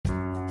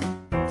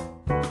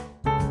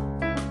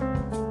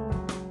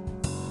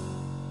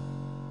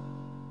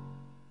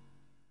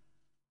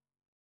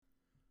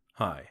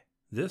Hi,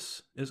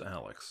 this is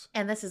Alex.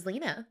 And this is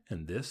Lena.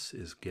 And this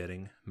is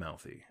Getting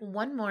Mouthy.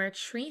 One more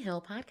Tree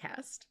Hill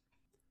podcast.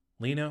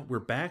 Lena, we're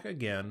back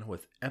again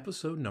with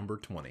episode number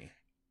 20.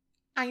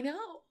 I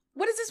know.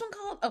 What is this one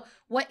called? Oh,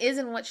 What Is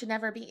and What Should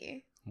Never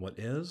Be. What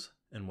is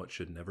and what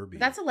should never be.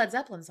 That's a Led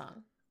Zeppelin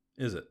song.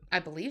 Is it? I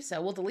believe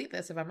so. We'll delete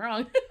this if I'm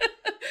wrong.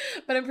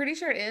 But I'm pretty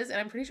sure it is, and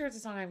I'm pretty sure it's a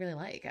song I really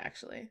like,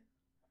 actually.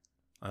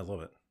 I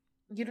love it.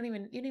 You don't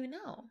even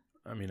know.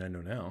 I mean, I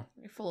know now.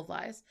 You're full of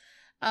lies.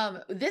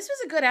 This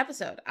was a good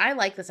episode. I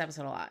like this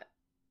episode a lot.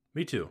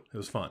 Me too. It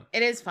was fun.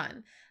 It is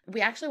fun. We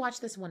actually watched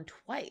this one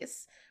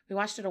twice. We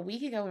watched it a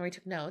week ago when we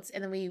took notes,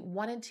 and then we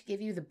wanted to give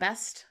you the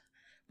best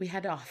we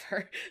had to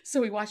offer.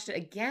 So we watched it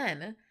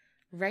again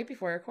right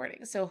before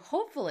recording. So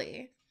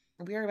hopefully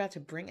we are about to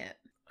bring it.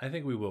 I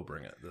think we will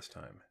bring it this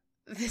time.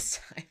 This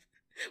time.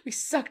 We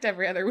sucked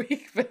every other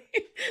week, but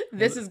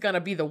this is going to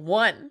be the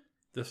one.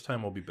 This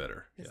time will be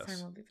better. This yes.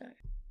 time will be better.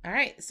 All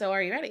right. So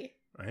are you ready?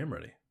 I am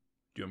ready.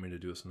 Do you want me to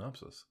do a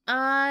synopsis?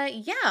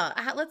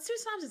 Yeah. Let's do a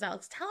synopsis,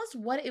 Alex. Tell us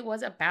what it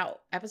was about.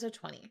 Episode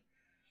 20.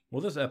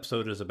 Well, this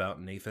episode is about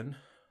Nathan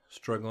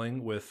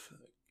struggling with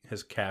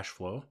his cash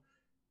flow,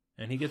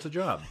 and he gets a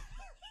job.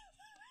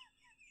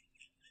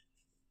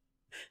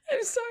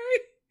 I'm sorry.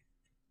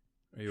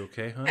 Are you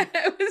okay, hon?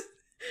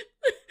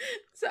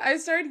 So I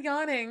started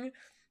yawning,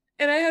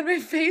 and I had my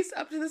face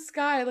up to the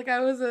sky like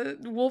I was a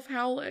wolf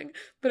howling,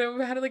 but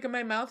I had like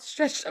my mouth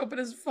stretched open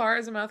as far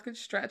as a mouth could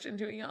stretch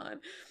into a yawn.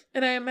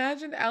 And I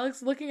imagined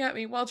Alex looking at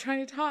me while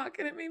trying to talk,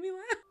 and it made me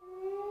laugh.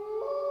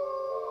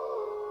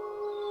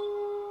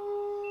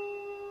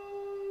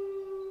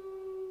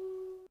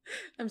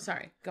 I'm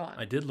sorry. Go on.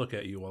 I did look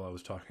at you while I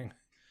was talking,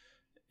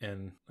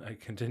 and I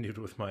continued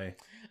with my...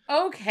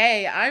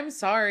 Okay, I'm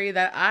sorry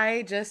that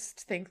I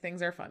just think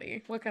things are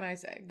funny. What can I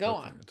say? Go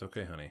on. It's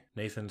okay, honey.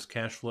 Nathan's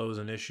cash flow is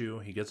an issue.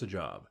 He gets a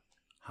job.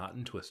 Hot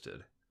and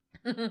twisted.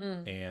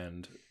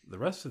 And the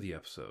rest of the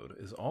episode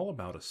is all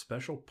about a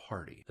special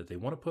party that they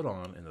want to put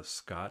on in the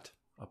Scott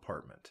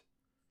apartment.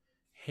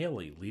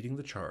 Haley, leading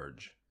the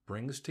charge,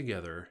 brings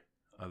together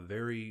a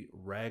very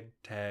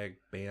ragtag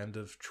band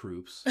of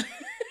troops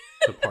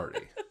to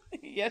party.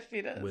 Yes,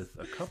 she does. With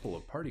a couple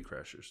of party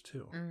crashers,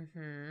 too.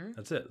 Mm-hmm.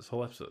 That's it. This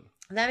whole episode.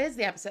 That is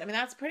the episode. I mean,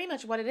 that's pretty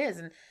much what it is.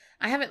 And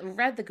I haven't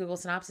read the Google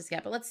synopsis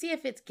yet, but let's see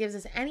if it gives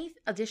us any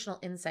additional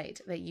insight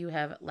that you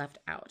have left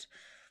out.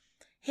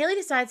 Haley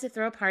decides to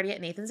throw a party at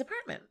Nathan's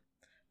apartment,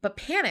 but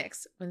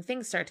panics when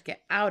things start to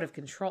get out of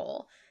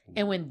control.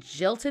 And when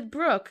jilted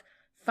Brooke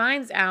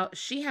finds out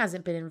she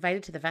hasn't been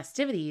invited to the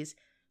festivities,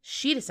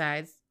 she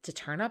decides to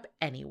turn up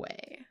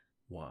anyway.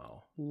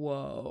 Wow.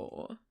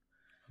 Whoa.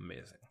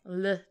 Amazing.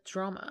 Le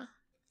drama.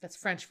 That's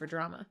French for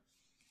drama.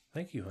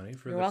 Thank you, honey,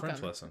 for You're the welcome.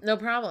 French lesson. No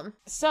problem.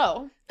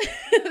 So,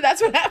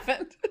 that's what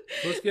happened.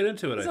 Let's get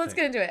into it, Let's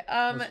get into it.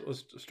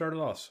 Let's start it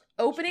off.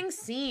 Opening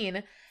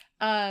scene,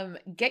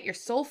 get your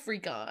soul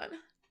freak on.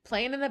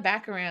 Playing in the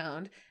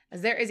background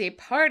as there is a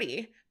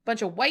party.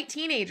 Bunch of white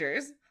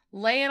teenagers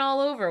laying all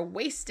over,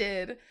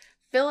 wasted,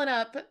 filling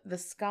up the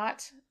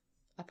Scott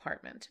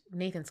apartment.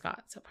 Nathan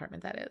Scott's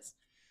apartment, that is.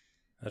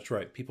 That's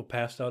right. People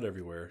passed out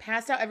everywhere.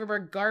 Passed out everywhere.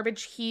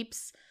 Garbage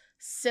heaps.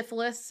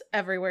 Syphilis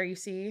everywhere you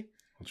see.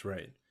 That's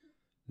right.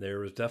 There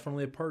was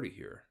definitely a party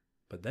here.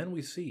 But then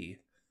we see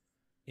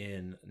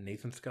in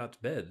Nathan Scott's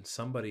bed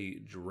somebody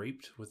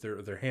draped with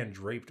their hand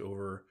draped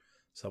over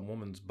some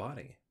woman's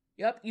body.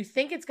 Yep. You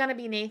think it's going to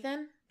be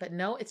Nathan, but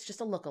no, it's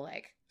just a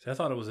lookalike. See, I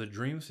thought it was a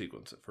dream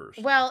sequence at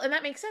first. Well, and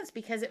that makes sense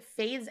because it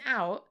fades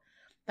out.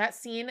 That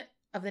scene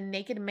of the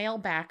naked male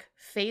back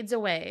fades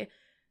away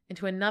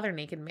into another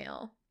naked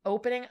male.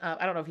 Opening up,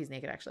 I don't know if he's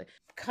naked actually,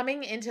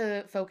 coming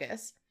into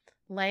focus,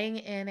 laying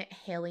in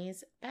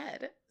Haley's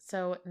bed.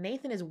 So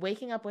Nathan is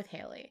waking up with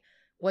Haley.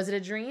 Was it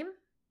a dream?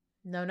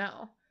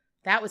 No.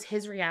 That was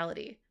his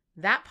reality.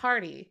 That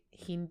party,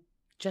 he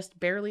just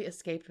barely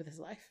escaped with his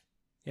life.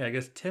 Yeah, I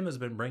guess Tim has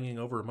been bringing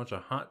over a bunch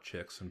of hot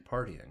chicks and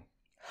partying.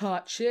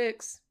 Hot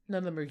chicks. None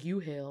of them are you,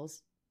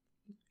 Hales.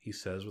 He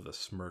says with a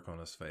smirk on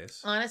his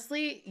face.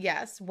 Honestly,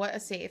 yes. What a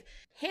save.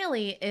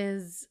 Haley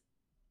is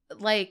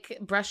like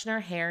brushing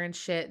her hair and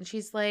shit, and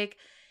she's like,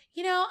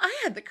 you know, I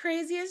had the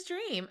craziest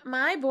dream.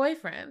 My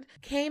boyfriend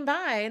came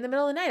by in the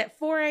middle of the night at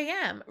 4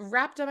 a.m.,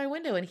 rapped on my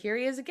window, and here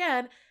he is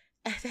again.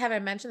 Have I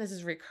mentioned this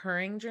is a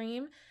recurring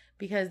dream?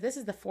 Because this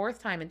is the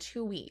fourth time in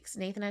 2 weeks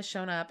Nathan has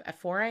shown up at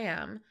 4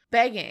 a.m.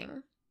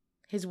 begging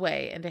his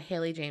way into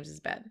Haley James's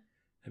bed.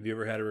 Have you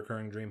ever had a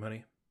recurring dream,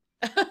 honey?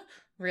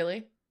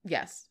 Really?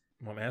 Yes.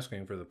 Well, I'm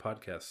asking for the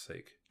podcast's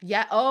sake.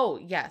 Yeah. Oh,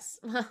 yes.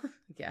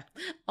 Yeah.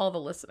 All the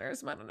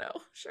listeners want to know.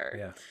 Sure.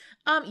 Yeah.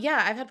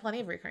 Yeah, I've had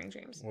plenty of recurring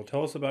dreams. Well,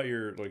 tell us about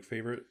your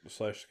favorite /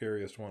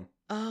 scariest one.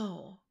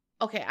 Oh,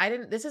 okay.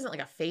 This isn't like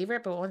a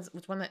favorite, but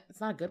it's one that, it's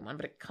not a good one,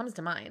 but it comes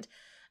to mind.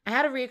 I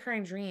had a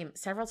recurring dream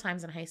several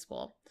times in high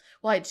school.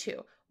 Well, I had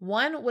two.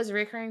 One was a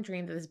recurring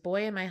dream that this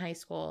boy in my high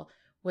school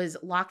was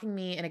locking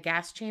me in a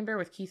gas chamber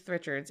with Keith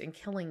Richards and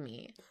killing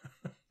me.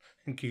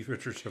 And Keith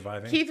Richards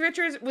surviving? Keith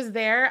Richards was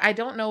there. I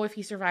don't know if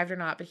he survived or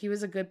not, but he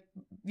was a good,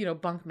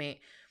 bunkmate.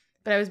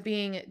 but I was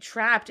being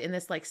trapped in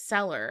this like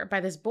cellar by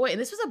this boy. And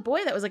this was a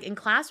boy that was like in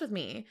class with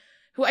me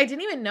who I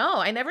didn't even know.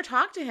 I never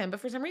talked to him, but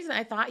for some reason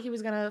I thought he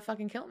was going to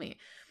fucking kill me.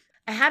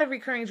 I had a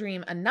recurring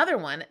dream, another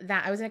one,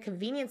 that I was in a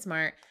convenience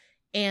mart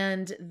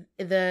and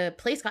the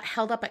place got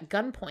held up at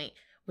gunpoint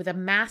with a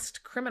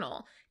masked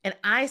criminal. And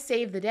I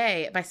saved the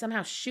day by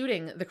somehow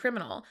shooting the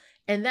criminal.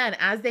 And then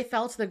as they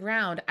fell to the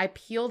ground, I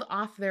peeled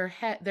off their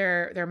head,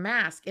 their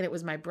mask, and it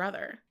was my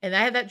brother. And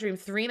I had that dream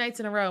 3 nights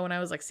in a row when I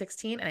was like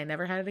 16, and I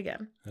never had it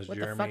again. What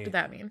the fuck did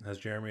that mean? Has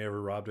Jeremy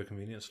ever robbed a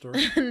convenience store?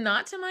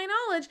 Not to my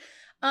knowledge.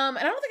 And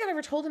I don't think I've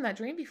ever told him that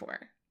dream before.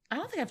 I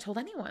don't think I've told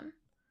anyone.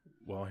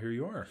 Well, here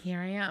you are. Here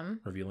I am.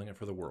 Revealing it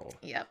for the world.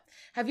 Yep.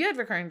 Have you had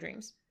recurring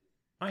dreams?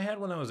 I had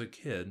when I was a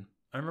kid.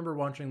 I remember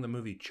watching the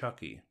movie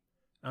Chucky.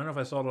 I don't know if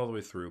I saw it all the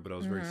way through, but I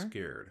was very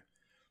scared.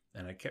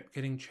 And I kept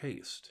getting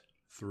chased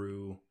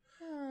through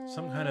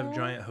some kind of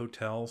giant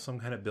hotel, some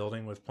kind of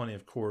building with plenty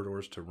of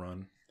corridors to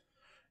run.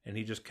 And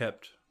he just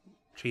kept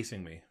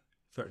chasing me,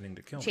 threatening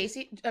to kill me.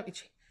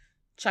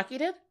 Chucky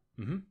did?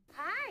 Mm-hmm.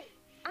 Hi,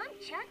 I'm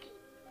Chucky.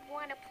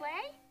 Wanna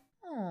play?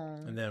 Oh.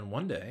 And then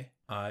one day,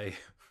 I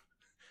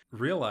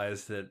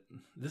realized that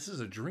this is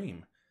a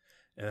dream.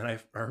 And then I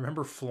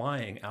remember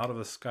flying out of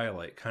a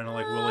skylight, kind of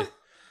like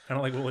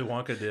Willy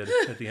Wonka did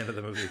at the end of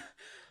the movie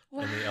in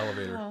the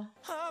elevator.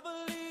 I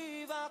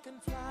believe I can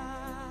fly.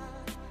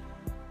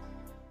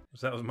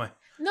 So that was my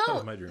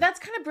dream. That's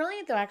kind of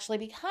brilliant though, actually,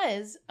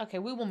 because, okay,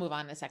 we will move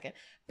on in a second,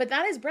 but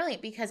that is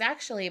brilliant because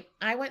actually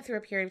I went through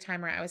a period of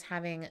time where I was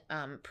having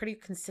pretty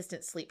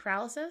consistent sleep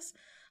paralysis.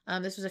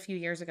 This was a few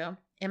years ago.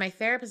 And my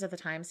therapist at the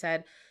time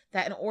said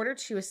that in order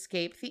to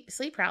escape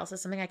sleep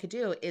paralysis, something I could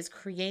do is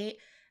create,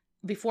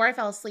 before I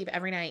fell asleep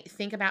every night,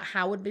 think about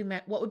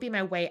what would be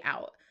my way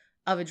out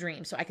of a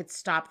dream so I could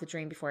stop the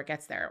dream before it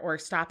gets there or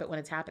stop it when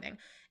it's happening.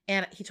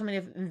 And he told me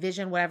to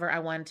envision whatever I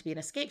wanted to be an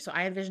escape. So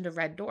I envisioned a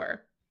red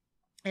door.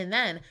 And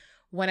then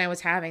when I was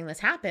having this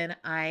happen,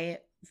 I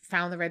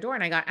found the red door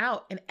and I got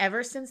out. And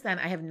ever since then,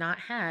 I have not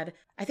had,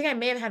 I think I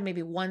may have had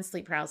maybe one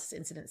sleep paralysis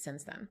incident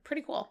since then.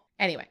 Pretty cool.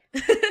 Anyway.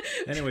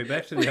 Anyway,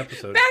 back to the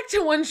episode. Back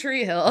to One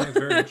Tree Hill. It's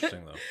very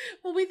interesting, though.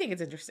 Well, we think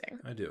it's interesting.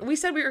 I do. We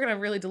said we were going to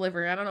really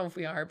deliver. I don't know if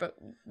we are, but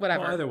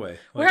whatever. Well, either way.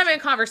 We're having a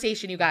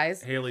conversation, you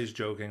guys. Haley's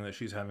joking that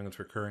she's having this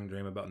recurring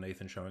dream about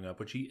Nathan showing up,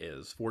 which he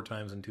is 4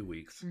 times in 2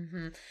 weeks.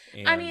 Mm-hmm.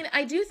 And I mean,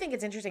 I do think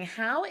it's interesting.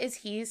 How is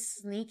he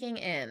sneaking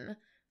in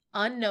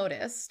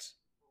unnoticed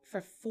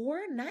for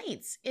 4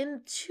 nights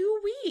in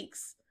 2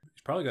 weeks?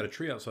 He's probably got a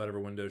tree outside of her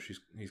window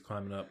he's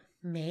climbing up.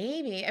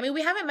 Maybe. I mean,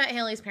 we haven't met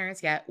Haley's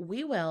parents yet.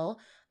 We will.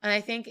 And I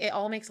think it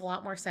all makes a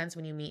lot more sense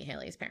when you meet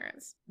Haley's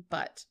parents.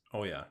 But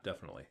oh, yeah,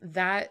 definitely.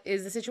 That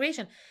is the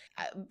situation.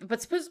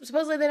 But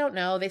supposedly they don't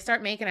know. They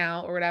start making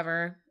out or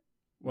whatever.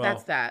 Well,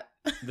 that's that.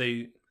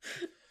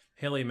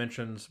 Haley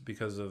mentions,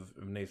 because of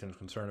Nathan's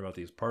concern about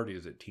these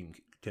parties that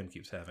Tim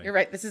keeps having. You're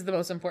right. This is the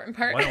most important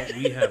part. Why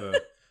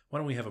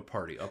don't we have a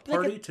party? A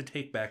party to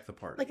take back the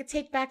party. Like a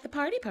take back the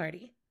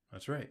party.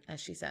 That's right. As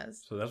she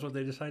says. So that's what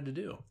they decide to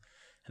do.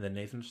 And then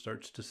Nathan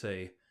starts to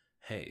say,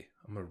 hey,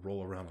 I'm going to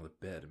roll around on the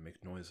bed and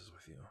make noises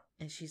with you.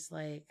 And she's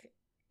like,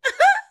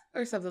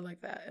 or something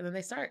like that. And then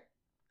they start.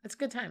 It's a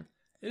good time.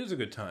 It is a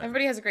good time.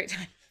 Everybody has a great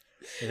time.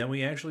 And then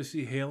we actually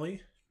see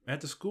Haley at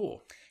the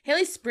school.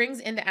 Haley springs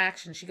into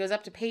action. She goes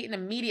up to Peyton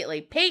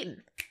immediately.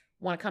 Peyton,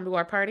 want to come to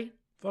our party?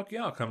 Fuck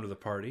yeah, I'll come to the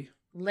party.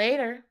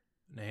 Later.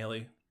 And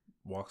Haley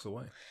walks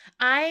away.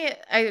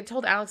 I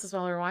told Alex this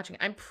while we were watching.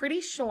 I'm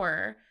pretty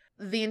sure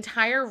the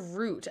entire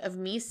route of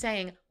me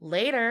saying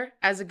later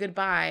as a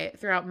goodbye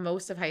throughout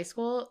most of high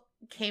school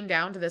came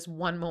down to this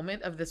one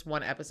moment of this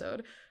one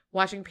episode.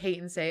 Watching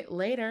Peyton say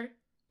later.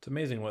 It's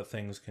amazing what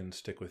things can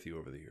stick with you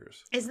over the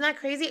years. Isn't that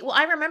crazy? Well,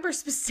 I remember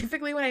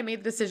specifically when I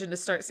made the decision to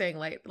start saying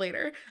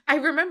later. I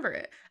remember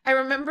it. I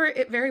remember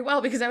it very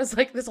well because I was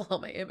like, this will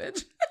help my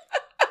image.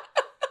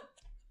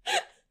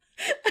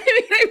 I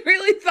mean, I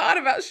really thought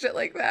about shit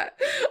like that.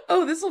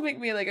 Oh, this will make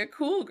me like a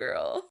cool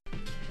girl.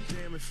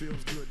 Damn, it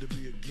feels good to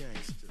be a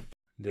gangster.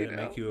 Did it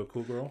make you a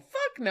cool girl?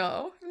 Fuck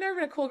no. I've never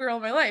been a cool girl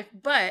in my life,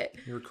 but...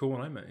 You were cool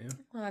when I met you.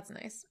 Well, that's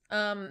nice.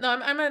 No,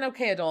 I'm an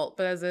okay adult,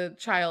 but as a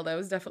child, I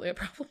was definitely a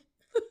problem.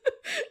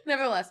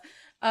 Nevertheless,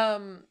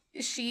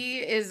 she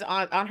is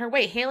on her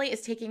way. Haley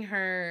is taking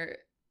her...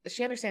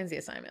 She understands the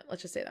assignment.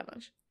 Let's just say that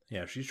much.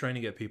 Yeah, she's trying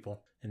to get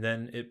people. And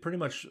then it pretty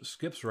much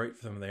skips right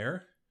from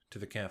there to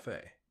the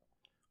cafe,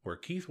 where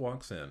Keith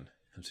walks in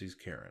and sees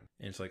Karen.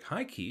 And it's like,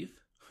 hi, Keith.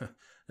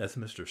 That's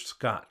Mr.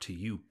 Scott to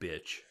you,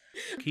 bitch.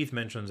 Keith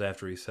mentions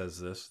after he says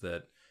this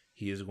that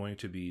he is going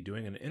to be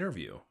doing an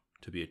interview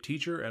to be a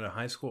teacher at a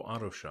high school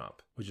auto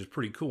shop, which is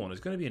pretty cool. And it's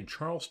going to be in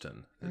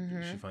Charleston,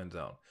 she finds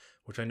out,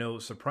 which I know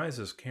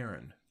surprises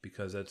Karen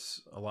because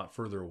that's a lot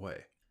further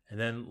away. And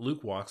then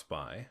Luke walks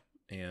by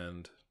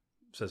and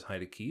says hi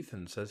to Keith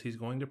and says he's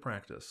going to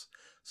practice.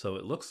 So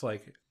it looks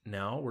like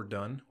now we're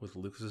done with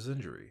Lucas's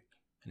injury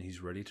and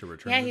he's ready to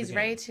return. Yeah, he's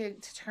ready to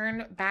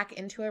turn back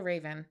into a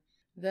raven.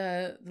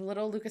 The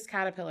little Lucas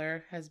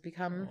caterpillar has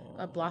become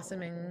a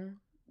blossoming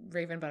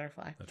raven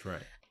butterfly. That's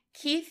right.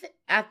 Keith,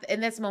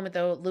 in this moment,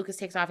 though, Lucas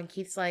takes off and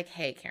Keith's like,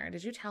 hey, Karen,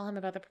 did you tell him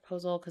about the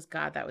proposal? Because,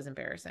 God, that was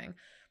embarrassing.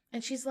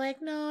 And she's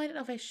like, no, I don't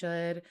know if I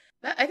should.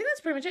 I think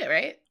that's pretty much it,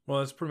 right? Well,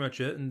 that's pretty much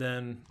it. And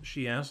then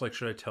she asks, like,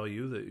 should I tell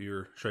him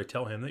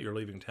that you're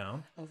leaving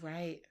town? Oh,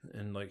 right.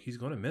 And, like, he's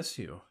going to miss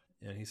you.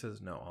 And he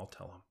says, no, I'll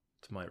tell him.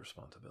 It's my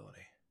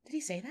responsibility. Did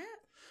he say that?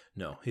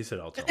 No, he said,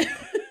 I'll tell him.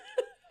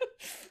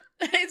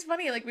 It's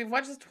funny, like, we've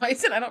watched this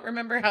twice and I don't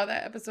remember how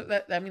that episode,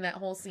 that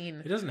whole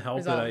scene It doesn't help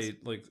resolves. that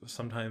I, like,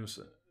 sometimes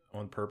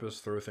on purpose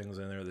throw things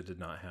in there that did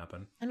not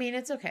happen. I mean,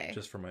 it's okay.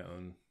 Just for my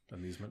own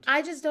amusement.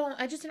 I just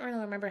didn't really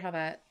remember how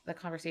the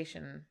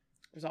conversation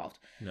resolved.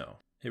 No.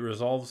 It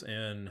resolves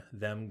in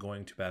them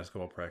going to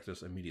basketball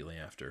practice immediately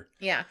after.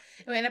 Yeah.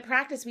 And at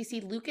practice, we see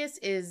Lucas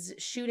is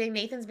shooting.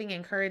 Nathan's being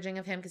encouraging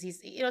of him because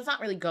he's, it's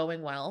not really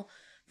going well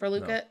for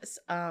Lucas.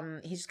 No.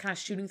 He's just kind of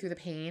shooting through the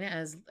pain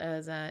as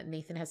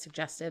Nathan has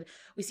suggested.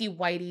 We see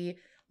Whitey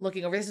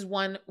looking over. This is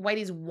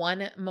Whitey's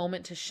one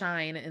moment to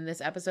shine in this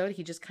episode.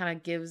 He just kind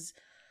of gives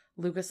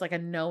Lucas like a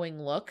knowing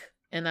look.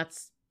 And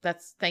that's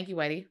thank you,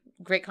 Whitey.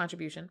 Great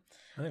contribution.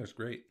 I think it's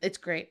great. It's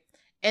great.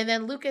 And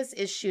then Lucas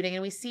is shooting,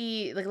 and we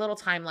see like a little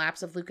time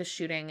lapse of Lucas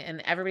shooting,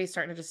 and everybody's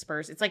starting to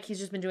disperse. It's like he's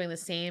just been doing the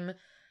same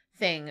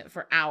thing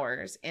for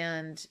hours,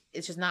 and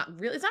it's just not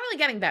really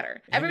getting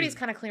better. Everybody's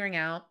kind of clearing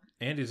out.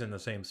 Andy's in the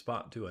same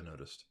spot too, I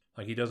noticed.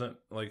 Like he doesn't,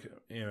 like,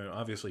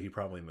 obviously he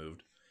probably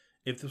moved.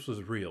 If this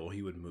was real,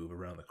 he would move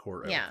around the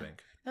court, I would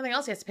think. Nothing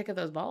else, he has to pick up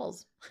those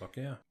balls. Fuck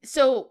yeah.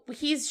 So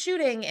he's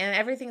shooting, and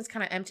everything's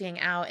kind of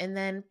emptying out, and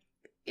then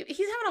he's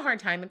having a hard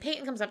time, and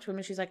Peyton comes up to him,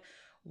 and she's like,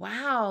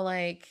 wow,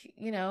 like,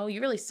 you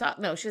really suck.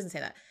 No, she doesn't say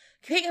that.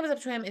 Kate comes up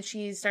to him and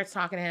she starts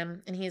talking to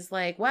him and he's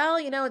like, well,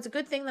 it's a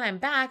good thing that I'm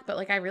back, but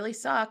like, I really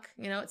suck.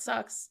 It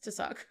sucks to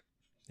suck.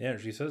 Yeah,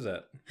 she says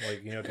that.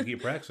 Like, if you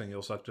keep practicing,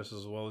 you'll suck just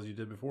as well as you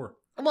did before.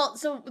 Well,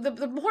 so the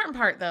important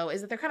part, though,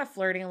 is that they're kind of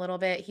flirting a little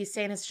bit. He's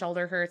saying his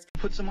shoulder hurts.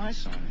 Put some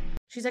ice on it.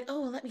 She's like,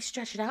 oh, let me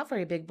stretch it out for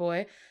you, big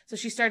boy. So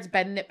she starts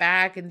bending it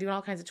back and doing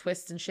all kinds of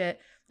twists and shit.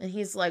 And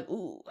he's like,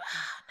 ooh,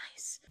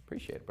 nice.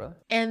 Appreciate it, brother.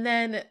 And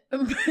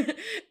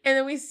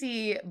then we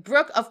see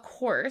Brooke, of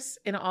course,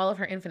 in all of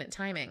her infinite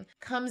timing,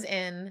 comes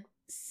in,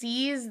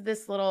 sees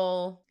this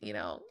little,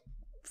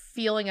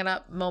 feeling it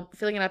up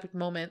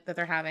moment that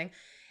they're having.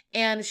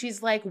 And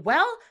she's like,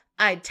 well,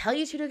 I'd tell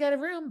you to get a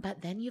room,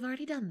 but then you've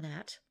already done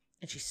that.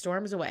 And she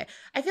storms away.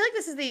 I feel like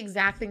this is the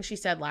exact thing she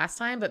said last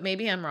time, but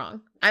maybe I'm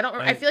wrong.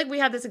 I feel like we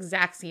had this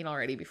exact scene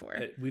already before.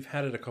 We've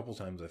had it a couple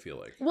times, I feel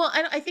like. Well,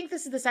 I think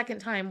this is the second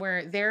time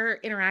where they're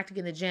interacting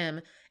in the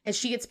gym and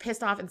she gets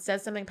pissed off and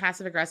says something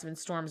passive aggressive and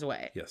storms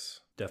away.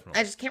 Yes,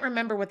 definitely. I just can't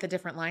remember what the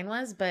different line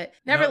was, but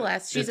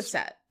nevertheless, she's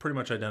upset. Pretty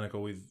much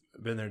identical. We've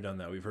been there, done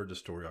that. We've heard the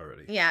story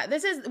already. Yeah,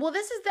 this is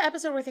the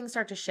episode where things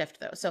start to shift,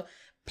 though. So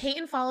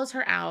Peyton follows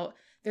her out.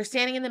 They're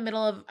standing in the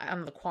middle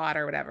of the quad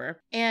or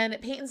whatever. And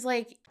Peyton's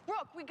like,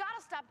 Brooke, we gotta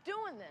stop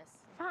doing this.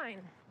 Fine.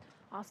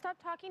 I'll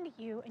stop talking to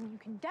you, and you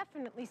can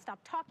definitely stop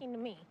talking to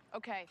me.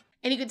 Okay.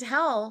 And you could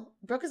tell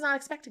Brooke is not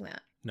expecting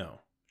that. No.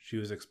 She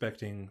was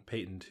expecting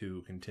Peyton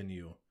to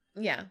continue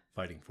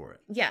fighting for it.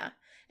 Yeah.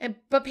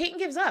 But Peyton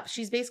gives up.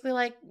 She's basically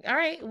like, all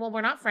right, well,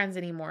 we're not friends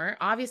anymore.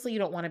 Obviously, you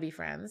don't want to be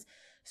friends.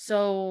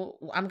 So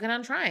I'm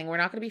going to trying. We're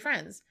not going to be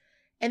friends.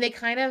 And they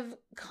kind of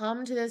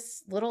come to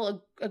this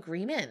little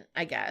agreement,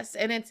 I guess.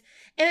 And it's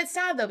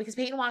sad, though, because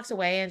Peyton walks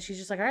away and she's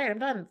just like, all right, I'm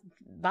done.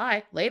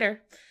 Bye.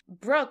 Later.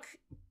 Brooke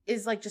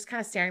is like just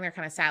kind of staring there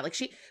kind of sad. Like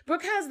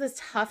Brooke has this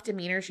tough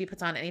demeanor she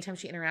puts on anytime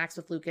she interacts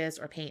with Lucas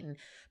or Peyton.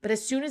 But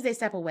as soon as they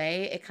step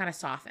away, it kind of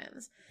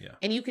softens. Yeah.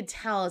 And you could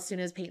tell as soon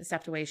as Peyton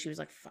stepped away, she was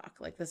like, fuck,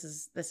 like this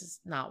is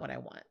not what I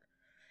want.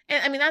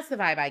 And I mean, that's the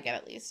vibe I get,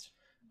 at least.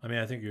 I mean,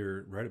 I think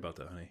you're right about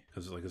that, honey.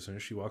 Because like as soon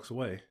as she walks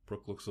away,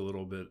 Brooke looks a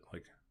little bit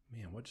like,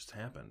 man, what just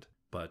happened?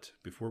 But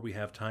before we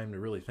have time to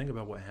really think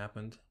about what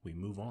happened, we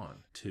move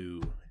on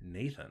to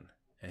Nathan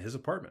at his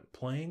apartment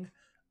playing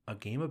a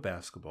game of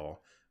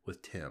basketball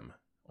with Tim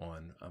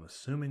on, I'm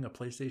assuming, a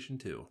PlayStation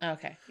 2.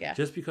 Okay, yeah.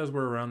 Just because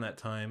we're around that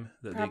time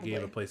that Probably. they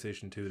gave a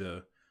PlayStation 2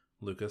 to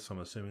Lucas, I'm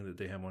assuming that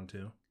they have one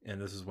too. And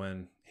this is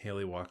when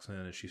Haley walks in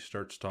and she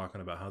starts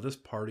talking about how this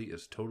party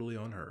is totally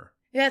on her.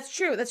 Yeah, that's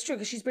true. That's true.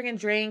 Because she's bringing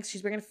drinks,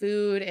 she's bringing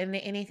food, and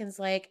Nathan's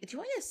like, do you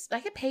want this? I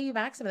could pay you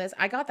back some of this.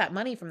 I got that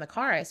money from the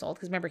car I sold.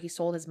 Because remember, he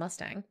sold his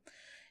Mustang.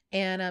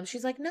 And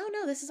she's like, no,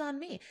 this is on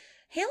me.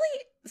 Haley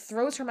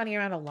throws her money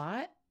around a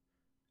lot.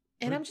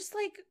 And I'm just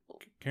like,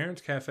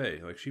 Karen's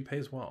Cafe, like she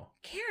pays well.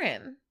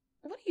 Karen,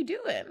 what are you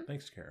doing?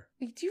 Thanks, Karen.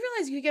 Do you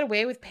realize you could get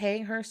away with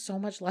paying her so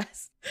much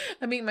less?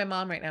 I'm meeting my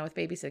mom right now with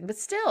babysitting, but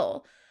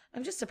still,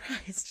 I'm just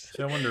surprised.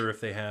 So I wonder if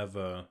they have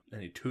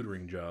any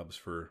tutoring jobs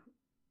for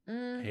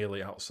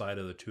Haley outside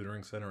of the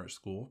tutoring center at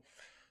school.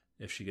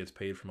 If she gets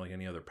paid from like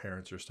any other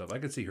parents or stuff. I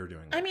could see her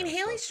doing that. I mean, kind of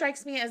Haley stuff.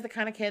 strikes me as the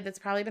kind of kid that's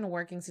probably been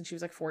working since she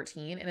was like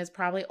 14 and has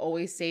probably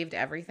always saved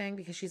everything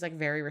because she's like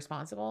very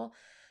responsible.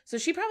 So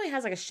she probably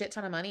has like a shit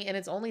ton of money, and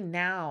it's only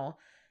now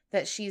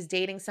that she's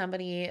dating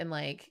somebody and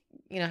like,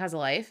 has a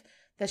life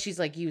that she's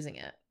like using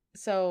it.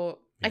 So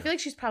I feel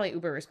like she's probably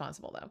uber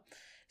responsible though.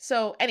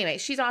 So anyway,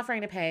 she's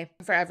offering to pay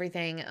for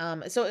everything.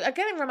 So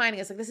again, reminding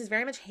us like this is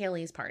very much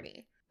Haley's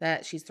party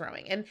that she's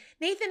throwing. And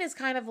Nathan is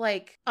kind of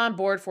like on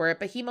board for it,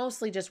 but he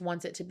mostly just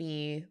wants it to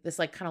be this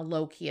like kind of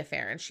low key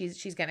affair. And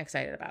she's getting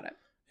excited about it.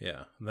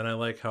 Yeah. And then I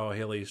like how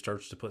Haley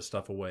starts to put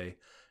stuff away.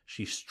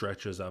 She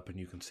stretches up and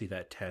you can see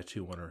that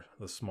tattoo on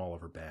the small of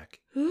her back.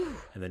 Ooh.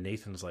 And then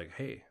Nathan's like,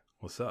 hey,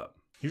 what's up?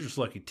 You're just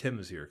lucky Tim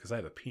is here because I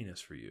have a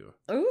penis for you.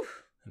 Ooh.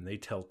 And they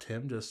tell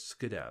Tim to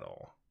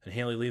skedaddle. And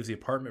Haley leaves the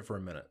apartment for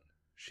a minute.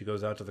 She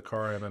goes out to the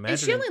car. I'm imagining.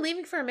 Is she only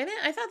leaving for a minute?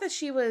 I thought that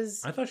she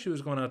was. I thought she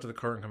was going out to the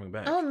car and coming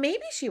back. Oh,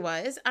 maybe she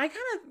was. I don't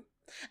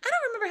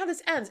remember how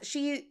this ends.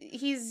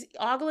 He's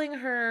ogling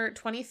her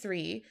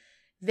 23.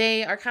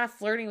 They are kind of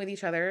flirting with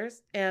each other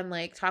and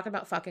like talking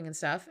about fucking and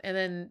stuff. And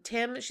then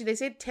they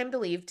say Tim to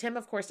leave. Tim,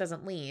 of course,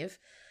 doesn't leave.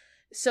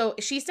 So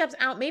she steps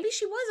out. Maybe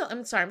she was.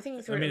 I'm sorry. I'm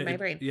thinking through it in my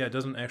brain. Yeah, it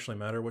doesn't actually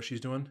matter what she's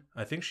doing.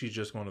 I think she's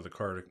just going to the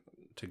car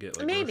to get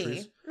like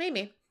groceries.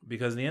 Maybe.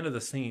 Because the end of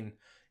the scene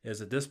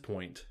is at this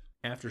point,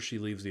 after she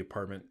leaves the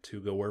apartment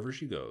to go wherever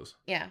she goes.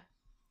 Yeah.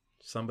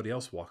 Somebody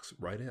else walks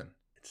right in.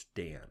 It's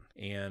Dan.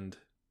 And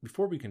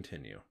before we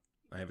continue,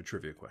 I have a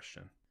trivia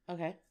question.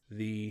 Okay.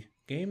 The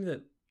game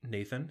that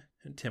Nathan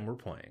and Tim were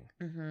playing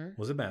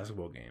was a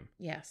basketball game.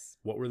 Yes.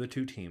 What were the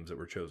two teams that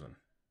were chosen?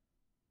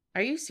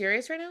 Are you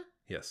serious right now?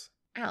 Yes.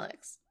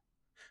 Alex.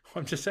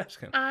 I'm just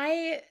asking.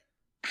 I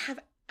have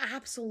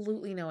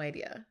absolutely no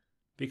idea.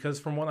 Because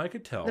from what I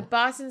could tell... The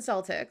Boston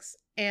Celtics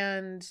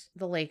and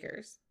the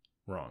Lakers.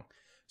 Wrong.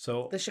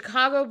 So the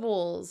Chicago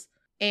Bulls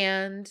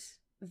and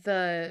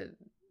the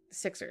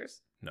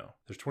Sixers. No.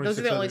 There's 26 Those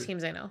are the only other...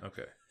 teams I know.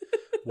 Okay.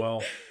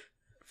 Well,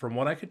 from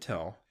what I could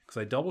tell,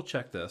 because I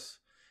double-checked this,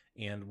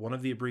 and one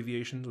of the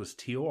abbreviations was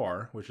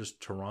TOR, which is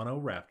Toronto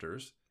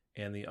Raptors,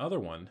 and the other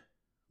one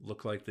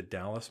looked like the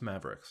Dallas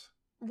Mavericks.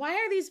 Why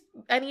are these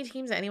any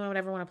teams that anyone would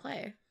ever want to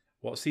play?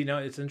 Well, see, now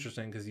it's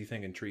interesting because you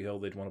think in Tree Hill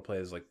they'd want to play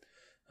as like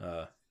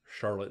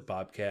Charlotte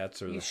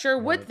Bobcats or you the sure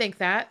Hornets. Would think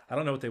that. I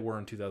don't know what they were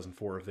in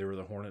 2004, if they were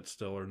the Hornets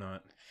still or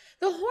not.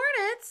 The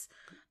Hornets?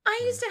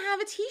 I used to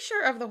have a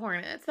t-shirt of the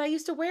Hornets that I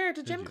used to wear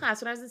to gym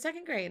class when I was in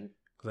second grade.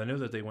 Because I knew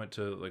that they went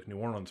to like New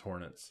Orleans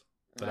Hornets,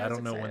 but I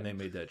don't know when they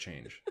made that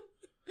change.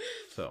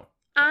 So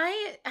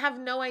I have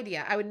no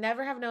idea. I would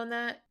never have known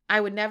that.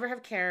 I would never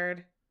have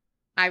cared.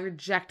 I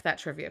reject that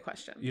trivia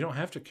question. You don't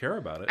have to care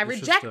about it. I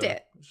reject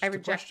it. I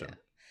reject it.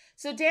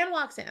 So Dan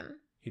walks in.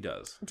 He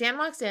does. Dan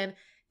walks in.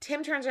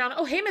 Tim turns around.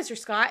 Oh, hey, Mr.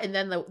 Scott. And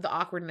then the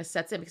awkwardness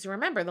sets in. Because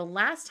remember, the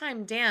last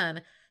time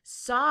Dan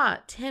saw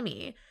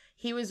Timmy,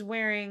 he was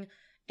wearing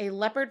a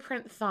leopard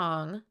print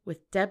thong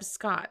with Deb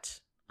Scott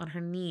on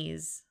her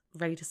knees,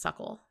 ready to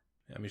suckle.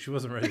 I mean, she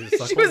wasn't ready to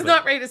suckle. She was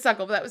not ready to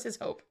suckle, but that was his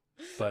hope.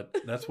 But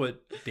that's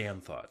what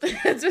Dan thought.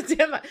 That's what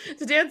Dan thought.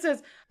 So Dan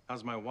says,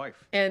 how's my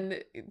wife?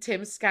 And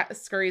Tim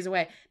scurries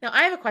away. Now,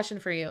 I have a question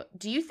for you.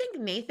 Do you think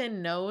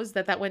Nathan knows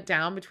that went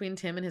down between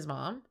Tim and his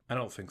mom? I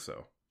don't think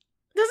so.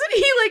 Doesn't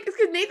he because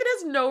Nathan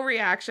has no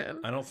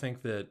reaction. I don't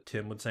think that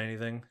Tim would say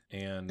anything,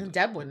 and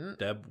Deb wouldn't.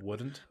 Deb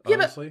wouldn't, yeah,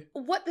 honestly.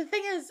 But what the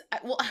thing is,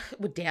 well,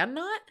 would Dan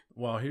not?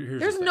 Well,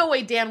 here's there's the no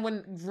way Dan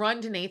wouldn't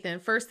run to Nathan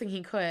first thing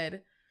he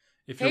could.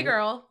 Hey,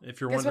 girl.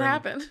 If you're guess what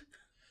happened?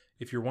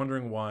 If you're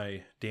wondering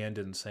why Dan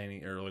didn't say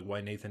anything, or like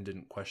why Nathan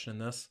didn't question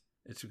this,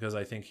 it's because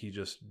I think he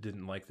just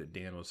didn't like that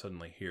Dan was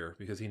suddenly here,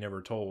 because he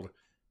never told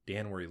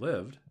Dan where he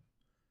lived,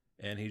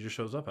 and he just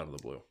shows up out of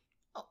the blue.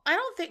 Oh, I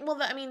don't think.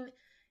 Well, I mean.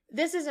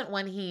 This isn't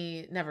when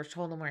he never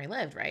told him where he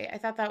lived, right? I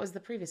thought that was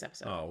the previous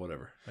episode. Oh,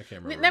 whatever. I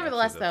can't remember.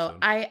 Nevertheless, though,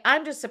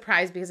 I'm just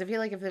surprised because I feel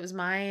like if it was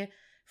my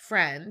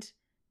friend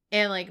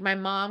and like my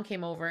mom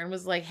came over and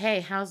was like, "Hey,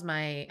 how's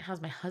my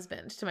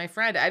husband?" to my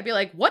friend, I'd be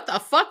like, "What the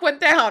fuck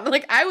went down?"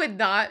 Like I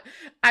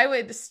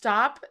would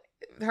stop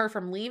her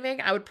from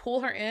leaving. I would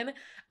pull her in.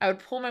 I would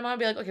pull my mom and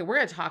be like, "Okay, we're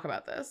gonna talk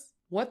about this.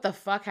 What the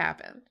fuck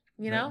happened?"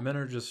 You know? Men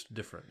are just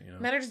different, you know?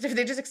 Men are just different.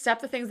 They just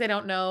accept the things they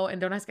don't know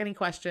and don't ask any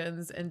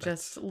questions and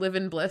just live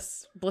in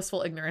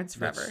blissful ignorance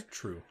forever. That's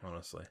true,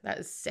 honestly. That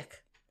is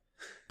sick.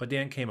 But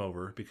Dan came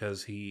over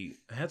because he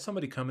had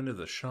somebody come into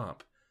the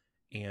shop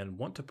and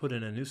want to put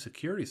in a new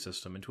security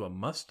system into a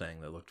Mustang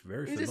that looked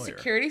very familiar. It was a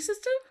security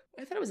system?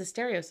 I thought it was a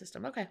stereo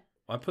system. Okay.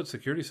 I put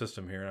security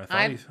system here,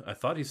 and I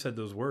thought he said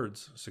those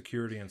words,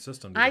 security and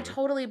system together. I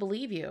totally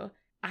believe you.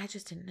 I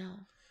just didn't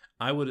know.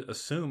 I would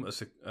assume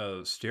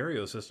a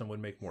stereo system would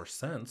make more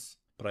sense,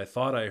 but I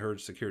thought I heard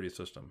security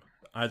system.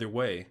 Either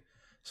way,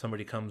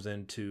 somebody comes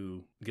in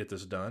to get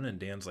this done, and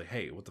Dan's like,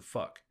 "Hey, what the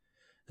fuck?"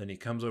 Then he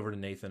comes over to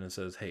Nathan and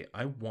says, "Hey,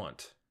 I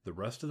want the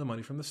rest of the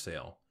money from the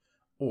sale,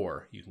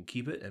 or you can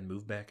keep it and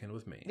move back in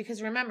with me."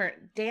 Because remember,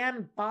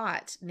 Dan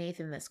bought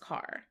Nathan this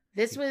car.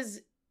 This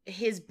was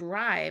his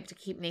bribe to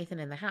keep Nathan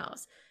in the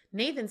house.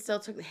 Nathan still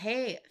took,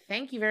 "Hey,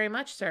 thank you very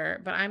much, sir,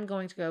 but I'm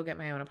going to go get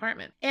my own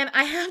apartment." And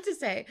I have to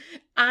say,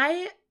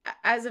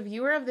 as a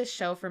viewer of this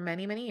show for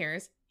many, many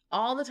years,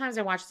 all the times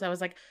I watched this, I was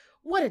like,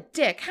 what a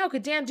dick. How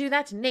could Dan do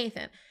that to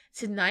Nathan?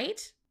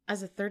 Tonight,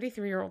 as a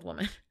 33-year-old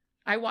woman,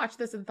 I watched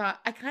this and thought,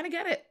 I kind of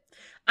get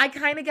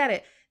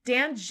it.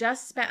 Dan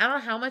just spent, I don't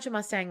know how much a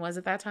Mustang was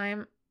at that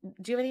time.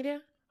 Do you have any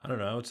idea? I don't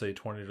know. I would say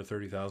 20 to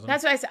 30,000.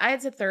 That's what I said. I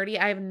had said 30.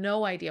 I have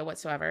no idea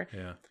whatsoever.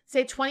 Yeah.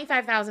 Say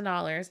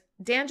 $25,000.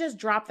 Dan just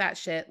dropped that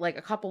shit like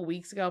a couple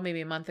weeks ago,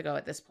 maybe a month ago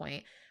at this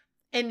point.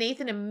 And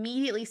Nathan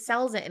immediately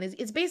sells it. And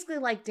it's basically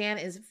like Dan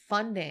is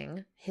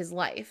funding his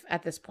life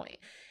at this point.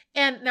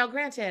 And now,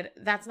 granted,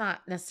 that's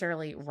not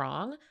necessarily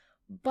wrong.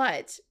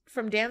 But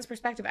from Dan's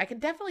perspective, I can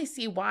definitely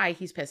see why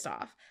he's pissed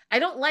off. I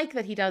don't like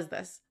that he does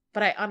this,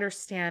 but I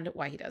understand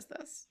why he does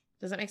this.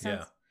 Does that make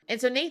sense? Yeah. And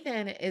so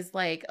Nathan is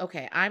like,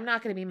 okay, I'm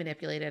not going to be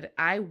manipulated.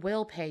 I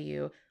will pay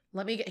you.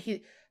 Let me get,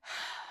 he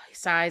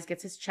sighs,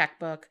 gets his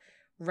checkbook,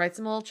 writes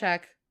him a little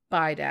check.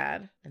 Bye,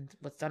 Dad. And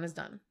what's done is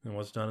done. And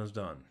what's done is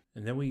done.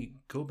 And then we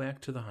go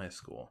back to the high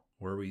school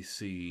where we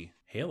see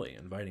Haley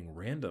inviting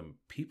random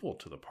people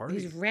to the party.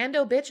 These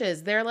rando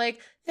bitches. They're like,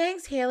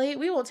 thanks, Haley.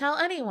 We will tell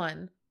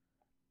anyone.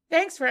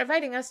 Thanks for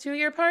inviting us to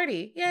your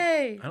party.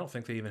 Yay. I don't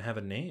think they even have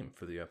a name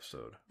for the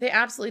episode. They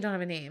absolutely don't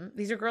have a name.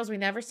 These are girls we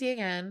never see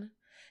again.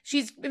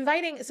 She's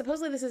inviting,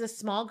 supposedly this is a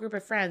small group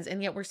of friends,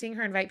 and yet we're seeing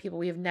her invite people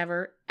we have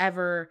never,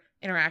 ever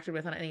interacted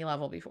with on any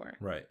level before.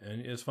 Right.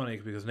 And it's funny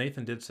because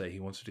Nathan did say he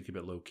wants to keep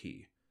it low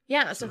key.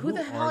 Yeah, so who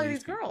the hell are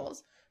these people?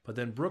 girls? But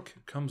then Brooke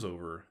comes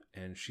over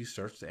and she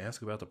starts to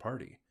ask about the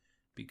party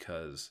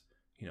because,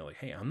 like,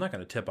 hey, I'm not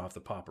going to tip off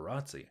the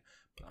paparazzi,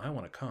 but I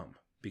want to come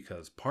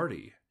because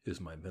party is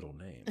my middle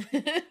name.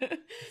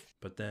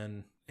 But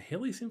then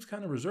Haley seems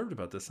kind of reserved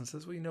about this and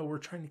says, well, we're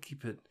trying to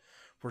keep it,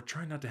 we're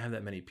trying not to have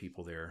that many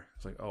people there.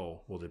 It's like,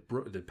 oh, well,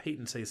 did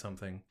Peyton say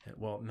something?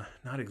 Well,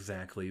 not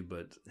exactly,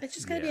 but It's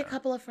just going to be a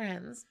couple of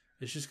friends.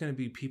 It's just going to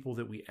be people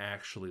that we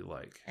actually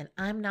like. And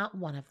I'm not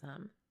one of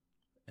them.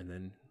 And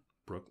then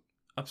Brooke,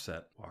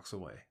 upset, walks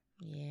away.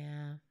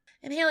 Yeah.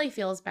 And Haley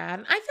feels bad.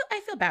 And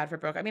I feel bad for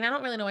Brooke. I mean, I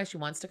don't really know why she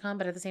wants to come,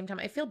 but at the same time,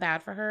 I feel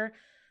bad for her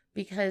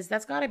because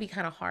that's got to be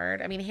kind of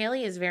hard. I mean,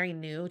 Haley is very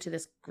new to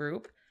this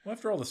group. Well,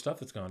 after all the stuff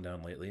that's gone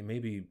down lately,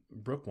 maybe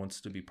Brooke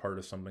wants to be part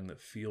of something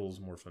that feels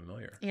more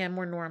familiar. Yeah,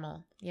 more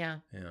normal. Yeah.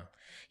 Yeah.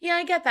 Yeah,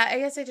 I get that. I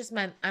guess I just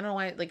meant, I don't know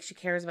why, like, she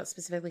cares about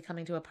specifically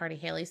coming to a party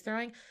Haley's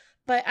throwing.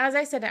 But as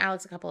I said to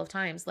Alex a couple of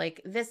times,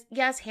 like, this,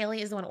 yes,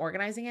 Haley is the one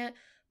organizing it,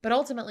 but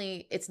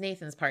ultimately, it's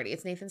Nathan's party.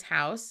 It's Nathan's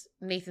house,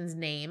 Nathan's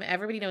name.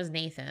 Everybody knows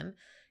Nathan.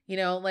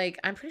 Like,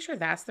 I'm pretty sure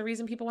that's the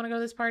reason people want to go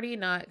to this party,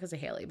 not because of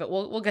Haley, but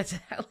we'll get to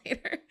that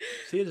later.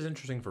 See, it is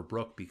interesting for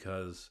Brooke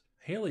because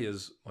Haley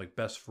is like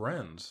best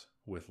friends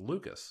with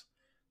Lucas.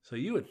 So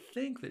you would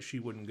think that she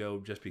wouldn't go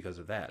just because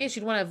of that. Yeah,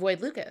 she'd want to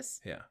avoid Lucas.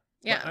 Yeah.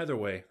 Yeah. But either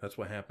way, that's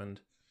what happened.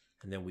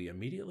 And then we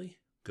immediately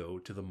go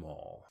to the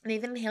mall.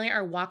 Nathan and Haley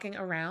are walking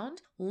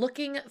around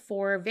looking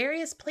for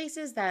various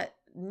places that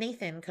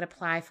Nathan could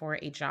apply for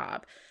a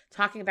job,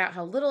 talking about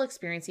how little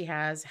experience he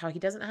has, how he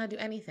doesn't know how to do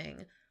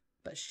anything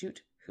but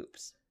shoot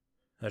hoops.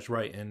 That's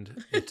right.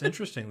 And it's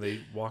interesting.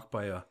 They walk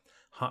by a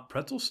hot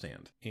pretzel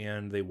stand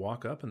and they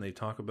walk up and they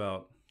talk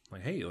about,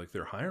 like, hey, like,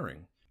 they're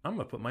hiring. I'm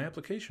going to put my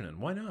application in.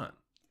 Why not?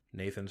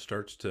 Nathan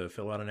starts to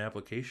fill out an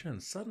application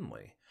and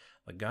suddenly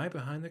the guy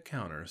behind the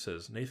counter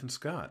says, Nathan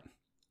Scott,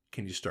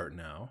 can you start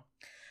now?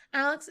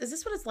 Alex, is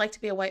this what it's like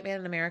to be a white man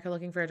in America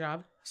looking for a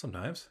job?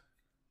 Sometimes.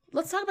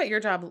 Let's talk about your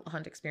job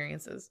hunt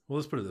experiences. Well,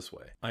 let's put it this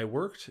way. I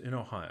worked in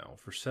Ohio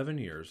for 7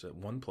 years at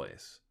one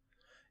place,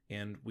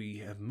 and we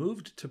have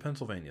moved to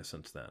Pennsylvania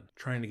since then.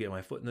 Trying to get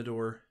my foot in the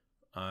door,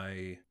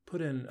 I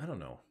put in, I don't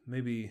know,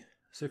 maybe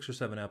 6 or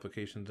 7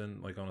 applications in,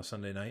 like, on a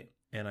Sunday night,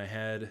 and I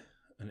had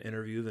an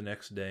interview the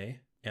next day,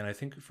 and I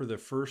think for the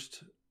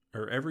first,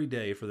 or every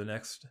day for the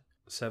next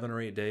 7 or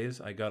 8 days,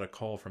 I got a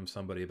call from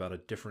somebody about a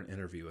different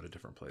interview at a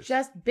different place.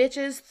 Just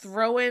bitches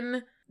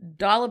throwing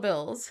dollar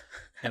bills.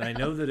 And I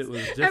know that it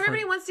was different.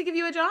 Everybody wants to give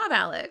you a job,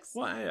 Alex.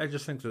 Well, I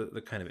just think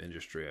the kind of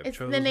industry I've It's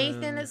chosen.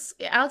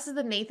 Alex is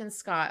the Nathan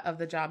Scott of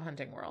the job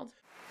hunting world.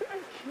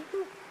 Thank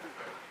you.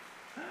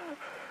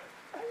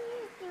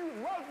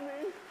 You love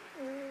me.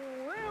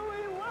 You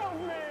really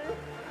love me.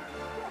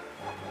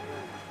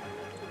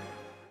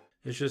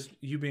 It's just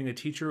you being a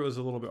teacher was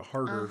a little bit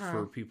harder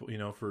for people,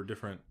 for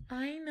different.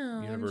 I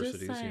know.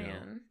 Universities, I'm just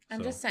saying. I'm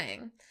so. just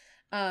saying.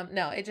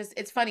 No,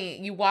 it's funny.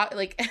 You walk,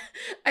 like,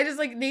 I just,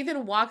 like,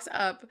 Nathan walks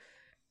up,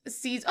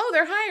 sees, oh,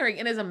 they're hiring,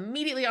 and is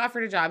immediately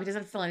offered a job. He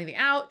doesn't fill anything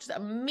out. Just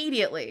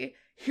immediately,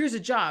 here's a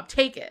job.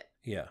 Take it.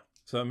 Yeah.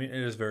 So, I mean,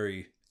 it is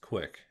very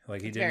quick.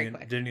 Like, he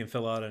didn't even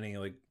fill out any,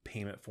 like,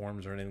 payment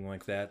forms or anything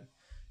like that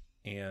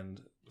and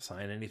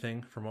sign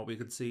anything from what we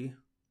could see.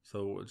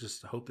 So,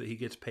 just hope that he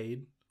gets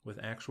paid with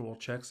actual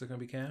checks that can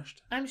be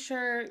cashed. I'm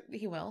sure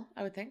he will,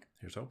 I would think.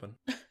 Here's hoping.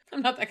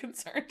 I'm not that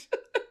concerned.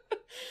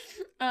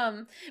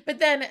 But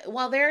then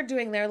while they're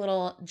doing their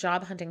little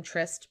job hunting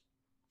tryst,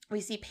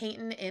 we see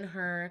Peyton in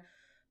her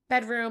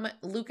bedroom.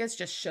 Lucas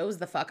just shows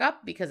the fuck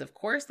up because, of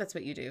course, that's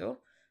what you do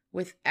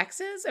with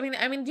exes. I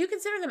mean, do you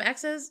consider them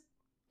exes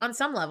on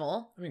some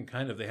level? I mean,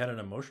 kind of. They had an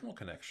emotional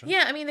connection.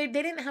 Yeah, I mean, they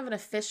didn't have an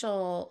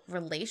official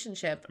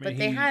relationship, but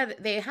they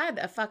had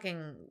a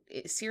fucking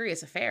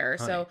serious affair.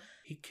 Honey, so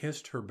he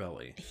kissed her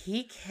belly.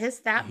 He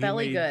kissed that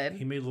belly good.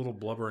 He made little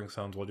blubbering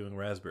sounds while doing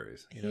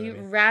raspberries. You know He what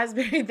I mean?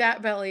 raspberried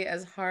that belly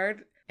as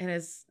hard and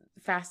as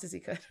fast as he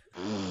could.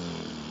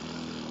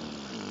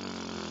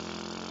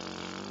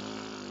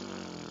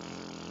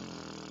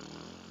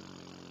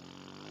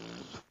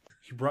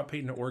 He brought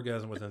Peyton to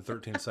orgasm within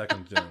 13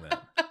 seconds doing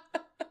that.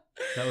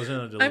 That was in a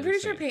deleted I'm pretty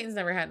sure scene. Peyton's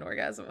never had an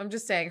orgasm. I'm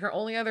just saying her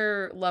only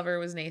other lover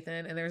was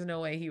Nathan, and there's no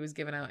way he was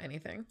giving out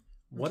anything.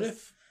 What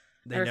if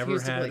they I never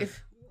refuse to had?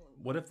 believe.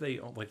 What if they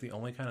like the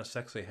only kind of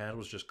sex they had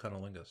was just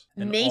cunnilingus?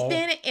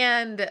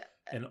 Nathan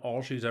And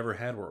all she's ever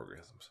had were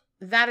orgasms.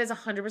 that is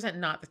 100%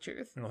 not the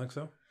truth. You don't think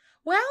so?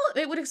 Well,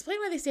 it would explain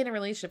why they stayed in a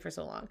relationship for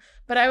so long.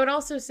 But I would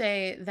also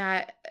say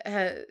that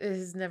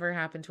has never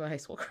happened to a high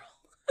school girl.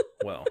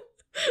 Well,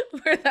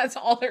 Where that's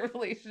all their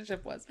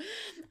relationship was.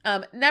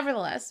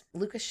 Nevertheless,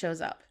 Lucas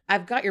shows up.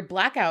 I've got your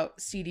Blackout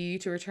CD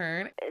to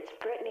return. It's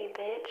Brittany,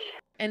 bitch.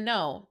 And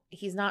no,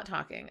 he's not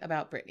talking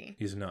about Brittany.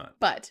 he's not.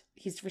 But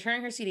he's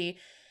returning her CD.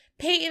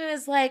 Peyton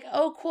is like,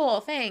 oh, cool,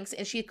 thanks.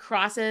 And she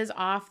crosses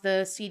off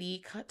the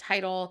CD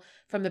title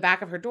from the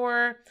back of her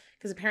door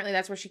because apparently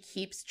that's where she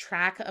keeps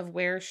track of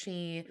where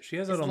she She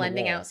has is it on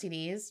lending the wall. out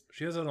CDs.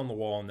 She has it on the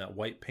wall in that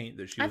white paint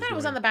that she I was thought it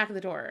was on doing. the back of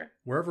the door.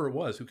 Wherever it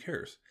was, who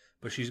cares?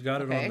 But she's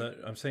got it Okay. on the.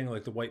 I'm saying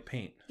like the white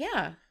paint.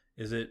 Yeah.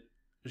 Is it?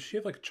 Does she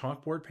have like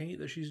chalkboard paint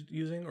that she's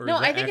using, or No,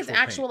 is that I think it's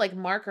actual paint? like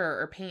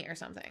marker or paint or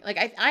something. Like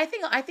I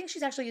think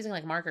she's actually using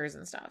like markers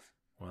and stuff.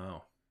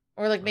 Wow.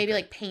 Or like maybe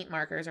Okay. like paint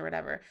markers or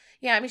whatever.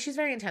 Yeah, I mean she's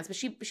very intense, but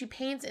she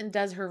paints and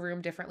does her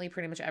room differently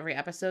pretty much every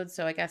episode.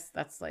 So I guess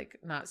that's like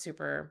not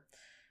super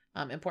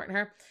important to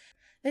her.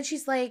 Then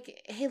she's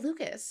like, "Hey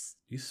Lucas,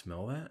 You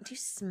smell that? do you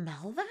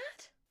smell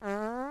that?"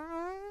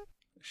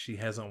 She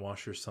hasn't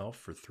washed herself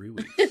for 3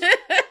 weeks.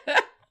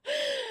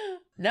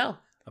 No,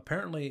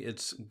 Apparently,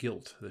 it's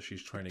guilt that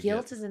she's trying to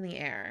guilt get is in the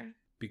air.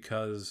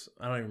 because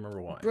I don't even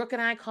remember why. Brooke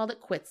and I called it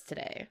quits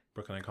today.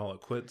 Brooke and I call it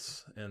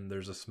quits, and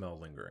there's a smell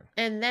lingering.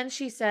 And then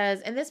she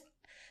says, and this,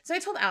 so I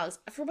told Alex,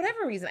 for whatever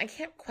reason, I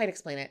can't quite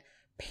explain it.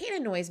 Pain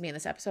annoys me in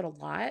this episode a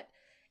lot.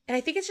 And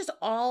I think it's just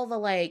all the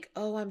like,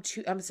 oh,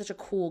 I'm such a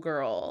cool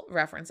girl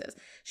references.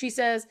 She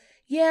says,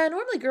 yeah,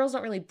 normally girls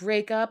don't really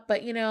break up,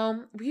 but you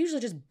know, we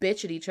usually just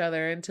bitch at each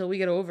other until we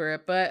get over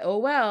it. But oh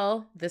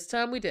well, this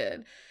time we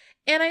did.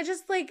 And I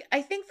just like,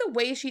 I think the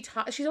way she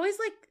talks, she's always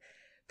like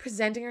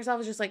presenting herself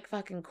as just like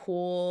fucking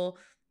cool.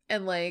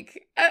 And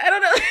like, I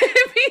don't know,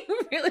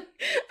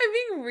 I'm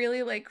being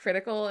really like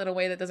critical in a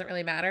way that doesn't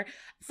really matter.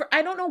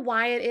 I don't know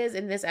why it is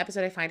in this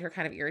episode I find her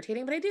kind of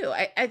irritating, but I do.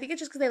 I think it's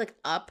just because they like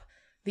up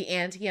the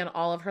ante on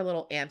all of her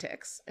little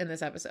antics in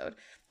this episode.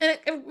 And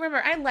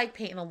remember, I like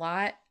Peyton a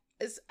lot.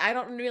 I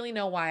don't really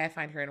know why I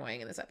find her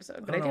annoying in this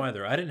episode, but I don't know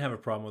either. I didn't have a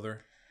problem with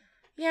her.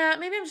 Yeah,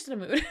 maybe I'm just in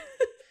a mood.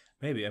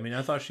 Maybe. I mean,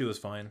 I thought she was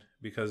fine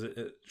because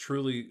it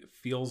truly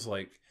feels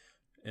like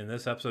in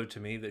this episode to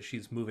me that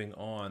she's moving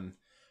on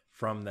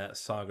from that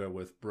saga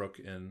with Brooke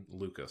and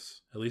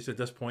Lucas. At least at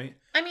this point,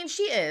 I mean,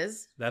 she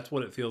is. that's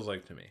what it feels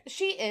like to me.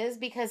 She is,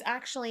 because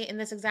actually in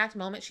this exact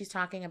moment she's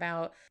talking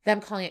about them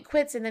calling it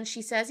quits, and then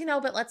she says, you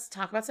know, but let's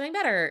talk about something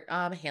better.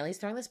 Haley's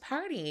throwing this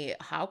party.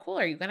 How cool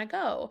are you gonna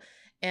go?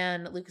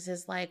 And Lucas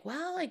is like,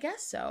 well, I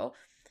guess so.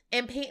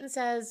 And Peyton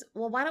says,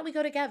 well, why don't we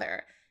go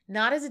together?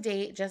 Not as a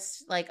date,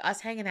 just like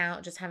us hanging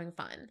out, just having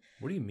fun.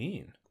 What do you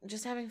mean?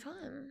 Just having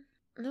fun.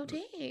 No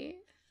date.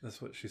 That's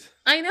what she's.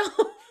 I know.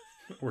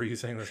 Were you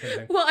saying the same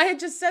thing? Well, I had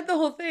just said the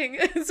whole thing.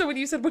 So when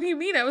you said, what do you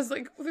mean? I was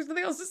like, well, there's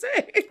nothing else to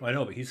say. I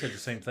know, but he said the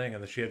same thing,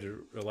 and then she had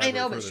to elaborate. I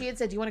know, but further. she had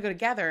said, do you want to go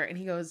together? And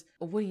he goes,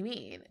 well, what do you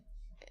mean?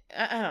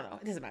 I don't know.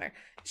 It doesn't matter.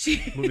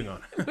 Moving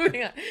on.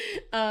 Moving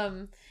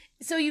on.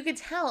 So you could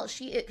tell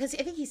because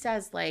I think he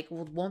says like,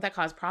 well, won't that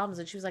cause problems?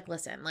 And she was like,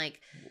 listen, like,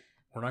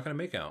 We're not going to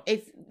make out.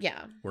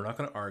 yeah. We're not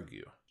going to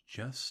argue.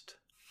 Just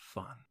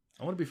fun.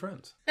 I want to be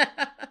friends.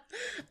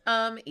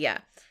 Yeah.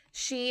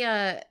 She,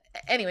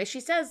 anyway, she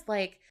says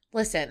like,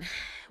 listen,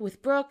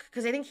 with Brooke,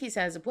 because I think he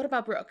says, what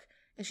about Brooke?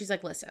 And she's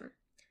like, listen,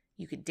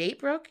 you could date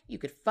Brooke, you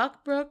could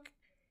fuck Brooke,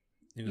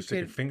 You can You stick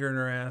your could- finger in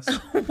her ass.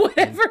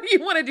 whatever you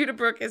want to do to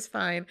Brooke is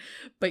fine,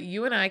 but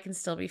you and I can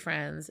still be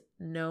friends.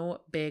 No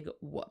big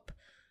whoop.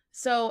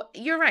 So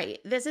you're right.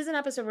 This is an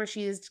episode where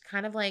she's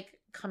kind of like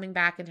coming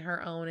back into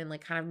her own and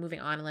like kind of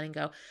moving on and letting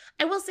go.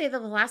 I will say that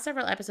the last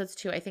several episodes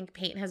too, I think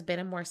Peyton has been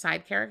a more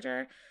side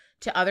character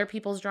to other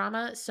people's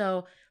drama.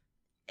 So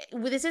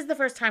this is the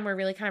first time we're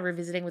really kind of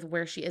revisiting with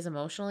where she is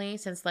emotionally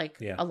since like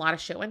Yeah. a lot of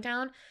shit went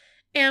down.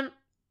 And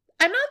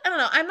I don't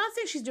know. I'm not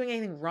saying she's doing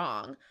anything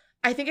wrong.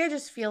 I think I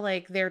just feel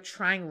like they're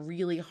trying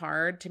really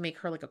hard to make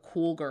her like a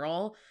cool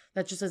girl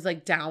that just is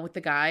like down with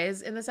the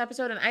guys in this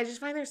episode. And I just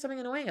find there's something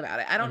annoying about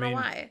it. I don't know mean,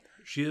 why.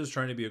 She is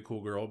trying to be a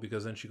cool girl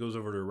because then she goes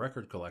over to her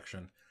record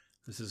collection.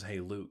 This is Hey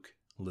Luke,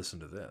 listen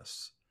to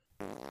this.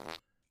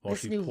 While This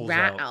she new pulls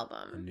Rat out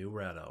album. A new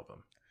Rat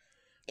album.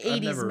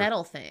 80s never-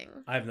 metal thing.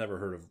 I've never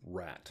heard of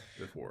Rat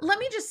before. Let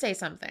me just say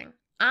something.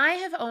 I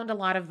have owned a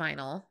lot of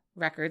vinyl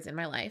records in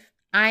my life.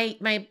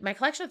 My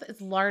collection of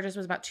its largest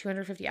was about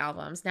 250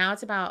 albums. Now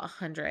it's about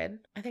 100.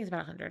 I think it's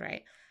about 100,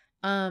 right?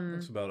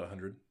 It's about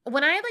 100.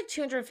 When I had like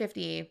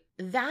 250,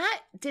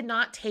 that did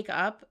not take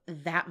up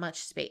that much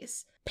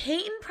space.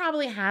 Peyton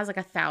probably has like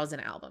 1,000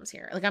 albums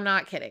here. Like, I'm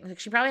not kidding. Like,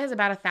 she probably has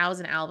about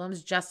 1,000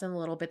 albums just in the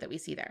little bit that we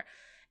see there.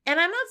 And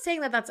I'm not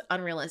saying that that's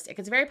unrealistic.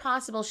 It's very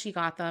possible she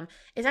got them.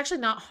 It's actually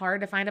not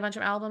hard to find a bunch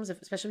of albums,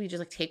 especially if you just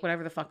like take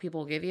whatever the fuck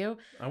people will give you.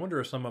 I wonder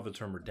if some of it's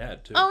from her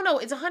dad too. Oh no,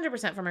 it's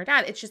 100% from her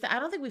dad. It's just that I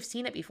don't think we've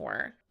seen it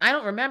before. I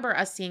don't remember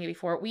us seeing it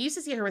before. We used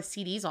to see her with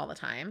CDs all the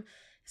time.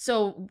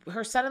 So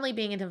her suddenly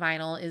being into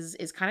vinyl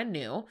is kind of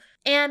new.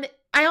 And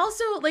I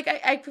also like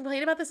I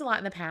complained about this a lot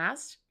in the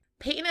past.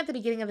 Peyton at the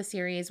beginning of the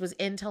series was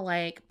into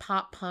like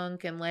pop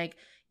punk and like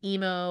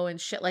emo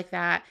and shit like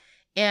that.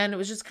 And it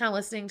was just kind of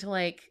listening to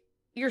like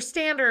your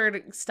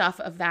standard stuff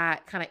of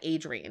that kind of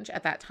age range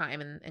at that time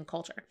and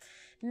culture.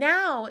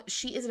 Now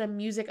she is a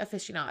music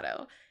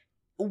aficionado.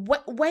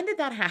 When did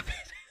that happen?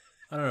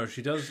 I don't know.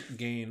 She does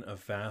gain a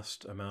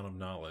vast amount of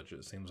knowledge,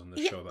 it seems, on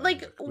this show about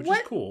like music, which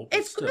what? is cool.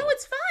 It's no,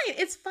 it's fine.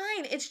 It's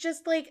fine. It's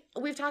just like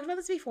we've talked about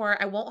this before.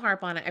 I won't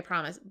harp on it, I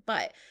promise.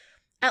 But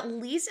at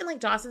least in like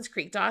Dawson's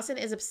Creek, Dawson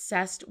is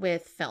obsessed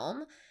with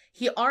film.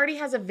 He already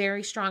has a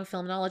very strong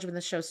film knowledge when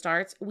the show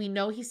starts. We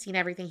know he's seen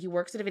everything. He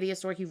works at a video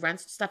store. He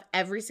rents stuff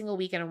every single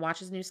weekend and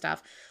watches new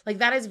stuff. Like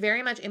that is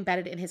very much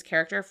embedded in his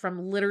character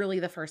from literally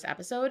the first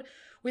episode.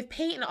 With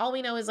Peyton, all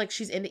we know is like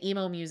she's into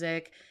emo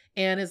music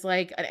and is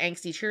like an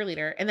angsty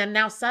cheerleader. And then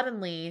now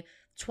suddenly,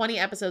 20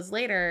 episodes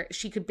later,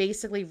 she could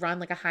basically run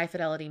like a high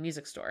fidelity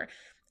music store.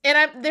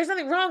 And there's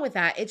nothing wrong with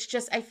that. It's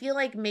just, I feel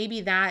like maybe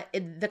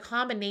the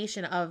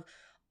combination of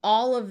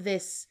all of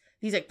these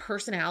like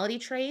personality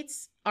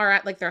traits are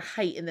at like their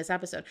height in this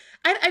episode.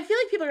 I feel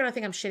like people are going to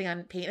think I'm shitting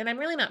on Peyton, and I'm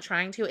really not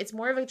trying to. It's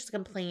more of just a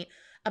complaint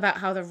about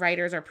how the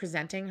writers are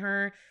presenting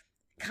her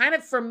kind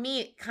of, for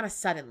me, kind of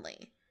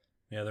suddenly.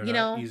 Yeah, they're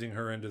not easing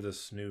her into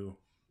this new...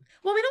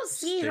 Well, we don't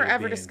see her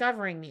ever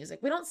discovering music.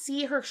 We don't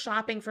see her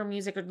shopping for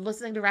music or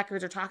listening to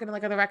records or talking to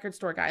like other record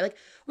store guy. Like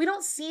we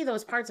don't see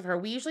those parts of her.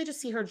 We usually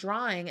just see her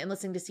drawing and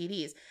listening to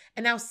CDs.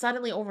 And now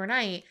suddenly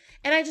overnight,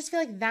 and I just feel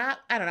like that,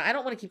 I don't know. I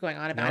don't want to keep going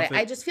on about it.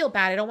 I just feel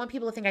bad. I don't want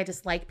people to think I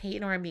dislike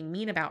Peyton or I'm being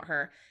mean about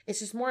her. It's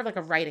just more of like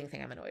a writing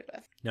thing I'm annoyed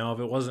with. Now,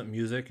 if it wasn't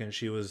music and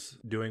she was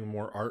doing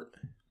more art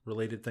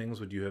related things,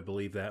 would you have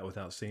believed that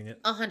without seeing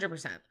it?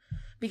 100%.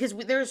 Because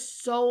there's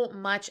so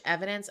much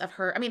evidence of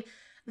her. I mean,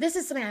 this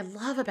is something I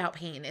love about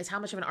Peyton is how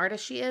much of an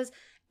artist she is.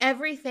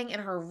 Everything in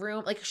her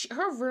room, like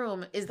her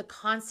room is the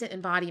constant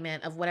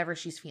embodiment of whatever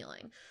she's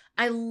feeling.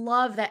 I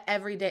love that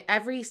every day,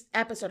 every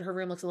episode, her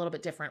room looks a little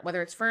bit different,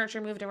 whether it's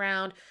furniture moved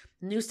around,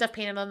 new stuff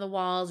painted on the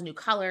walls, new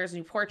colors,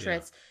 new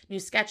portraits, new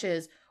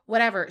sketches,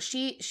 whatever.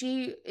 She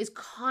is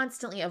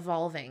constantly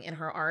evolving in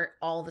her art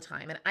all the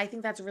time. And I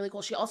think that's really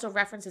cool. She also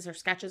references her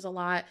sketches a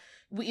lot.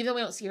 Even though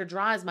we don't see her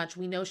draw as much,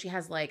 we know she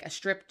has like a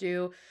strip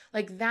do.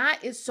 Like that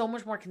is so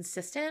much more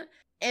consistent.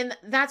 And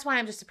that's why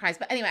I'm just surprised.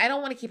 But anyway, I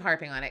don't want to keep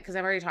harping on it because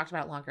I've already talked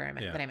about it longer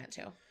than I meant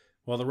to.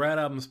 Well, the Rat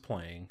album's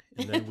playing,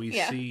 and then we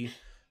see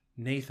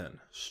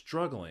Nathan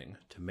struggling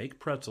to make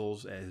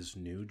pretzels at his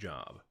new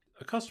job.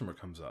 A customer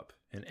comes up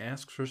and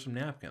asks for some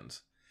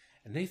napkins.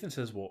 And Nathan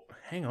says, well,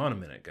 hang on a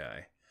minute,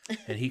 guy.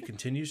 And he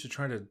continues to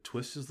try to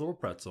twist his little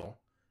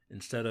pretzel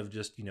instead of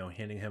just,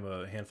 handing him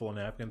a handful of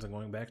napkins and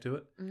going back to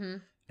it. Mm-hmm.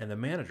 And the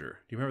manager,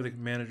 do you remember the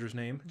manager's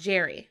name?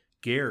 Gary.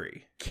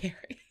 Gary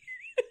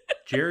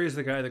is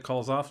the guy that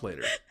calls off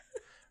later.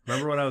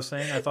 Remember what I was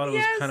saying? I thought it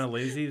was kind of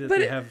lazy that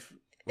they have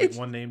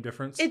one name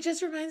difference. It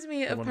just reminds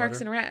me of Parks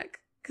and Rec.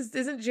 Because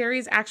isn't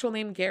Jerry's actual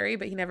name Gary,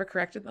 but he never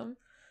corrected them?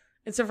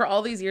 And so for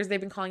all these years, they've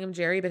been calling him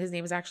Jerry, but his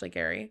name is actually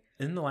Gary.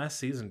 In the last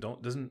season,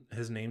 doesn't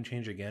his name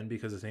change again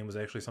because his name was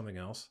actually something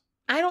else?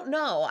 I don't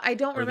know. I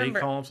don't remember. Or they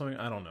call him something?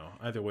 I don't know.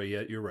 Either way,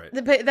 yeah, you're right.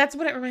 But that's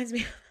what it reminds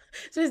me of.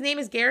 So his name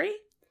is Gary?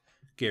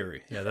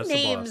 Gary. Yeah, that's the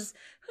boss.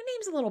 Who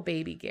names a little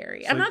baby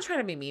Gary? So I'm not trying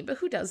to be mean, but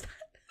who does that?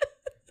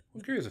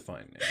 Well, Gary's a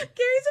fine name. Gary's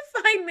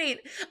a fine name.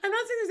 I'm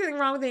not saying there's anything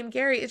wrong with the name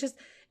Gary. It's just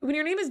when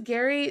your name is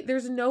Gary,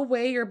 there's no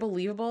way you're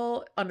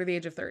believable under the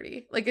age of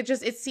 30. Like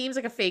it seems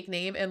like a fake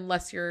name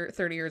unless you're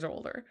 30 years or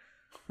older.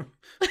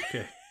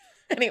 Okay.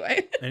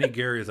 Anyway. Any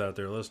Garys out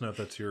there, let us know if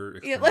that's your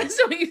experience. Yeah, let us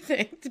know what you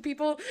think. Do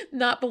people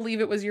not believe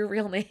it was your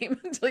real name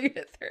until you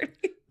hit 30?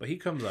 But he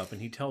comes up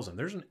and he tells him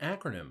there's an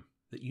acronym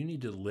that you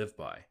need to live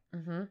by.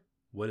 Mm-hmm.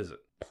 What is it?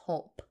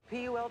 PULP.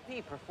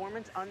 PULP,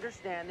 Performance,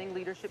 Understanding,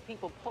 Leadership,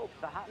 People. PULP,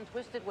 the hot and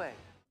twisted way.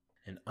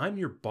 And I'm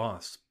your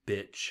boss,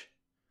 bitch.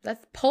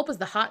 That's PULP is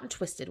the hot and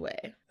twisted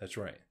way. That's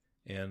right.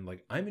 And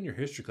like I'm in your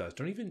history class.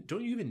 Don't you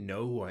even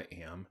know who I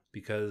am?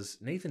 Because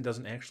Nathan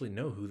doesn't actually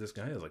know who this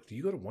guy is. Like, do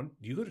you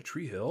go to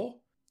Tree Hill?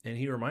 And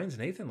he reminds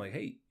Nathan, like,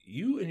 hey,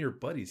 you and your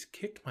buddies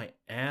kicked my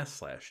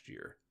ass last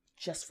year.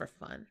 Just for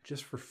fun.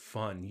 Just for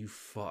fun, you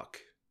fuck.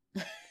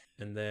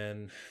 And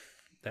then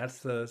that's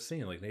the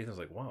scene. Like Nathan's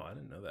like, wow, I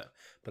didn't know that.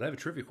 But I have a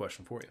trivia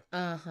question for you.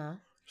 Uh-huh.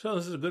 So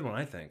this is a good one,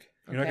 I think.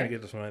 You're not going to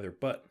get this one either.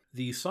 But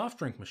the soft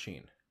drink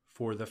machine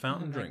for the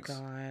fountain drinks.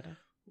 Oh my God.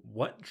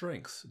 What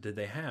drinks did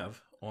they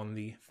have on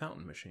the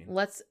fountain machine?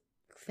 Let's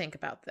think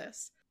about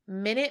this.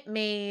 Minute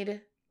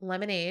Maid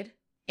lemonade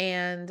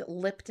and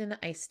Lipton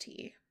iced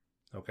tea.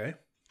 Okay.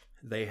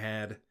 They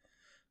had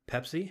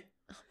Pepsi.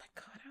 Oh my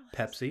God.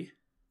 Pepsi.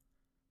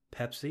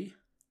 Pepsi.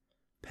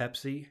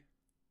 Pepsi.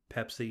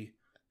 Pepsi.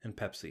 And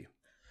Pepsi.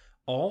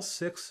 All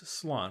 6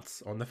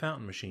 slots on the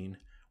fountain machine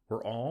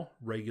were all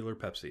regular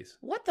Pepsis.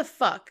 What the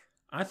fuck?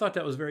 I thought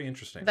that was very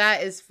interesting.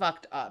 That is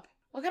fucked up.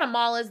 What kind of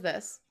mall is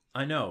this?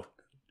 I know.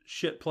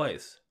 Shit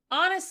place.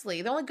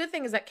 Honestly, the only good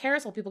thing is that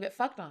carousel people get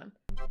fucked on.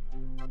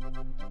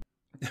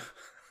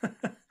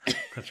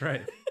 That's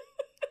right.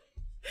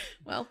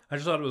 Well, I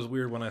just thought it was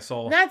weird when I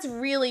saw... that's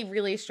really,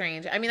 really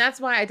strange. I mean, that's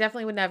why I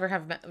definitely would never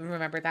have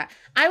remembered that.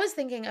 I was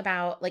thinking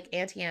about like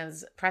Auntie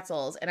Anne's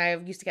pretzels, and I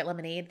used to get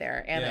lemonade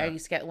there, and Yeah. I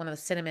used to get one of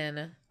the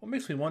cinnamon. What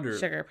makes me wonder,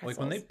 Sugar like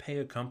when they pretzels. pay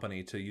a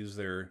company to use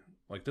their...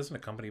 Like, doesn't a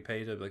company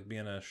pay to like be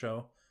in a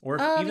show? Or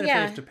if, even if yeah.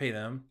 they have to pay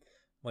them,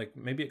 like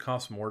maybe it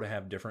costs more to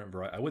have different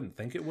variety. I wouldn't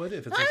think it would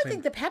if it's Well, I the would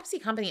same... think the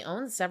Pepsi company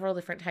owns several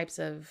different types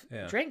of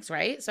Yeah. drinks,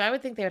 right? So I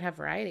would think they would have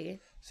variety.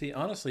 See,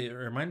 honestly, it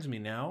reminds me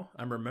now,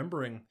 I'm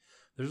remembering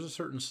there's a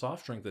certain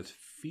soft drink that's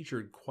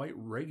featured quite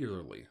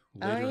regularly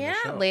later in the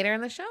show. Later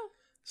in the show.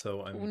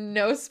 So I'm...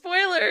 No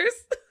spoilers.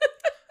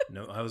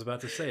 No, I was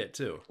about to say it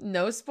too.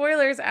 No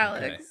spoilers,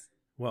 Alex. Okay.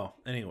 Well,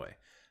 anyway,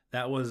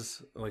 that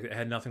was like it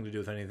had nothing to do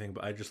with anything,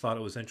 but I just thought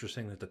it was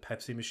interesting that the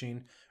Pepsi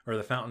machine or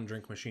the fountain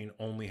drink machine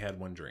only had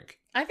one drink.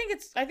 I think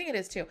it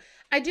is too.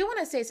 I do want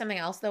to say something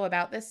else though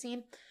about this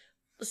scene.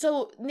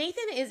 So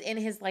Nathan is in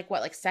his like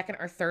second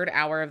or third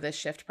hour of this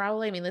shift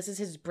probably. I mean, this is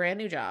his brand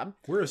new job.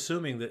 We're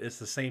assuming that it's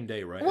the same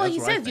day, right? Well, That's he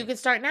what I says you think. could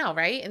start now,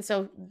 right? And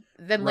so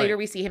then Right. later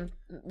we see him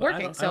But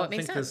working, so it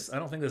makes sense. I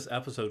don't think this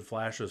episode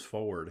flashes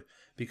forward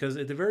because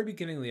at the very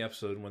beginning of the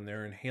episode, when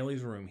they're in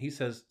Haley's room, he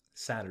says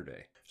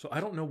Saturday. So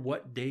I don't know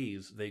what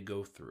days they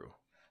go through.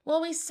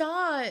 Well, we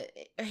saw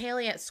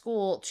Haley at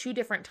school 2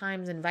 different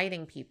times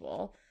inviting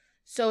people.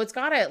 So it's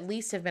got to at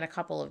least have been a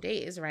couple of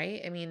days,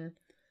 right? I mean,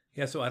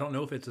 Yeah, so I don't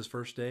know if it's his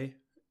first day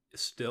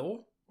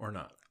still or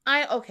not.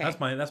 okay. That's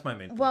my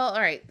main point. Well, all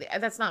right.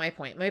 That's not my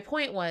point. My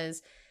point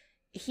was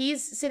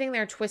he's sitting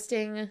there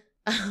twisting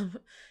in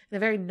a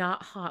very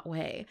not hot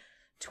way,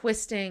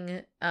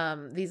 twisting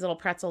these little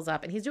pretzels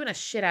up, and he's doing a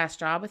shit ass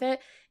job with it.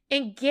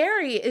 And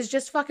Gary is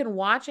just fucking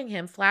watching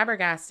him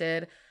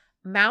flabbergasted,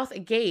 mouth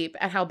agape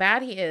at how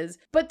bad he is,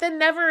 but then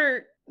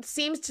never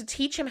seems to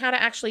teach him how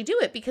to actually do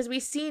it because we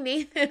see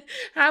Nathan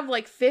have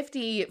like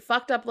 50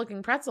 fucked up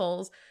looking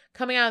pretzels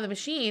coming out of the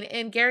machine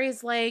and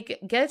Gary's like,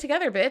 get it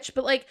together, bitch.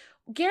 But like,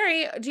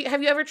 Gary,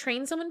 have you ever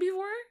trained someone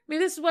before? Maybe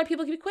this is why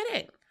people keep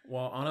quitting.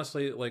 Well,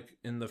 honestly, like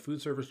in the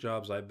food service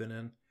jobs I've been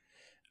in,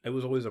 it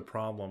was always a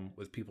problem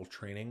with people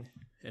training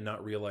and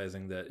not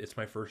realizing that it's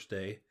my first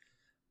day.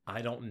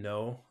 I don't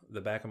know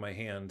the back of my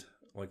hand,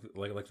 like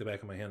the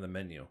back of my hand, the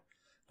menu,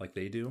 like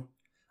they do.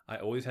 I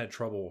always had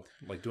trouble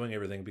like doing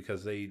everything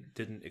because they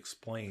didn't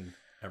explain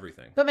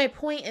everything. But my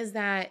point is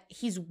that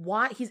he's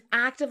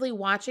actively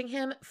watching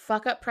him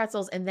fuck up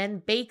pretzels and then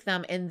bake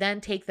them and then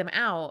take them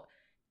out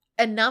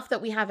enough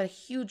that we have a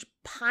huge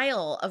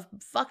pile of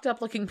fucked up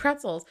looking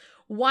pretzels.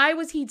 Why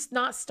was he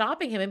not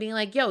stopping him and being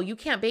like, yo, you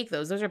can't bake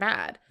those. Those are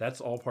bad.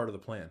 That's all part of the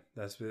plan.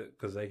 That's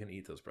because they can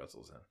eat those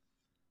pretzels then.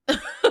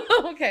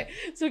 Okay.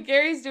 So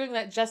Gary's doing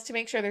that just to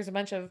make sure there's a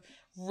bunch of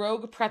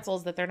rogue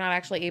pretzels that they're not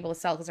actually able to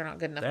sell because they're not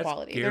good enough That's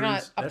quality. They're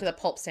not Gary's- up to the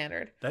pulp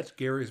standard. That's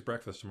Gary's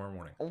breakfast tomorrow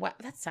morning. What?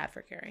 That's sad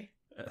for Gary.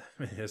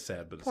 It's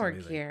sad, but it's Poor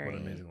amazing. Gary. What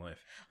an amazing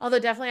life. Although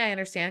definitely I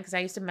understand because I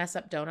used to mess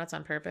up donuts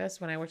on purpose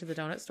when I worked at the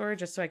donut store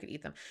just so I could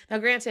eat them. Now,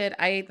 granted,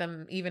 I ate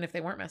them even if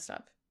they weren't messed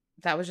up.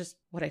 That was just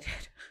what I did.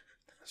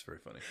 That's very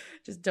funny.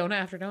 Just donut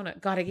after donut.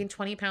 God, I gained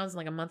 20 pounds in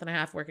like a month and a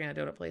half working at a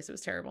donut place. It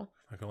was terrible.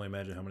 I can only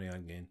imagine how many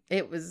I'd gain.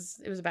 It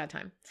was a bad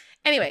time.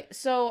 Anyway,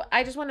 so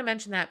I just want to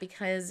mention that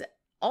because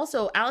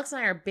also Alex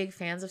and I are big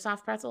fans of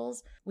soft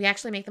pretzels. We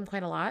actually make them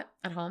quite a lot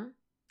at home.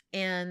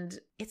 And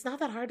it's not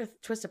that hard to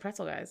twist a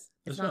pretzel, guys.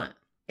 It's not.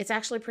 It's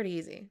actually pretty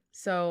easy.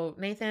 So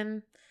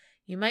Nathan,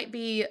 you might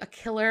be a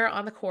killer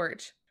on the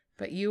court,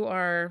 but you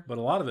are But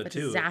a lot of a it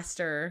too.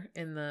 disaster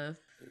in the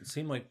It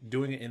seemed like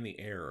doing it in the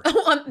air.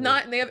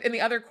 not in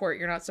the other court.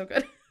 You're not so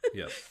good.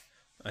 Yes.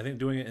 I think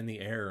doing it in the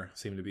air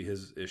seemed to be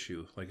his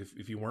issue. Like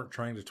if you weren't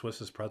trying to twist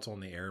his pretzel in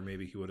the air,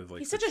 maybe he would have like.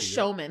 He's such a succeeded.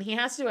 showman. He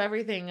has to do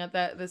everything at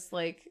this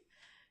like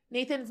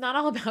Nathan, it's not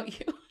all about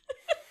you.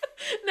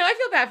 No, I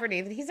feel bad for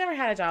Nathan. He's never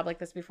had a job like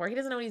this before. He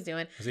doesn't know what he's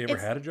doing. Has he ever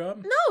had a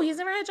job? No, he's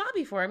never had a job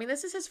before. I mean,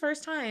 this is his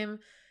first time.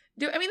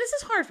 This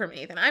is hard for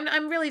Nathan.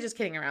 I'm really just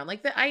kidding around.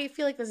 Like I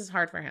feel like this is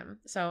hard for him.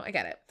 So I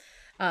get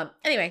it.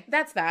 Anyway,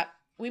 that's that.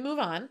 We move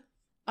on.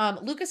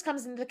 Lucas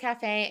comes into the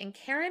cafe and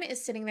Karen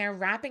is sitting there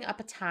wrapping up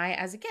a tie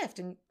as a gift.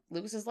 And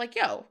Lucas is like,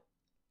 yo,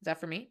 is that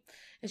for me?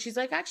 And she's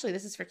like, actually,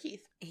 this is for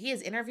Keith. He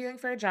is interviewing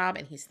for a job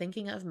and he's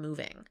thinking of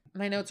moving.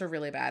 My notes are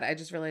really bad. I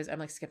just realized I'm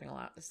like skipping a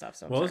lot of stuff.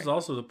 So Well, this is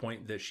also the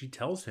point that she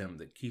tells him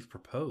that Keith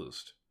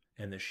proposed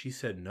and that she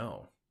said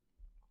no.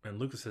 And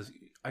Lucas says,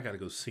 I got to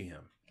go see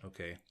him.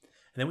 Okay.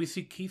 And then we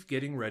see Keith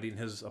getting ready in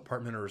his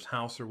apartment or his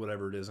house or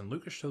whatever it is. And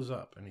Lucas shows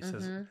up and he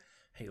says,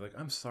 hey, like,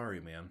 I'm sorry,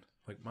 man.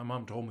 Like, my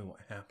mom told me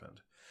what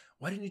happened.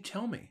 Why didn't you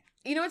tell me?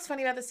 You know what's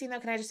funny about the scene, though?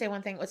 Can I just say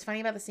one thing? What's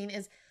funny about the scene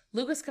is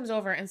Lucas comes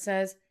over and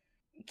says,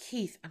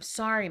 Keith, I'm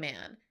sorry,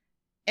 man.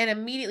 And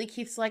immediately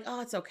Keith's like,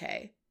 oh, it's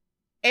okay.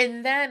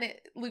 And then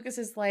Lucas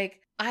is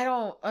like, I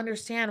don't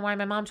understand why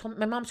my mom told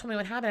me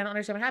what happened. I don't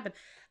understand what happened.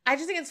 I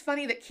just think it's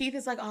funny that Keith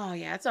is like, oh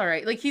yeah, it's all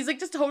right. Like he's like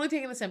just totally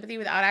taking the sympathy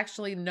without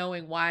actually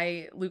knowing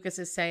why Lucas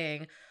is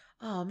saying,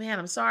 oh man,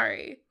 I'm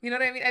sorry. You know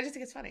what I mean? I just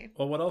think it's funny.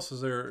 Well, what else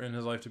is there in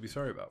his life to be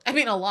sorry about? I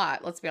mean, a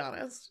lot, let's be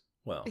honest.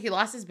 Well, He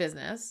lost his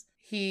business.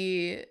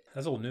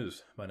 that's old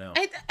news by now.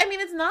 I mean,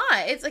 it's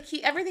not. It's like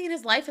everything in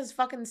his life has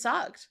fucking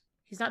sucked.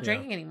 He's not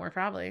drinking anymore,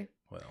 probably.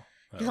 Well,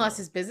 He lost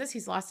his business.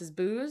 He's lost his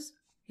booze.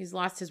 He's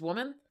lost his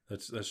woman.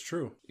 That's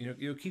true. You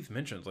know, Keith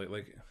mentions like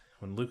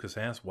when Lucas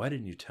asks, "Why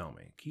didn't you tell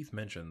me?" Keith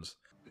mentions,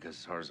 because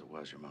as hard as it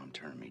was, your mom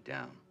turned me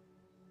down.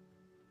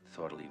 The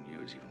thought of leaving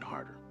you is even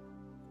harder.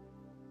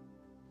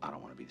 I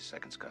don't want to be the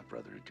second Scott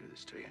brother to do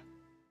this to you.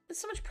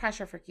 It's so much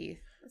pressure for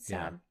Keith. It's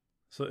sad.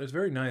 So it's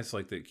very nice,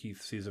 like that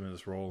Keith sees him in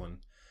this role, and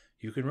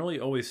you can really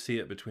always see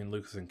it between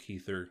Lucas and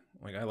Keith.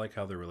 I like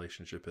how their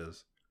relationship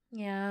is.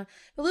 Yeah,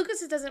 but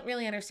Lucas doesn't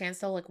really understand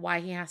still like why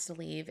he has to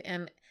leave,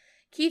 and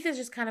Keith is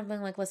just kind of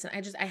being like, listen,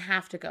 I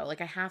have to go.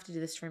 Like, I have to do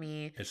this for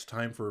me. It's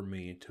time for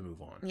me to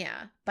move on.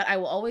 Yeah, but I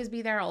will always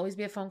be there. I'll always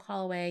be a phone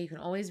call away. You can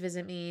always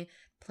visit me,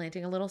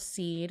 planting a little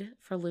seed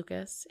for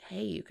Lucas.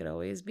 Hey, you could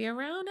always be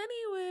around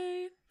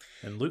anyway.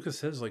 And Lucas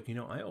says, like,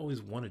 I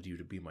always wanted you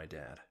to be my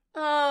dad.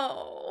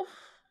 Oh,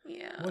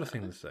 yeah. What a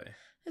thing to say.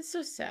 It's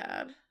so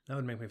sad. That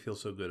would make me feel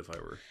so good if I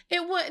were.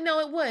 It would. No,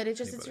 it would. It's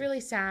just, Anybody. it's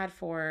really sad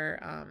for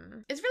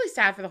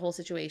the whole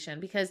situation,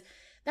 because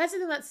that's the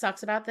thing that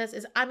sucks about this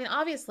is, I mean,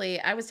 obviously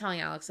I was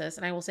telling Alex this,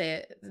 and I will say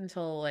it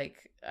until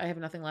like I have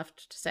nothing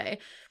left to say,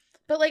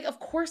 but like, of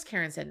course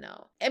Karen said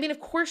no. I mean, of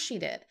course she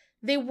did.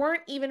 They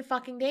weren't even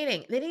fucking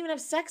dating. They didn't even have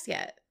sex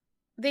yet.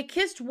 They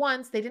kissed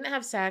once. They didn't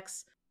have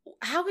sex.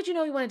 How could you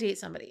know you want to date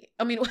somebody?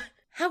 I mean,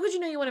 how could you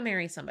know you want to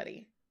marry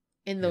somebody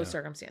in those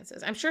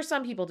circumstances? I'm sure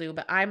some people do,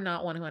 but I'm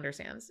not one who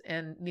understands,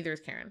 and neither is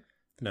Karen.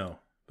 No.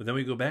 But then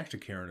we go back to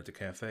Karen at the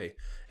cafe,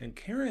 and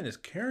Karen is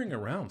carrying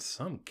around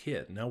some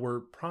kid. Now,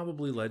 we're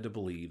probably led to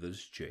believe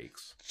it's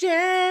Jake's.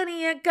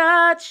 Jenny, I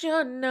got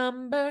your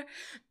number.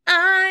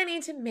 I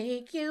need to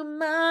make you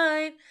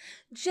mine.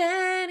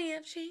 Jenny,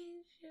 I've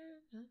changed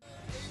your...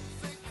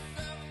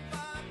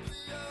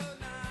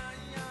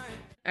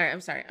 All right,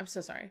 I'm sorry. I'm so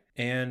sorry.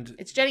 And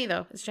It's Jenny,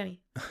 though. It's Jenny.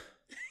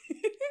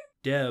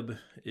 Deb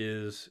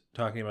is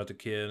talking about the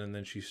kid, and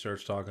then she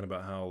starts talking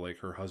about how, like,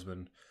 her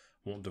husband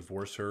won't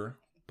divorce her,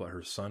 but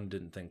her son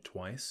didn't think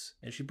twice.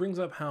 And she brings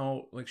up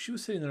how, like, she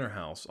was sitting in her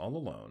house all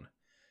alone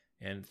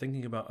and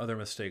thinking about other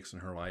mistakes in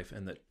her life,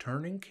 and that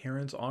turning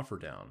Karen's offer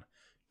down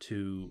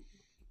to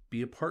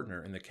be a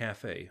partner in the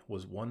cafe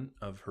was one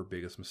of her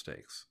biggest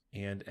mistakes,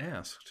 and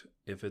asked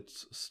if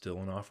it's still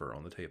an offer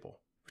on the table.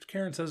 Which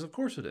Karen says, of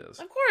course it is.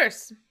 Of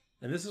course.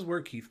 And this is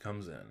where Keith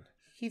comes in.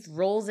 Keith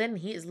rolls in.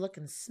 He is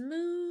looking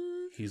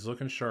smooth. He's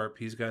looking sharp.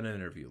 He's got an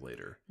interview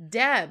later.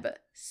 Deb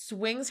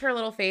swings her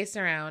little face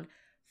around.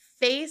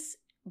 Face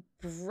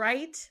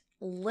bright,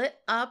 lit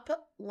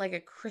up like a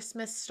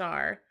Christmas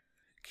star.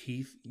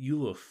 Keith, you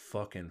look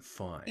fucking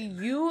fine.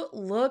 You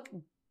look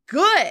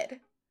good.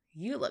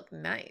 You look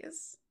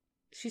nice.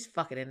 She's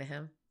fucking into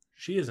him.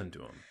 She is into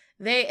him.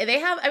 They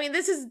have, I mean,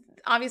 this is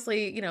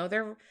obviously,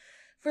 they're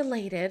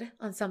related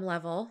on some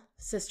level.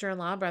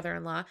 Sister-in-law,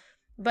 brother-in-law.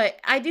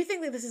 But I do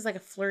think that this is like a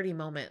flirty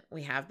moment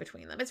we have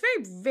between them. It's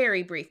very,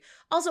 very brief.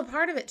 Also,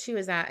 part of it too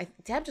is that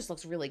Deb just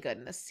looks really good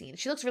in this scene.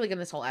 She looks really good in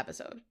this whole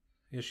episode.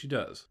 Yes, she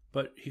does.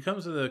 But he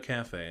comes to the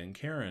cafe, and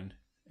Karen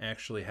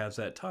actually has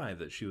that tie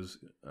that she was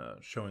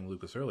showing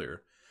Lucas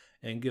earlier,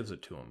 and gives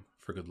it to him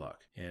for good luck.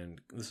 And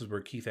this is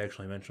where Keith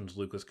actually mentions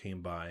Lucas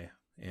came by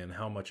and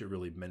how much it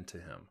really meant to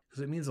him.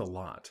 Because it means a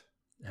lot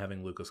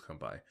having Lucas come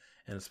by.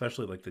 And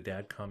especially like the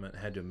dad comment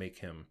had to make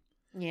him,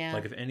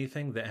 like if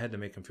anything, that had to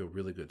make him feel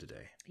really good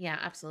today. Yeah,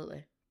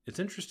 absolutely. It's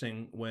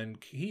interesting when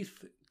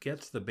Keith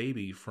gets the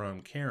baby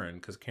from Karen,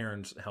 because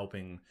Karen's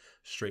helping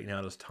straighten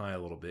out his tie a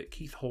little bit.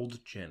 Keith holds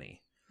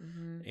Jenny,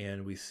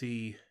 and we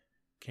see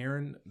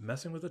Karen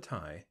messing with the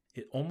tie.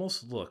 It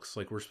almost looks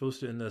like we're supposed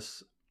to, in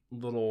this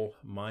little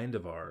mind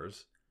of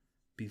ours,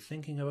 be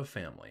thinking of a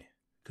family,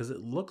 because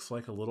it looks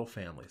like a little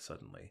family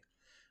suddenly,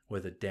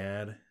 with a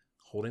dad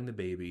holding the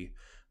baby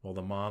while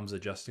the mom's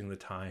adjusting the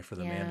tie for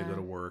the man to go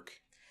to work.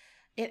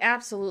 It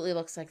absolutely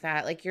looks like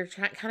that. Like you're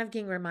kind of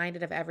getting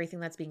reminded of everything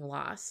that's being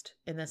lost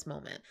in this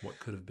moment. What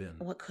could have been.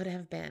 What could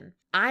have been.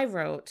 I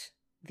wrote,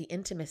 the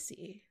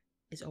intimacy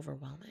is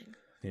overwhelming.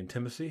 The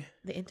intimacy?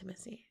 The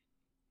intimacy.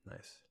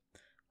 Nice.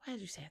 Why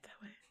did you say it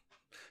that way?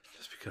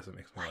 Just because it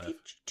makes me Why laugh. did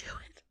you do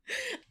it?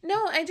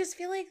 No, I just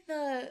feel like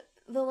the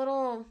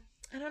little,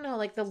 I don't know,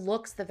 like the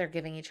looks that they're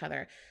giving each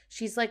other.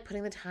 She's like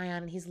putting the tie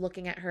on and he's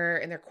looking at her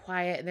and they're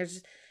quiet and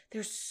there's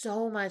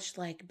so much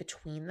like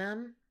between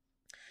them.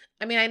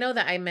 I mean, I know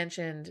that I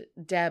mentioned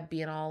Deb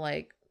being all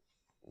like,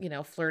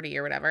 flirty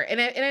or whatever. And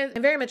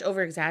I'm very much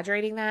over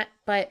exaggerating that.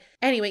 But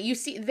anyway, you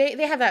see,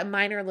 they have that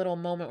minor little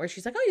moment where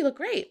she's like, oh, you look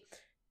great.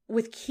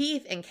 With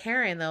Keith and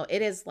Karen, though,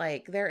 it is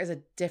like there is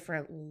a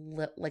different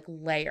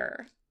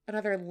layer,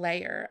 another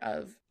layer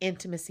of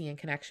intimacy and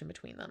connection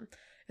between them.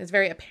 It's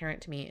very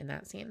apparent to me in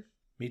that scene.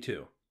 Me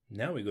too.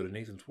 Now we go to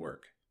Nathan's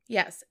work.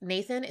 Yes,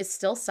 Nathan is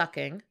still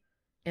sucking.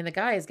 And the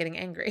guy is getting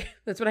angry.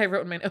 That's what I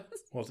wrote in my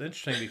notes. Well, it's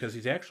interesting because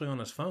he's actually on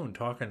his phone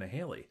talking to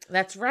Haley.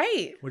 That's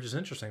right. Which is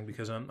interesting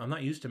because I'm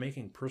not used to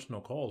making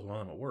personal calls while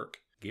I'm at work.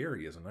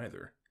 Gary isn't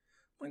either.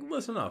 Like,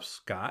 listen up,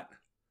 Scott.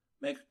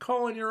 Make a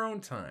call in your own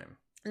time.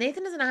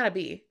 Nathan doesn't know how to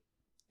be.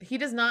 He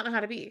does not know how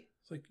to be.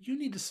 It's like, you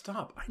need to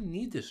stop. I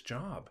need this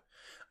job.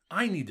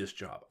 I need this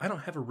job. I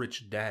don't have a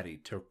rich daddy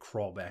to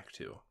crawl back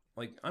to.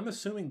 Like, I'm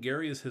assuming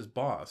Gary is his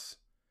boss.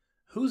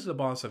 Who's the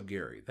boss of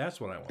Gary? That's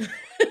what I want.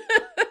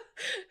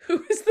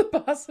 Who is the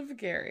boss of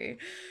Gary?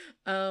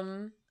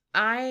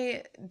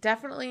 I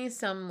definitely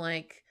some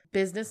like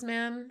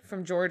businessman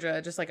from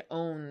Georgia just like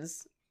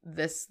owns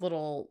this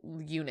little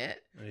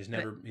unit. And he's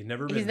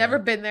never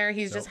been there.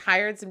 He's just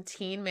hired some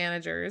teen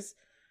managers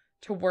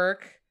to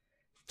work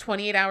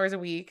 28 hours a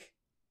week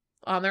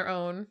on their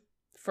own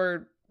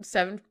for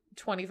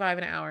 $7.25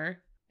 an hour.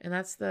 And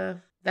that's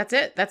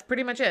it. That's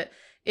pretty much it.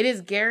 It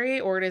is Gary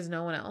or it is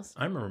no one else.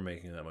 I remember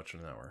making that much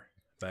an hour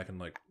back in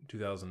like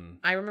 2000.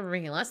 I remember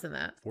making less than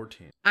that.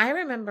 14. I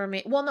remember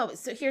well, no.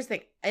 So here's the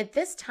thing. At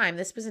this time,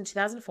 this was in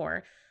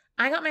 2004.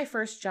 I got my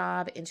first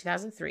job in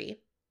 2003.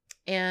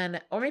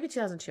 Or maybe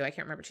 2002. I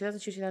can't remember.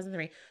 2002,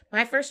 2003.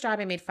 My first job,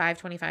 I made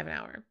 $5.25 an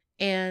hour.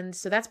 And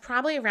so that's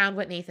probably around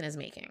what Nathan is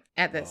making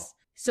at this. Wow.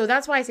 So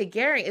that's why I say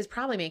Gary is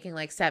probably making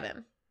like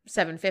 $7.50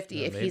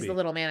 if he's the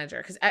little manager.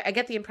 Because I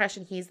get the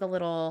impression he's the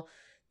little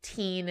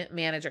teen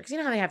manager. Because you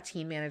know how they have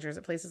teen managers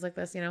at places like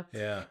this, you know?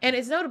 Yeah. And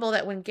it's notable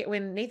that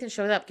when Nathan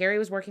showed up, Gary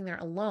was working there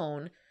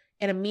alone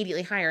and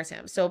immediately hires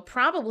him. So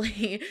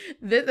probably,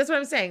 that's what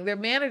I'm saying. Their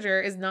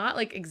manager is not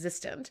like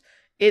existent.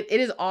 It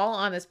is all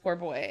on this poor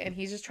boy, and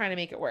he's just trying to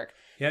make it work.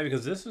 Yeah,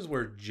 because this is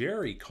where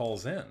Jerry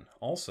calls in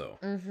also.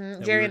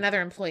 Mm-hmm. Jerry,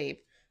 another employee.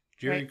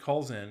 Jerry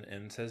calls in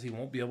and says he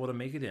won't be able to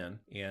make it in.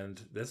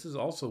 And this is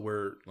also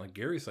where like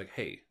Gary's like,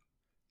 hey,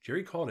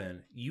 Jerry called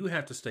in. You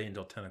have to stay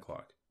until 10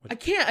 o'clock. I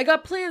can't. I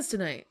got plans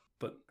tonight.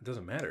 But it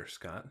doesn't matter,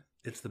 Scott.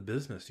 It's the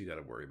business you got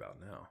to worry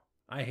about now.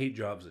 I hate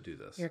jobs that do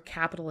this. You're a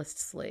capitalist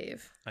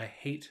slave. I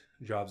hate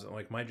jobs that,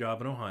 like my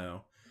job in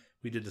Ohio,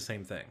 we did the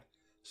same thing.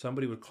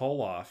 Somebody would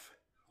call off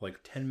like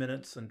 10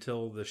 minutes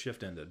until the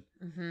shift ended.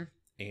 Mm-hmm.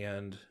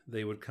 And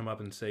they would come up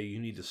and say, you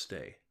need to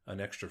stay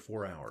an extra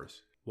 4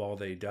 hours while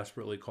they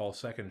desperately call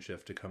second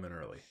shift to come in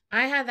early.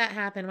 I had that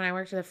happen when I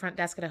worked at the front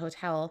desk at a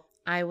hotel.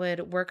 I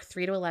would work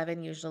 3 to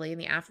 11 usually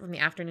from the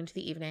afternoon to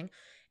the evening.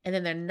 And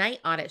then their night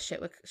audit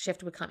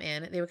shift would come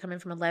in. They would come in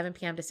from 11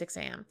 p.m. to 6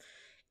 a.m.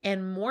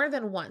 And more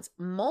than once,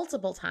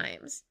 multiple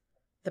times,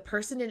 the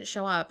person didn't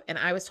show up and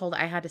I was told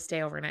I had to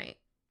stay overnight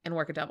and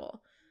work a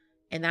double.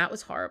 And that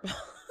was horrible.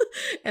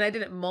 And I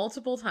did it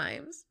multiple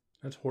times.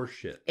 That's horse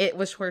shit. It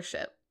was horse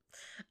shit.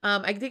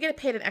 I did get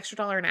paid an extra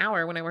 $1 an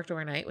hour when I worked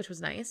overnight, which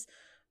was nice.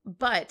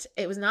 But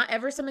it was not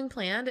ever something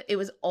planned. It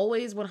was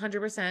always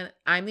 100%.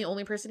 I'm the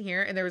only person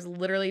here and there was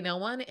literally no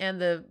one and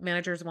the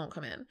managers won't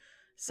come in.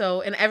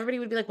 So, and everybody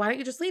would be like, why don't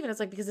you just leave? And it's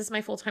like, because this is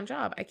my full-time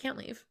job. I can't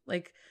leave.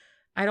 Like,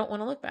 I don't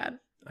want to look bad.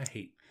 I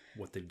hate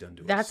what they've done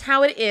to us. That's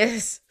how it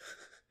is.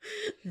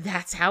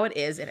 That's how it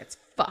is. And it's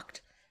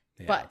fucked.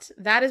 Yeah. But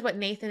that is what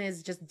Nathan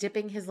is just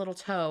dipping his little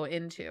toe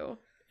into.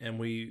 And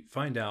we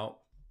find out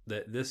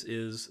that this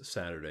is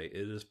Saturday.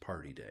 It is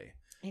party day.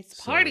 It's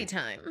party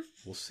time.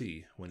 We'll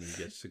see when he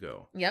gets to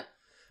go. Yep.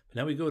 But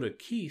now we go to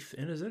Keith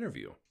in his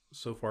interview.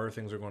 So far,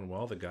 things are going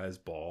well. The guy's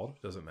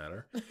bald. Doesn't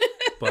matter.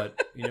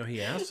 But, you know,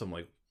 he asks him,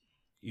 like,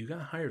 you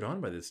got hired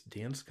on by this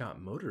Dan Scott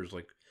Motors.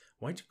 Like,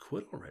 why'd you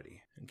quit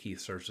already? And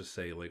Keith starts to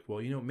say, like,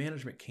 well, you know,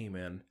 management came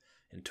in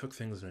and took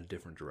things in a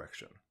different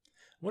direction.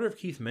 I wonder if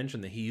Keith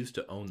mentioned that he used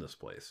to own this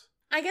place.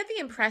 I get the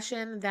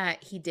impression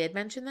that he did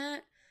mention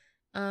that.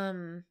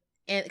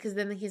 And because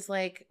then he's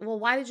like, well,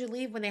 why did you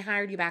leave when they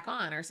hired you back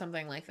on or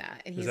something like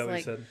that? And he's what like,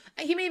 he said?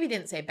 He maybe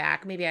didn't say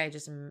back. Maybe I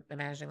just am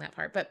imagining that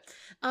part. But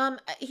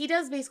he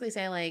does basically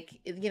say, like,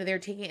 you know, they're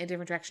taking it a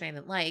different direction I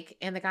didn't like.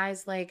 And the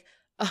guy's like,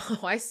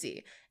 oh, I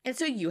see. And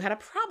so you had a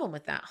problem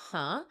with that,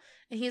 huh?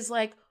 And he's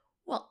like,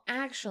 well,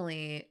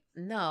 actually,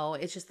 no.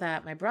 It's just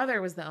that my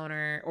brother was the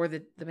owner or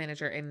the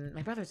manager and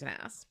my brother's an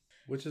ass.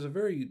 Which is a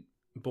very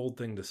bold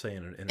thing to say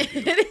in an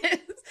interview. It is.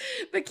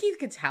 But Keith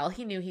could tell.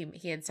 He knew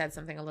he had said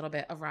something a little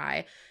bit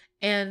awry.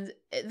 And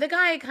the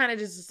guy kind of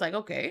just like,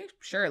 okay,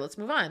 sure, let's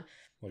move on.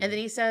 Okay. And then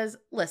he says,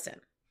 listen,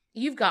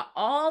 you've got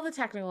all the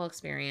technical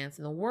experience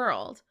in the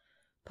world,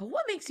 but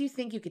what makes you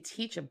think you could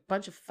teach a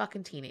bunch of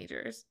fucking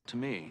teenagers? To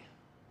me,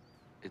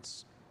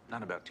 it's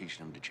not about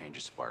teaching them to change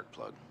a spark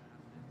plug.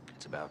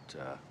 It's about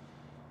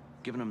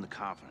giving them the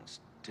confidence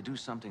to do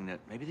something that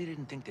maybe they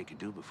didn't think they could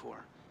do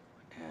before.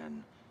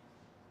 And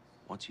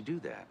once you do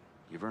that,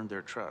 you've earned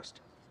their trust.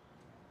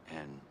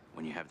 And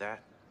when you have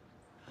that,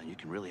 then you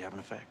can really have an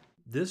effect.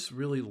 This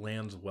really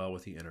lands well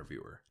with the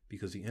interviewer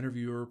because the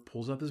interviewer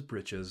pulls up his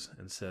britches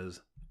and says,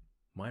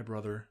 my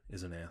brother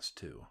is an ass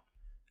too,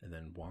 and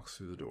then walks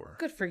through the door.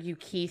 Good for you,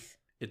 Keith.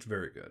 It's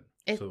very good.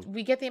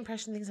 We get the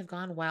impression things have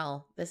gone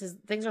well.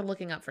 Things are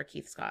looking up for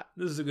Keith Scott.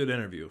 This is a good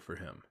interview for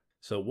him.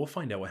 So we'll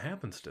find out what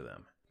happens to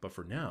them. But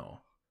for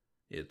now,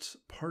 it's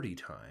party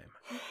time.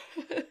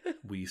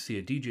 We see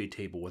a DJ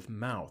table with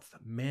Mouth,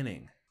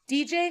 Manning,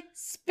 DJ,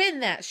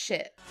 spin that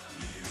shit.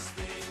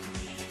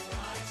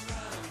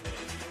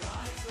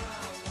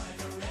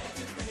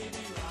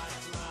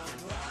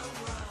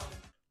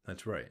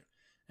 That's right.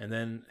 And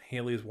then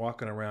Haley's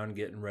walking around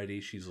getting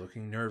ready. She's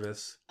looking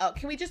nervous. Oh,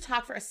 can we just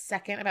talk for a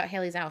second about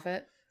Haley's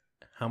outfit?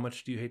 How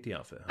much do you hate the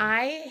outfit? Huh?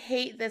 I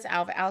hate this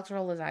outfit. Alex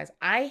rolled his eyes.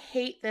 I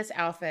hate this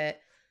outfit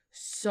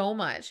so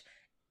much.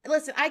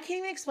 Listen, I can't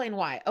even explain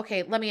why.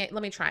 Okay, let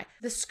me try.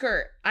 The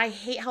skirt. I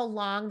hate how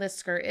long this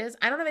skirt is.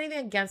 I don't have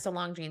anything against a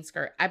long jean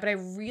skirt, but I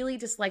really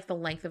dislike the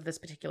length of this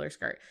particular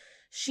skirt.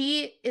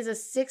 She is a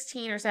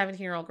 16 or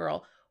 17-year-old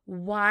girl.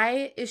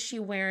 Why is she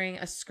wearing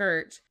a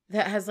skirt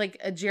that has like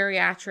a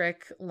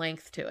geriatric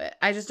length to it?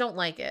 I just don't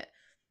like it.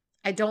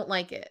 I don't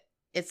like it.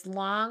 It's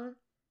long.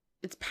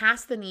 It's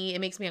past the knee.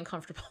 It makes me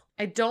uncomfortable.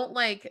 I don't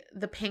like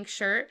the pink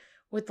shirt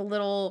with the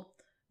little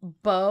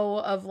bow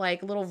of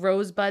like little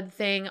rosebud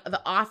thing,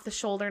 the off the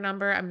shoulder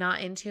number. I'm not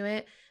into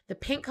it. The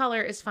pink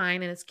color is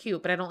fine and it's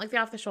cute, but I don't like the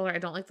off the shoulder. I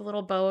don't like the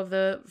little bow of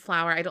the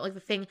flower. I don't like the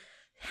thing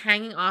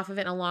hanging off of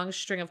it in a long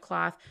string of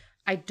cloth.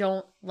 I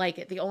don't like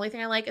it. The only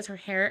thing I like is her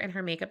hair, and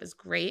her makeup is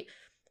great,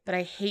 but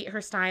I hate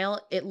her style.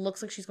 It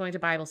looks like she's going to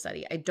Bible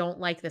study. I don't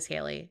like this,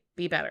 Haley.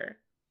 Be better.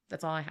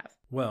 That's all I have.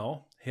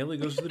 Well, Haley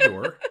goes to the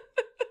door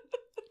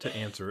to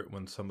answer it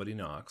when somebody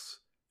knocks,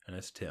 and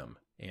it's Tim.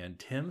 And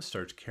Tim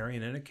starts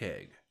carrying in a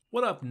keg.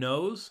 What up,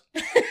 Nose? I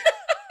find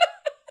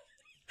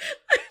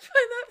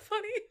that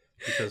funny.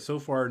 Because so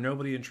far,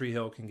 nobody in Tree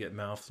Hill can get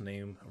Mouth's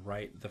name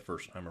right the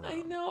first time around.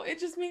 I know. It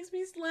just makes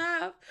me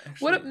laugh.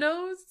 Actually, What up,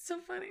 Nose? It's so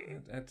funny.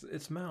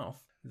 It's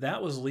Mouth.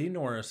 That was Lee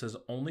Norris's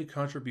only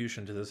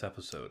contribution to this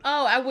episode.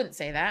 Oh, I wouldn't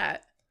say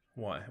that.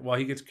 Why? Well,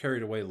 he gets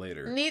carried away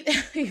later.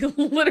 He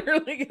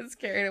literally gets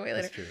carried away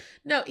later. That's true.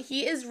 No,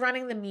 he is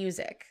running the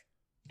music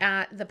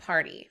at the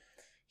party.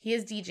 He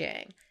is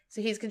DJing.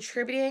 So he's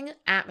contributing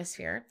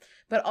atmosphere.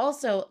 But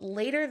also,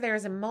 later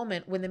there's a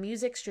moment when the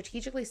music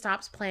strategically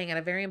stops playing at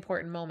a very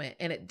important moment,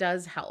 and it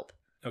does help.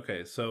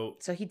 Okay, so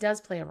So he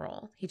does play a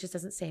role. He just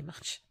doesn't say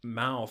much.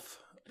 Mouth,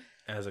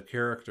 as a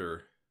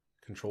character,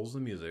 controls the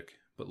music,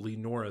 but Lee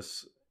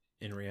Norris,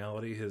 in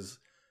reality, has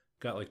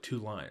got like 2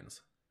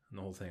 lines in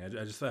the whole thing.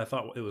 I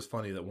thought it was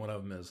funny that one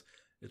of them is,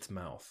 it's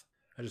Mouth.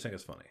 I just think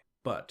it's funny.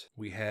 But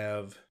we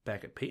have,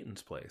 back at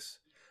Peyton's place,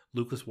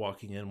 Lucas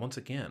walking in once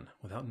again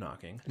without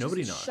knocking.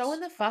 Nobody knocks.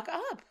 Showing the fuck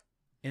up.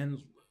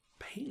 And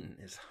Peyton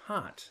is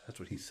hot. That's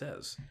what he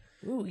says.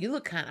 Ooh, you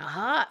look kind of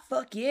hot.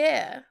 Fuck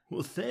yeah.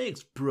 Well,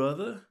 thanks,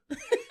 brother.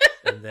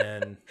 And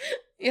then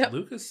Yep.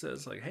 Lucas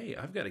says, like, hey,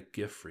 I've got a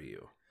gift for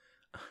you.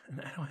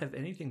 And I don't have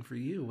anything for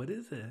you. What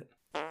is it?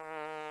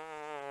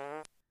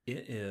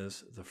 It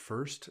is the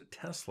first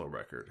Tesla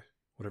record,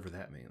 whatever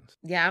that means.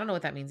 Yeah, I don't know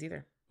what that means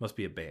either. Must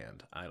be a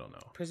band. I don't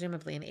know.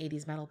 Presumably an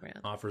 80s metal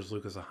brand. Offers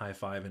Lucas a high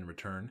five in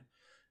return,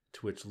 to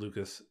which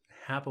Lucas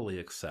happily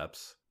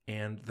accepts,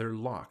 and they're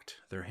locked.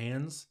 Their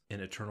hands in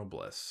eternal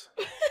bliss.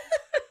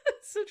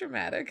 So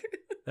dramatic.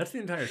 That's the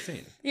entire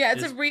scene. Yeah,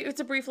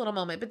 it's a brief little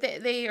moment, but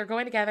they are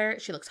going together.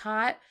 She looks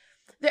hot.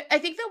 I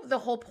think the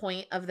whole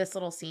point of this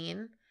little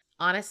scene,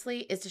 honestly,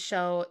 is to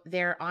show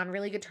they're on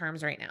really good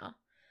terms right now.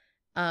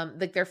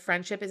 Like their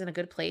friendship is in a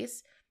good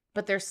place,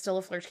 but there's still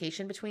a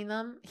flirtation between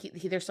them.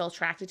 They're still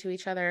attracted to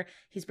each other.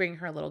 He's bringing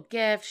her a little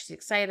gift. She's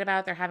excited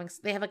about it.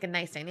 They have like a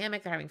nice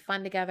dynamic. They're having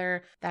fun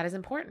together. That is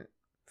important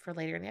for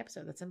later in the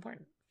episode. That's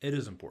important. It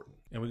is important.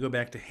 And we go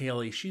back to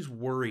Haley. She's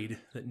worried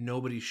that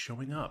nobody's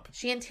showing up.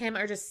 She and Tim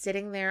are just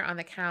sitting there on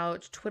the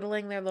couch,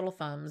 twiddling their little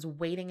thumbs,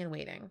 waiting and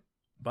waiting.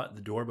 But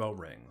the doorbell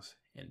rings,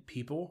 and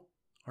people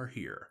are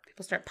here.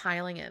 People start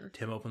piling in.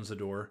 Tim opens the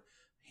door.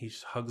 He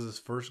hugs this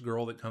first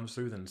girl that comes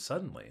through. Then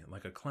suddenly,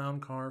 like a clown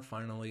car,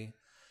 finally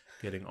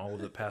getting all of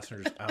the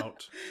passengers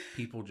out,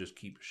 people just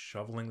keep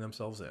shoveling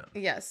themselves in.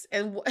 Yes.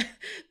 And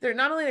they're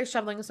not only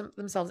shoveling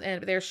themselves in,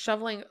 but they're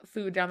shoveling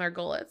food down their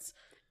gullets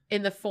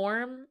in the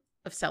form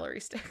of celery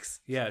sticks.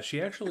 Yeah,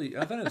 she actually,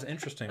 I thought it was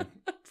interesting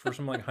for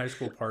some like high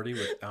school party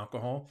with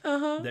alcohol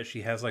that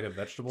she has like a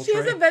vegetable tray. She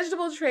has a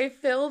vegetable tray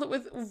filled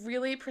with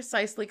really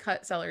precisely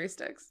cut celery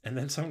sticks. And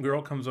then some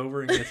girl comes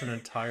over and gets an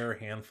entire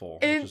handful.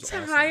 An which is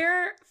awesome.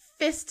 entire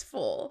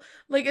fistful.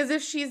 Like as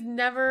if she's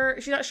not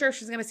sure if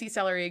she's going to see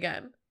celery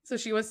again. So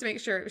she wants to make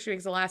sure she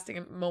makes a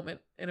lasting moment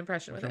and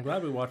impression with I'm it.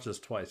 glad we watched this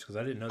twice because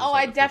I didn't notice. Oh, that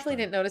I the first definitely time.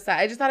 didn't notice that.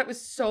 I just thought it was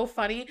so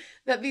funny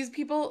that these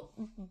people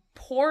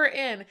pour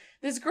in.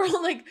 This girl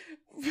like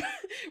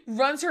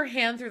runs her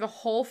hand through the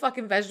whole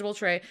fucking vegetable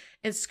tray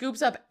and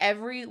scoops up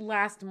every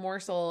last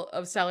morsel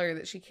of celery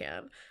that she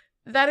can.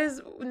 That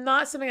is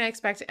not something I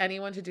expect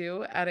anyone to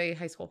do at a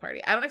high school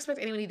party. I don't expect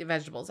anyone to eat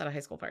vegetables at a high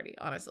school party,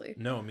 honestly.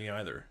 No, me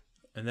either.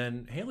 And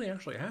then Haley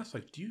actually asks,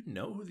 like, do you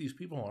know who these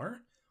people are?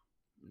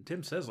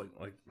 Tim says,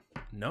 like,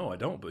 no, I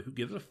don't, but who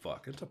gives a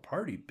fuck? It's a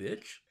party,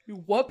 bitch.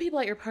 You want people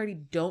at your party,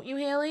 don't you,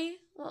 Haley?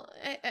 Well,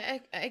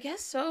 I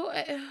guess so.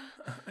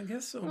 I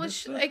guess so. Well,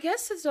 mister. I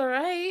guess it's all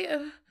right.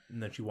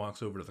 And then she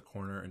walks over to the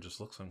corner and just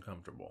looks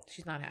uncomfortable.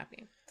 She's not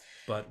happy.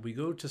 But we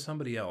go to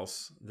somebody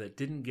else that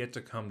didn't get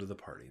to come to the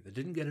party, that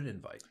didn't get an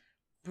invite.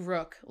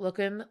 Brooke,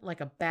 looking like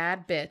a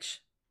bad bitch.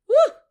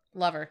 Woo!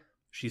 Love her.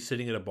 She's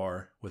sitting at a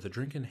bar with a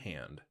drink in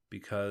hand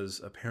because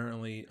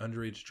apparently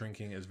underage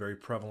drinking is very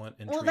prevalent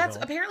in Well, Tree that's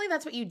Hill. apparently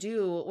that's what you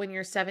do when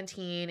you're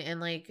 17 and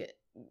like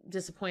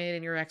disappointed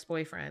in your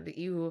ex-boyfriend.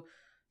 You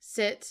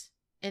sit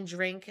and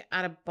drink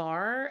at a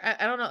bar.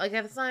 I don't know. Like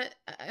that's not.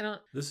 I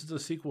don't. This is a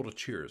sequel to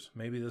Cheers.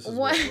 Maybe this is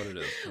What- what it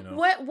is. You know?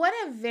 What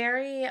a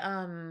very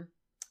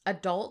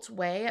adult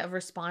way of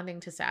responding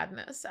to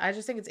sadness. I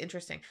just think it's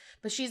interesting.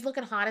 But she's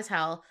looking hot as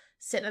hell,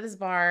 sitting at this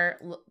bar,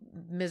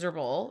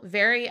 miserable,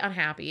 very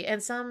unhappy,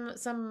 and some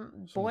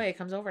boy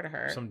comes over to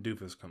her. Some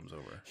doofus comes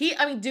over.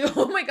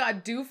 Oh my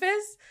god,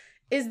 doofus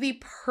is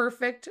the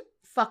perfect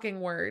fucking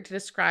word to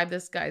describe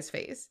this guy's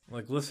face.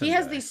 Like, listen, He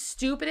has guy. the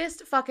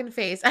stupidest fucking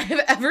face I have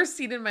ever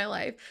seen in my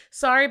life.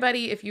 Sorry,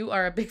 buddy, if you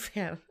are a big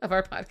fan of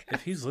our podcast.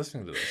 If he's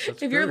listening to this,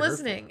 that's If you're very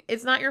listening, hurtful.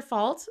 it's not your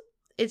fault.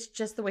 It's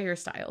just the way you're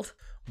styled.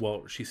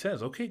 Well, she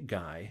says, okay,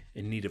 guy,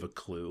 in need of a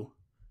clue,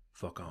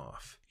 fuck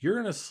off. You're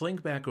going to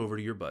slink back over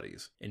to your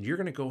buddies, and you're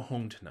going to go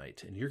home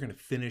tonight, and you're going to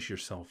finish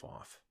yourself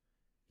off.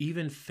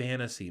 Even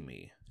fantasy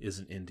me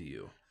isn't into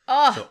you,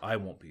 Oh, so I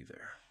won't be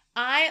there.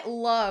 I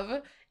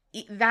love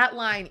that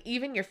line.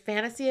 Even your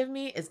fantasy of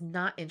me is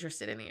not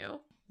interested in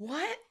you.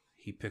 What?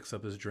 He picks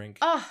up his drink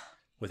Oh,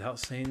 without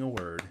saying a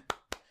word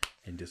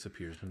and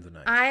disappears into the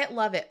night. I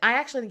love it. I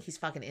actually think he's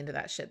fucking into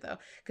that shit though.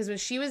 Because when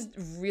she was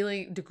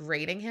really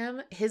degrading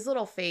him, his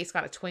little face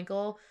got a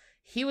twinkle.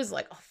 He was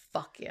like, "Oh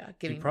fuck yeah,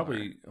 give he me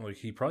probably more."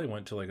 he probably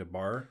went to like a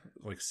bar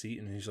like seat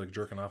and he's like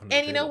jerking off into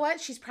And the you know table.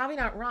 what? She's probably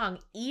not wrong.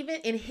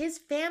 Even in his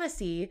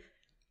fantasy,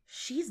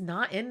 she's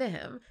not into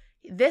him.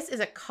 This is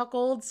a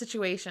cuckold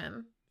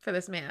situation for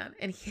this man.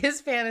 And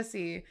his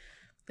fantasy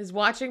is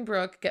watching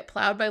Brooke get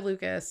plowed by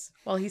Lucas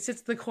while he sits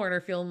in the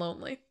corner feeling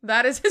lonely.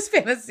 That is his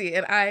fantasy.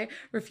 And I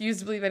refuse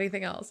to believe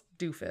anything else.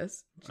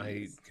 Doofus. I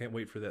Jeez. can't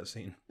wait for that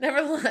scene.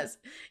 Nevertheless,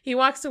 he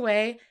walks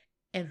away.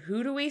 And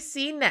who do we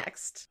see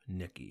next?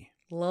 Nikki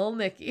Lil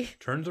Nikki.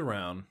 turns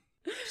around,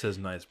 says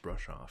nice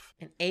brush off.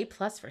 An A+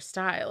 for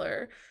style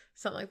or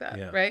something like that,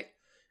 Yeah. right?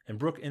 And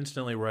Brooke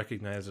instantly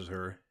recognizes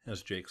her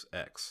as Jake's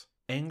ex.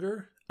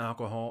 Anger,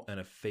 alcohol, and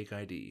a fake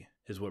ID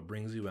is what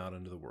brings you out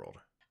into the world.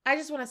 I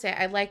just want to say,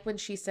 I like when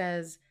she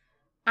says,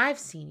 I've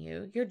seen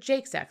you. You're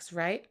Jake's ex,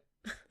 right?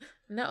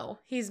 No,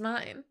 he's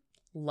mine.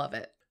 Love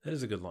it. That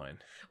is a good line.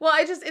 Well,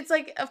 it's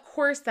like, of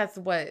course, that's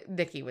what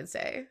Nikki would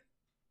say.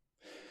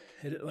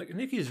 Like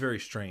Nikki is very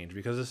strange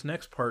because this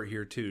next part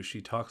here too,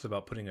 she talks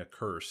about putting a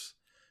curse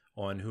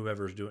on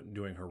whoever's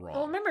doing her wrong.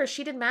 Well, remember,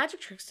 she did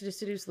magic tricks to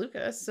seduce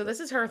Lucas, so this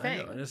is her I thing.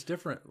 know, and it's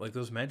different. Like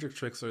those magic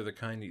tricks are the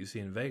kind that you see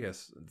in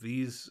Vegas.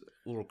 These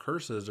little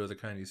curses are the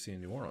kind you see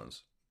in New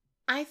Orleans.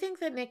 I think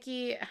that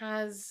Nikki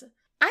has...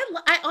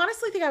 I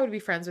honestly think I would be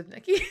friends with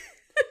Nikki.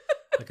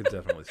 I could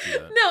definitely see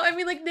that. No, I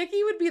mean, like,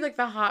 Nikki would be, like,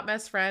 the hot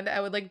mess friend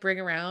I would, like, bring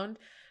around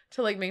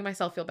to, like, make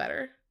myself feel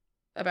better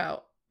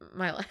about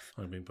my life.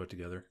 On being put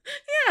together.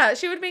 Yeah,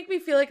 she would make me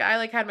feel like I,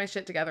 like, had my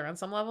shit together on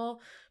some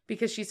level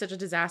because she's such a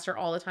disaster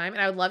all the time.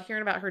 And I would love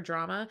hearing about her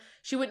drama.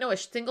 She wouldn't know a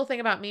single thing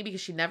about me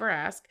because she'd never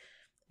ask.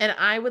 And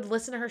I would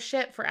listen to her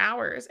shit for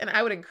hours. And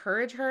I would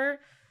encourage her.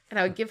 And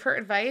I would give her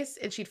advice.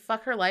 And she'd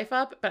fuck her life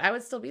up. But I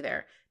would still be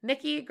there.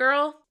 Nikki,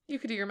 girl, you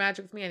could do your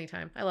magic with me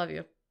anytime. I love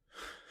you.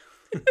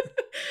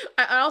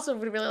 I also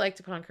would really like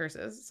to put on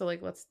curses. So,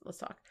 like, let's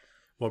talk.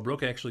 Well,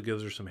 Brooke actually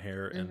gives her some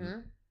hair and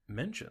Mhm.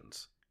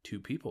 mentions two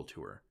people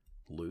to her,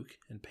 Luke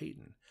and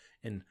Peyton.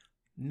 And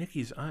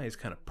Nikki's eyes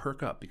kind of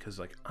perk up because,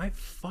 like, I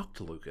fucked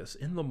Lucas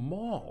in the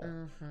mall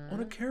on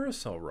a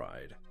carousel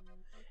ride.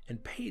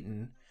 And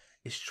Peyton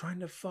is trying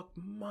to fuck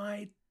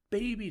my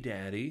baby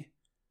daddy.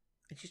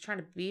 And she's trying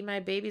to be my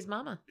baby's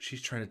mama.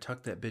 She's trying to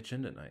tuck that bitch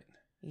in tonight.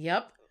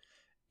 Yep.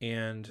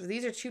 And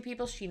These are two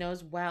people she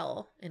knows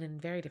well and in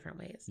very different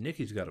ways.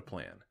 Nikki's got a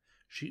plan.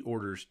 She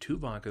orders 2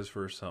 vodkas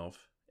for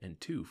herself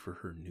and 2 for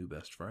her new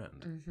best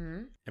friend.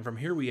 Mm-hmm. And from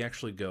here, we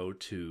actually go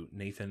to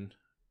Nathan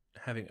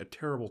having a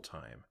terrible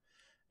time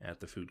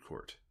at the food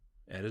court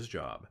at his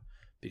job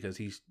because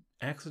he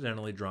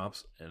accidentally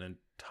drops an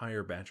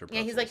entire batch of pretzels.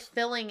 Yeah, he's like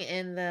filling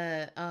in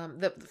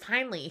the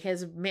finally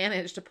has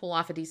managed to pull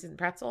off a decent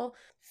pretzel,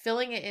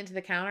 filling it into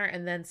the counter,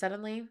 and then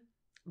suddenly,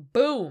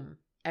 boom,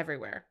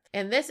 everywhere.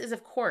 And this is,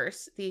 of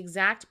course, the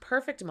exact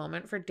perfect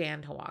moment for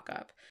Dan to walk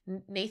up.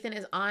 Nathan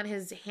is on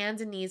his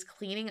hands and knees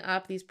cleaning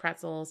up these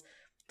pretzels,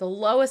 the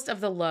lowest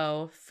of the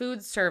low,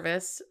 food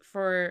service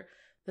for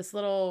this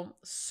little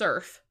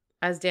serf,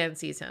 as Dan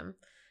sees him.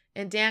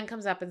 And Dan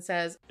comes up and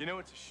says, You know,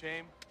 it's a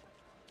shame.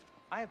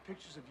 I have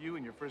pictures of you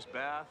in your first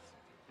bath,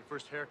 your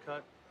first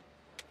haircut,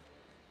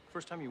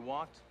 first time you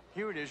walked.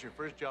 Here it is, your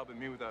first job, and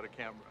me without a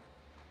camera.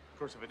 Of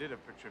course, if I did have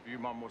a picture of you,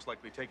 Mom most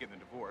likely take it in the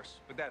divorce,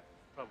 but that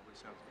probably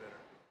sounds better.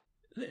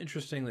 Isn't it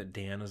interesting that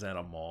Dan is at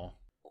a mall?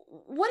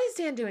 what is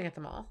Dan doing at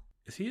the mall?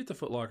 Is he at the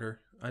Foot Locker?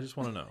 I just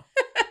want to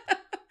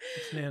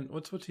know.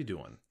 What's he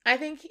doing? I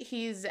think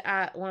he's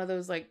at one of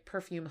those like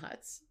perfume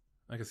huts.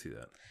 I can see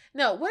that.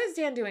 No, what is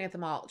Dan doing at the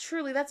mall?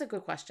 Truly, that's a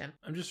good question.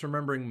 I'm just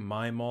remembering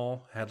my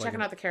mall had like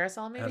Checking out the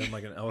carousel, had maybe? him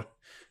like an elder,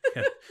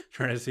 yeah,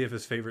 trying to see if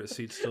his favorite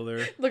seat's still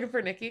there. Looking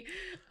for Nikki.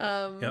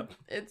 Yep.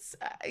 It's,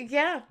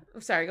 yeah.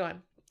 I'm sorry, go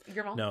on.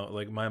 Your mall? No,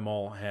 like my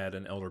mall had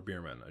an Elder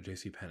Beerman, a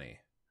JCPenney,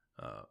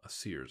 a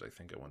Sears, I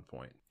think, at one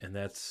point. And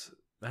that's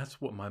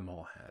what my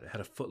mall had. It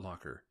had a Foot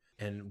Locker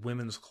and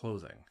women's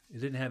clothing. It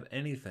didn't have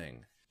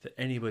anything that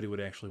anybody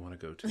would actually want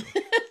to go to.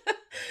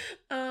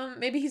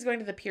 Maybe he's going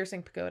to the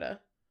Piercing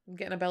Pagoda,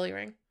 getting a belly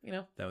ring, you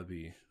know? That would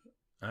be...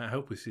 I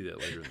hope we see that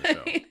later in the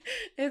show.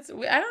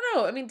 I don't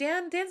know. I mean,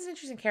 Dan's an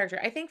interesting character.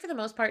 I think for the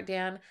most part,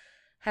 Dan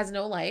has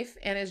no life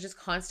and is just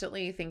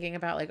constantly thinking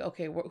about like,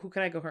 okay, who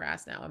can I go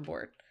harass now? I'm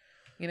bored.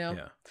 You know?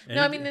 Yeah.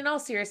 No, I mean, in all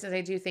seriousness,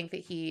 I do think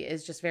that he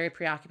is just very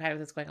preoccupied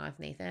with what's going on with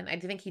Nathan. I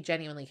do think he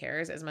genuinely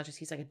cares as much as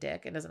he's like a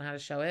dick and doesn't know how to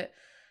show it.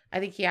 I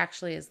think he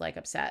actually is like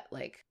upset.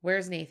 Like,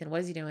 where's Nathan?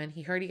 What is he doing?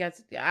 He heard he got,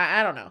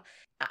 I don't know.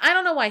 I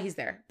don't know why he's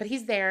there, but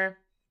he's there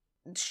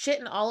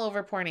shitting all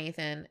over poor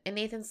Nathan. And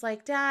Nathan's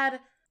like, Dad,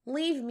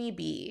 leave me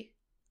be.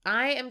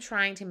 I am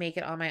trying to make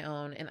it on my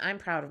own and I'm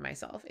proud of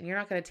myself. And you're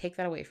not going to take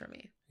that away from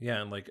me.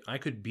 Yeah, and like I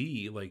could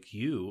be like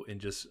you and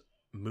just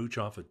mooch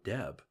off of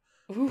Deb.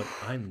 Oof.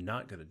 But I'm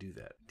not going to do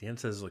that. Dan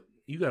says, like,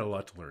 you got a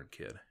lot to learn,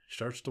 kid.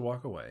 Starts to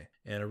walk away.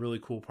 And a really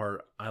cool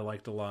part I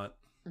liked a lot.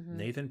 Mm-hmm.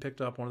 Nathan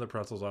picked up one of the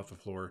pretzels off the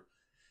floor.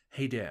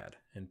 Hey, Dad.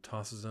 And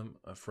tosses him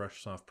a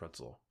fresh, soft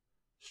pretzel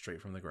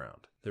straight from the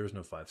ground. There was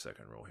no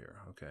 5-second rule here,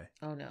 okay?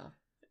 Oh, no.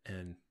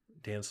 And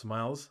Dan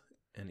smiles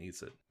and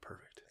eats it.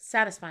 Perfect.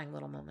 Satisfying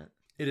little moment.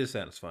 It is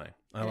satisfying.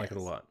 I like it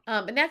a lot.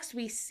 But next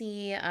we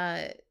see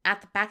at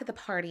the back of the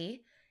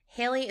party,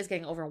 Haley is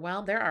getting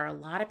overwhelmed. There are a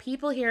lot of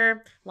people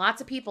here,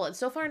 lots of people, and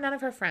so far none of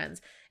her friends,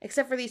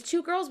 except for these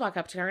two girls walk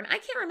up to her, and I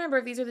can't remember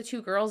if these are the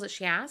two girls that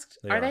she asked.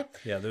 Are they?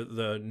 Yeah, they're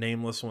the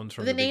nameless ones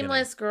from the the beginning.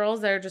 nameless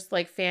girls that are just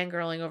like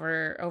fangirling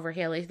over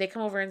Haley. They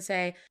come over and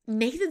say,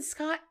 Nathan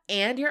Scott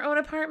and your own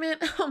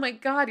apartment? Oh my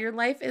God, your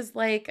life is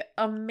like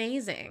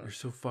amazing. You're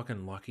so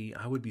fucking lucky.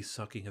 I would be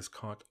sucking his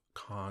cock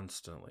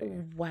constantly.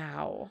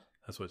 Wow.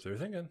 That's what they're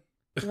thinking.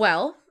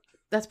 Well,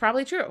 that's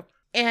probably true.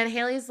 And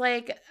Haley's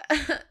like,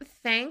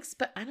 thanks,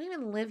 but I don't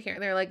even live here.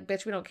 And they're like,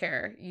 bitch, we don't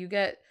care. You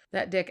get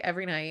that dick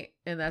every night,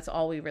 and that's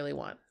all we really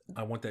want.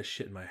 I want that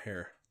shit in my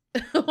hair.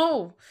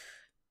 Oh,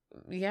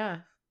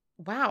 yeah.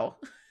 Wow.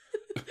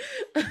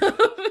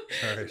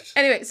 Right.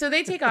 Anyway, so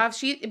they take off.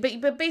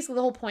 But basically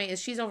the whole point is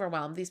she's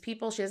overwhelmed. These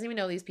people, she doesn't even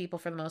know these people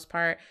for the most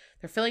part.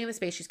 They're filling in the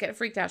space. She's getting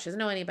freaked out. She doesn't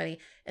know anybody.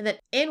 And then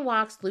in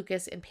walks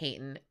Lucas and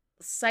Peyton.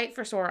 Sight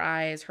for sore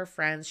eyes, her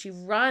friends. She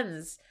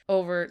runs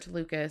over to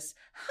Lucas.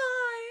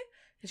 Hi.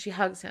 And she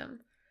hugs him.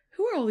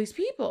 Who are all these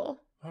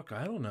people? Fuck,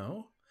 I don't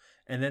know.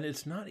 And then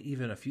it's not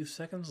even a few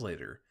seconds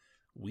later,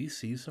 we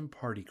see some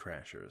party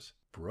crashers.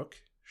 Brooke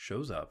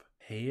shows up.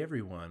 Hey,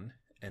 everyone.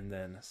 And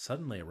then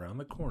suddenly around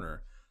the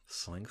corner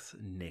slinks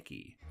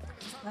Nikki.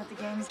 Let the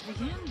games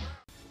begin.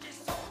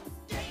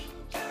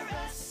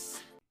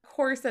 Of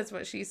course, that's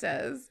what she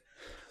says.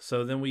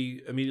 So then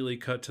we immediately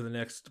cut to the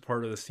next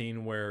part of the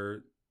scene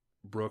where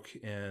Brooke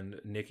and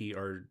Nikki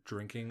are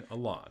drinking a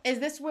lot. Is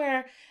this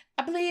where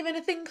I believe in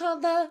a thing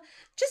called love?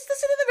 Just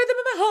listen to the rhythm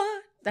of my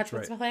heart. That's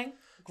what's right. playing.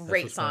 That's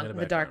Great what's playing song, in The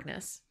background.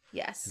 Darkness.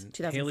 Yes, And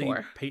 2004.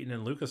 Haley, Peyton,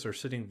 and Lucas are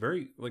sitting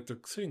they're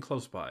sitting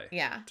close by.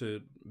 Yeah. To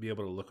be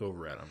able to look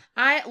over at them.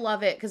 I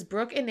love it because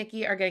Brooke and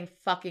Nikki are getting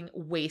fucking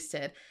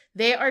wasted.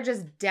 They are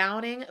just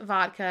downing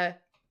vodka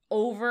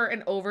over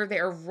and over. They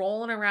are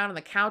rolling around on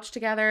the couch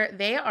together.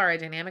 They are a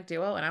dynamic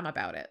duo, and I'm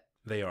about it.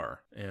 They are.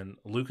 And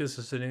Lucas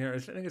is sitting there. I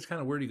think it's kind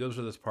of weird. He goes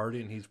to this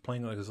party and he's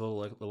playing like his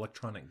little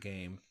electronic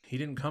game. He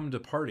didn't come to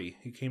party.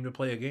 He came to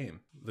play a game.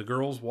 The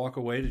girls walk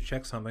away to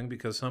check something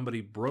because somebody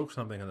broke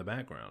something in the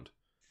background.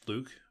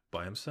 Luke,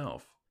 by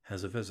himself,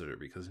 has a visitor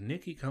because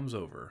Nikki comes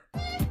over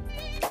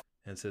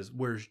and says,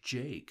 "Where's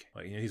Jake?"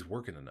 Like, he's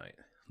working tonight,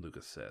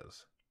 Lucas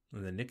says.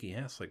 And then Nikki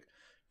asks, like,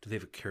 do they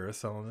have a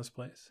carousel in this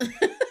place?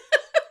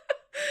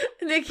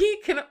 Nikki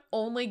can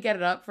only get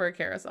it up for a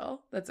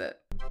carousel. That's it.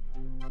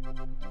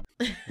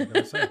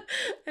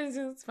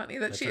 It's funny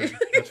that that's her of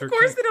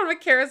course kink. they don't have a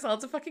carousel.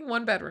 It's a fucking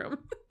 1-bedroom.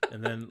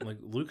 And then like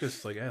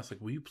Lucas like asks,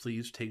 like, will you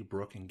please take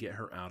Brooke and get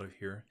her out of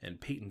here?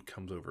 And Peyton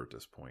comes over at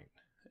this point.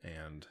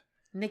 And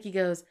Nikki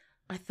goes,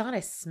 I thought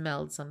I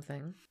smelled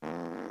something.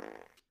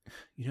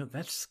 you know,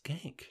 that's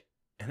skank.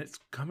 And it's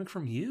coming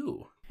from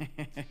you. And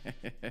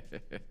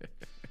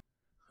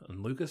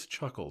Lucas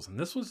chuckles. And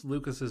this was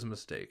Lucas's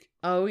mistake.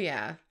 Oh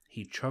yeah.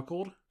 He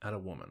chuckled at a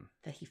woman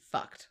That he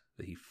fucked.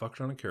 that he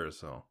fucked on a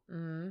carousel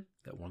Mm.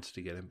 that wants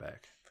to get him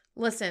back.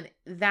 Listen,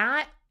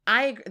 that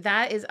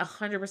is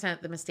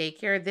 100% the mistake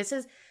here. This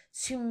is,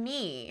 to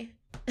me,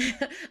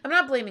 I'm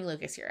not blaming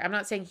Lucas here. I'm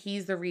not saying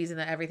he's the reason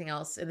that everything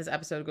else in this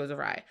episode goes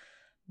awry.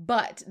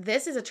 But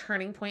this is a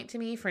turning point to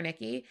me for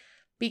Nikki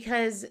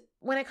because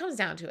when it comes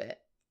down to it,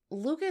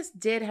 Lucas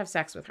did have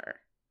sex with her.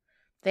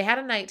 They had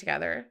a night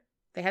together.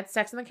 They had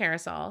sex in the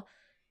carousel.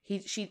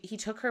 He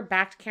took her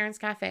back to Karen's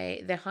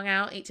cafe. They hung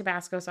out, ate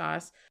Tabasco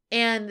sauce,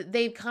 and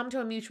they've come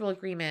to a mutual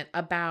agreement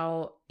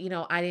about,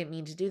 I didn't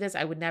mean to do this.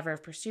 I would never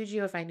have pursued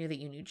you if I knew that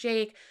you knew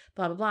Jake,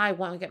 blah, blah, blah. I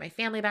want to get my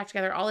family back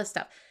together, all this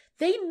stuff.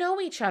 They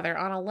know each other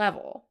on a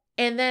level.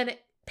 And then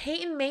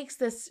Peyton makes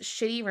this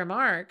shitty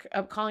remark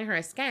of calling her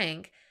a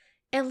skank,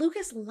 and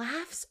Lucas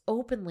laughs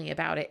openly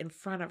about it in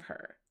front of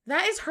her.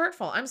 That is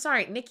hurtful. I'm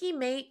sorry. Nikki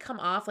may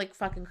come off like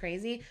fucking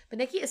crazy, but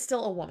Nikki is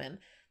still a woman.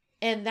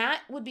 And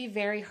that would be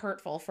very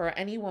hurtful for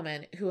any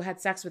woman who had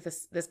sex with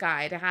this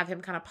guy to have him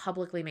kind of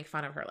publicly make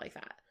fun of her like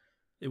that.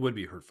 It would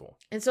be hurtful.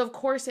 And so, of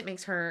course, it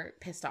makes her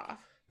pissed off.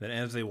 Then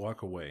as they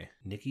walk away,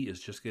 Nikki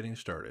is just getting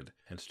started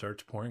and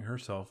starts pouring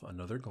herself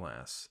another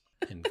glass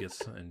and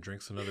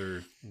drinks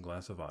another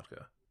glass of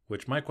vodka.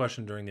 Which my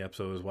question during the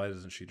episode is, why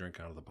doesn't she drink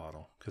out of the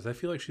bottle? Because I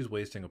feel like she's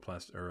wasting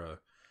a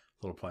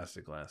little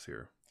plastic glass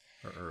here.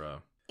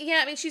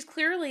 Yeah, I mean, she's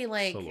clearly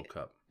like solo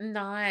cup.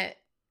 Not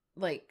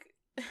like...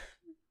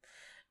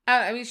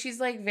 she's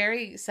like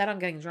very set on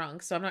getting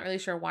drunk, so I'm not really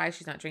sure why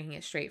she's not drinking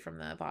it straight from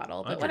the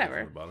bottle, but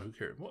whatever. From the bottle, who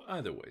cares? Well,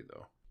 either way,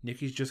 though.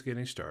 Nikki's just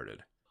getting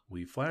started.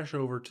 We flash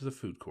over to the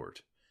food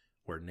court,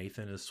 where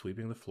Nathan is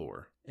sweeping the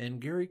floor, and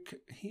Gary,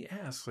 he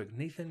asks, like,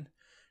 Nathan,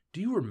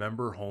 do you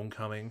remember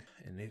homecoming?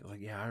 And Nathan's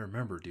like, yeah, I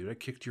remember, dude. I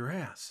kicked your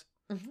ass.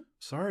 Mm-hmm.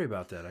 Sorry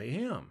about that. I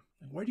am.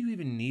 Why do you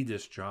even need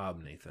this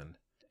job, Nathan?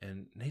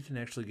 And Nathan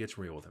actually gets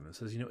real with him and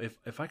says,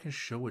 if I can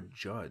show a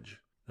judge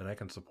that I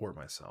can support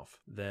myself,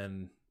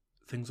 then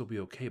things will be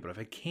okay. But if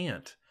I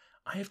can't,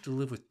 I have to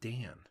live with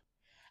Dan.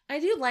 I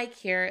do like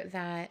here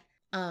that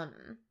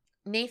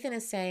Nathan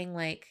is saying,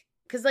 like,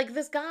 because like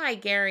this guy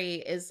Gary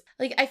is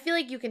like, I feel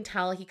like you can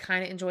tell he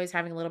kind of enjoys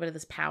having a little bit of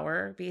this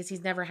power because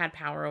he's never had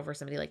power over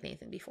somebody like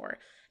Nathan before,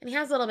 and he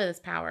has a little bit of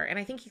this power, and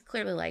I think he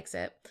clearly likes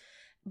it.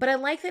 But I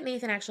like that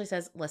Nathan actually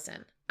says,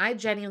 listen, I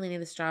genuinely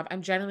need this job.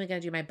 I'm genuinely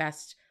going to do my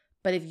best.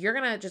 But if you're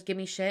going to just give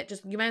me shit,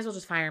 you might as well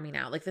just fire me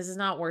now. Like, this is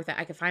not worth it.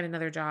 I could find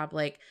another job.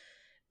 Like,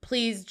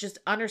 please just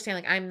understand,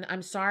 like,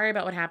 I'm sorry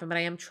about what happened, but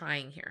I am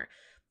trying here.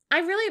 I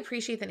really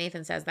appreciate that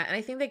Nathan says that. And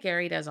I think that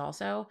Gary does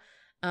also.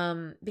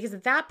 Because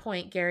at that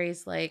point,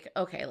 Gary's like,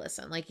 okay,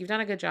 listen, like, you've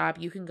done a good job.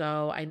 You can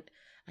go. I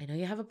know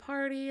you have a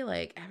party.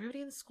 Like,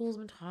 everybody in school's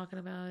been talking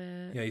about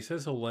it. Yeah, he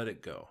says he'll let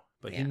it go,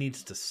 but he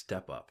needs to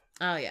step up.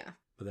 Oh, yeah.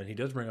 But then he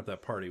does bring up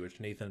that party, which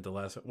Nathan at the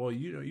last, well,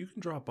 you can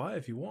drop by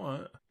if you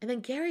want. And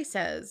then Gary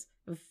says,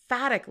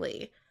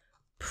 emphatically,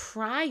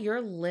 pry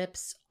your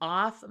lips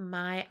off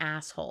my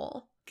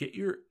asshole. Get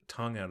your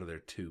tongue out of there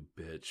too,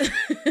 bitch.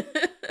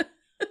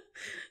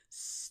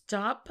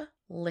 Stop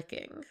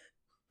licking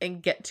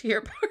and get to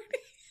your party.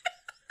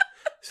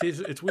 See,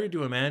 it's weird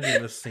to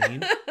imagine this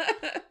scene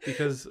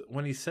because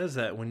when he says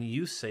that, when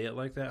you say it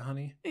like that,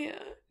 honey,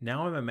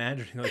 now I'm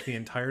imagining like the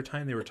entire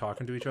time they were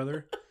talking to each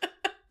other,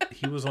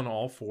 he was on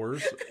all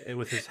fours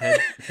with his head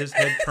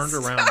turned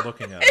around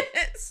looking at it.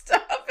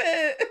 Stop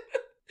it.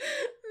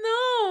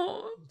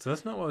 No. So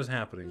that's not what was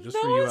happening. Just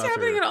no, for you out there. What's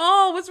happening at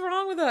all? What's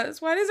wrong with us?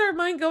 Why is our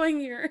mind going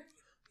here?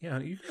 Yeah,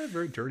 you got a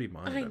very dirty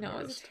mind. I know,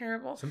 it's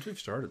terrible. Since we've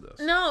started this.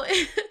 No,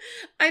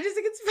 I just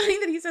think it's funny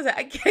that he says it.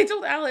 I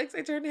told Alex,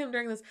 I turned to him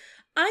during this,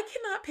 I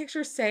cannot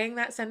picture saying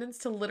that sentence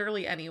to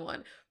literally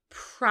anyone.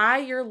 Pry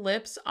your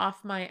lips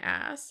off my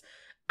ass.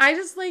 I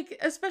just like,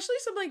 especially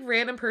some like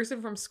random person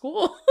from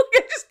school.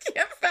 I just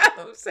can't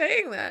fathom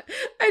saying that.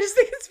 I just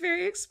think it's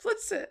very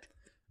explicit.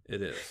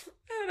 It is.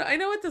 I don't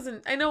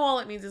know. I know all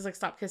it means is like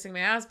stop kissing my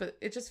ass, but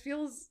it just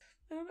feels,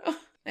 I don't know.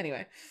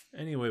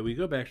 Anyway, we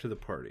go back to the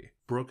party.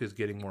 Brooke is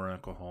getting more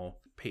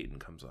alcohol. Peyton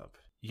comes up.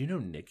 You know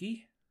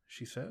Nikki?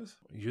 She says.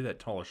 You're that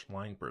tallish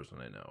lying person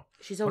I know.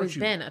 She's always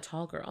been a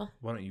tall girl.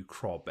 Why don't you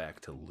crawl back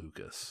to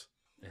Lucas?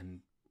 And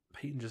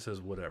Peyton just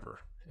says whatever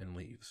and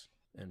leaves.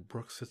 And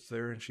Brooke sits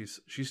there and she's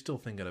still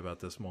thinking about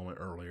this moment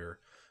earlier.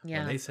 Yeah.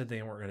 When they said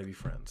they weren't going to be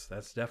friends.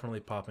 That's definitely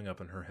popping up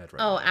in her head right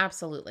now. Oh,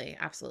 absolutely.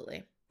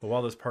 Absolutely. But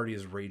while this party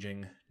is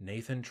raging,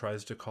 Nathan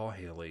tries to call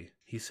Haley.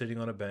 He's sitting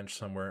on a bench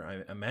somewhere.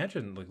 I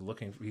imagine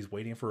he's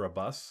waiting for a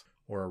bus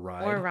or a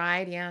ride. Or a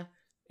ride, yeah.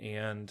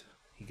 And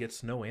he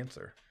gets no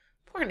answer.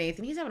 Poor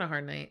Nathan. He's having a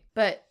hard night.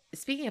 But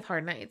speaking of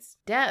hard nights,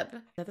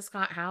 Deb at the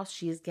Scott house,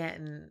 she is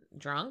getting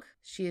drunk.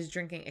 She is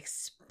drinking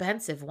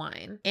expensive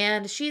wine.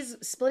 And she's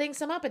splitting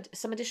some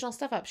additional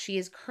stuff up. She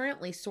is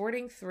currently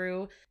sorting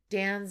through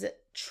Dan's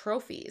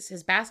trophies,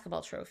 his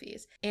basketball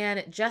trophies.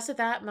 And just at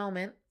that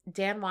moment,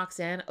 Dan walks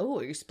in. Oh,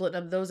 are you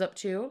splitting those up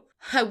too?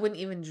 I wouldn't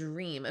even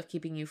dream of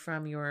keeping you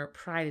from your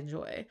pride and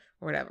joy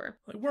or whatever.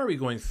 Like, why are we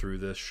going through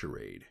this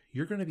charade?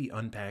 You're going to be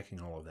unpacking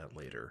all of that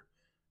later,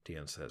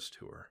 Dan says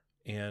to her.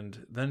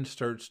 And then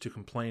starts to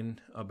complain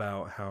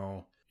about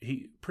how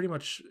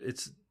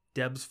it's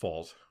Deb's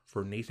fault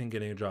for Nathan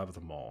getting a job at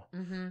the mall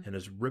and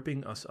is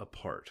ripping us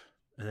apart.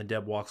 And then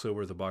Deb walks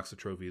over to the box of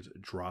trophies,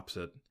 drops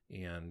it.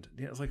 And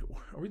it's like,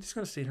 are we just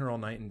going to stay here all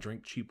night and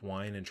drink cheap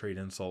wine and trade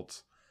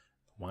insults?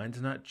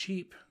 Wine's not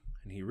cheap.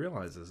 And he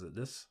realizes that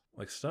this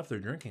stuff they're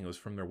drinking was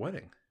from their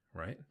wedding,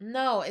 right?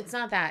 No, it's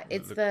not that.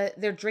 It's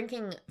they're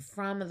drinking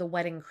from the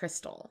wedding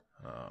crystal.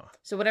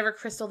 So whatever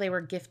crystal they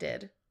were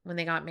gifted when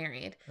they got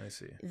married. I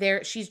see.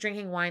 She's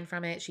drinking wine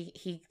from it.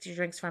 He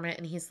drinks from it,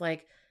 and he's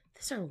like,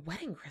 "This is our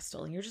wedding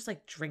crystal, and you're just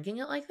like drinking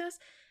it like this."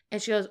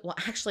 And she goes, "Well,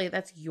 actually,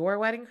 that's your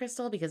wedding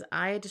crystal because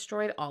I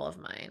destroyed all of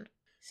mine.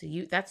 So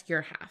that's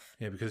your half."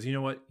 Yeah, because you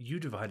know what? You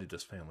divided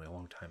this family a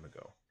long time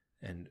ago.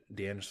 And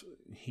Dan,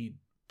 he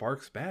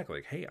barks back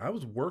like, "Hey, I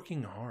was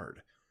working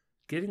hard,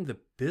 getting the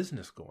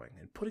business going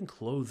and putting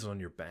clothes on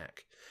your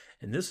back."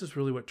 And this is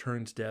really what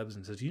turns Debs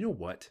and says, "You know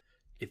what?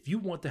 If you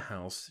want the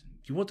house,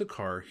 you want the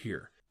car,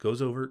 here."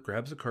 Goes over,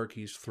 grabs the car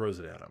keys, throws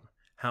it at him.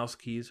 House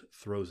keys,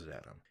 throws it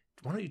at him.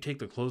 "Why don't you take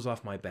the clothes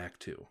off my back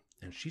too?"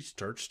 And she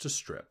starts to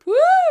strip.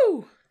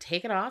 Woo!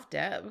 Take it off,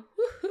 Deb.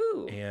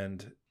 Woohoo!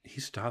 And he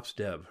stops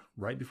Deb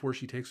right before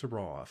she takes her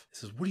bra off. He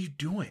says, "What are you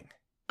doing?"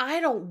 I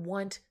don't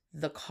want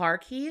the car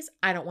keys.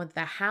 I don't want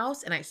the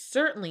house. And I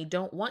certainly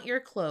don't want your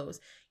clothes.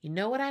 You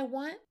know what I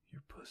want?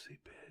 Your pussy,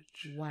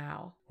 bitch.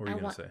 Wow. What are you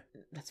going to say?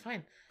 That's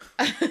fine.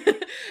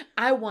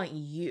 I want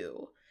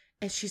you.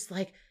 And she's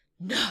like,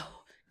 "No."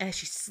 And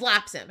she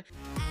slaps him.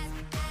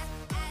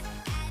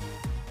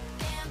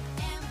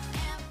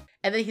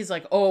 And then he's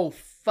like, "Oh,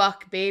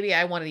 fuck, baby.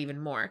 I want it even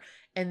more."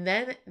 And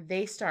then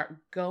they start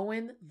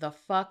going the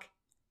fuck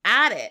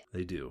at it.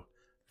 They do.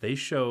 They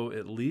show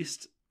at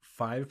least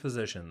 5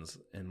 positions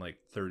in like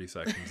 30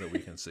 seconds that we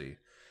can see.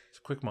 It's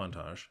a quick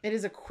montage. It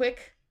is a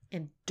quick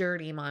and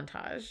dirty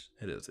montage.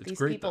 It is. It's These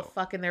great, people though.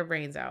 fucking their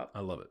brains out. I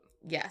love it.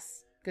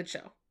 Yes. Good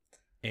show.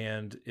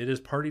 And it is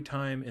party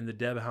time in the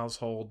Deb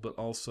household, but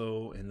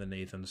also in the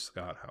Nathan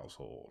Scott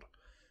household.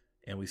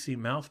 And we see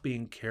Mouth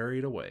being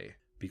carried away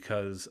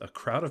because a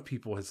crowd of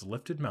people has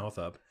lifted Mouth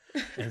up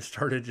and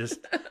started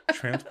just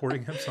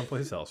transporting him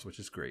someplace else, which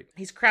is great.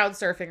 He's crowd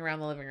surfing around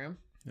the living room.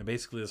 And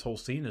basically, this whole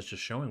scene is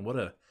just showing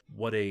what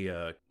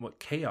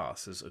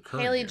chaos is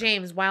occurring. Haley here.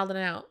 James wilding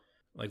out.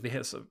 Like, they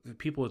have some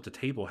people at the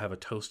table have a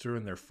toaster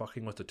and they're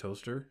fucking with the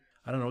toaster.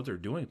 I don't know what they're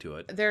doing to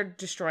it. They're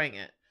destroying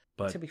it,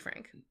 But to be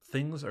frank.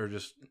 things are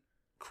just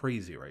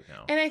crazy right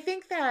now. And I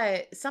think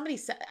that somebody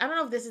said, I don't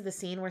know if this is the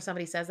scene where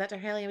somebody says that to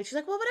Haley, but she's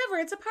like, "Well,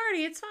 whatever, it's a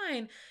party, it's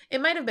fine." It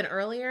might have been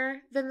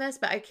earlier than this,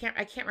 but I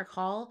can't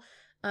recall.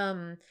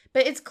 But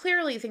it's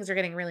clearly things are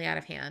getting really out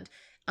of hand.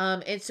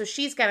 And so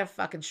she's kind of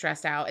fucking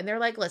stressed out, and they're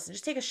like, "Listen,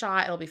 just take a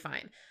shot, it'll be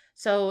fine."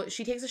 So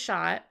she takes a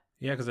shot.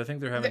 Yeah, because I think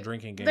they're having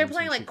drinking games. They're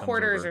playing and she like comes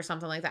quarters over. or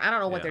something like that. I don't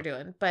know what Yeah. they're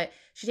doing, but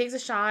she takes a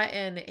shot,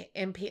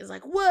 and Peyton's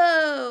like,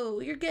 "Whoa,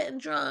 you're getting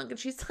drunk," and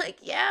she's like,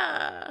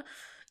 "Yeah,"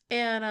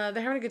 and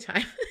they're having a good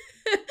time.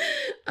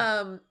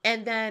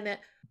 And then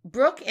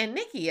Brooke and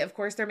Nikki, of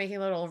course, they're making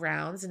little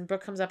rounds, and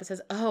Brooke comes up and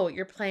says, "Oh,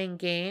 you're playing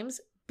games?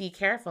 Be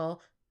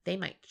careful. They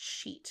might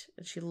cheat."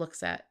 And she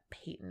looks at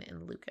Peyton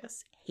and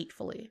Lucas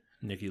hatefully.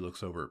 Nikki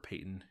looks over at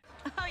Peyton.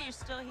 Oh, you're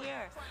still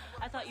here.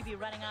 I thought you'd be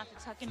running off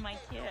to tuck in my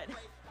kid.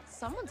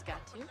 Someone's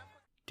got to.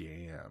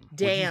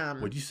 Damn.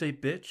 What'd you say,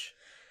 bitch?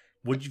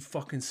 What'd you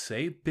fucking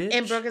say, bitch?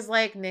 And Brooke is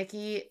like,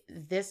 "Nikki,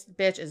 this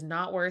bitch is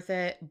not worth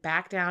it.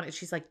 Back down." And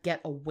she's like,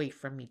 "Get away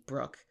from me,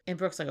 Brooke." And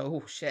Brooke's like,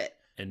 "Oh, shit."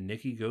 And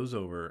Nikki goes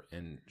over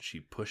and she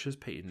pushes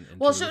Peyton into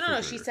Well, the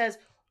no. She refrigerator. says,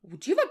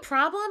 "Do you have a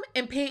problem?"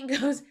 And Peyton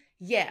goes,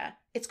 "Yeah,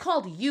 it's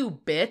called you,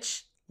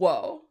 bitch."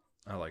 Whoa.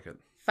 I like it.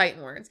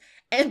 Fighting words.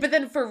 But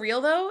then for real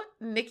though,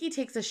 Nikki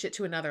takes this shit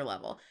to another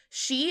level.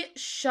 She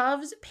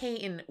shoves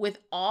Peyton with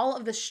all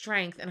of the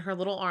strength in her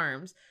little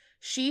arms.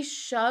 She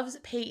shoves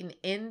Peyton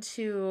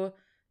into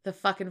the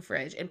fucking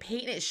fridge, and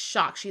Peyton is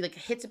shocked. She like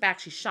hits it back.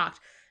 She's shocked.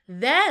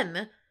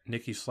 Then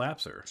Nikki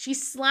slaps her. she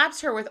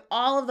slaps her with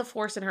all of the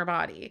force in her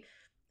body.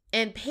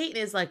 And Peyton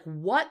is like,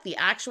 "What the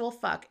actual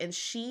fuck?" And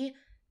she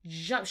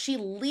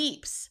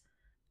leaps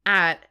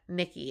at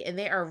Nikki, and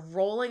they are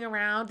rolling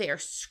around. They are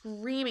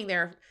screaming.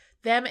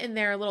 Them in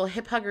their little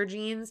hip hugger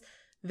jeans.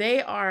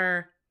 They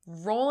are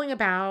rolling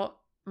about.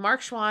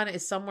 Mark Schwann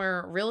is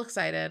somewhere real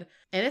excited,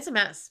 and it's a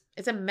mess.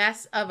 It's a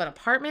mess of an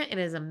apartment. It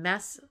is a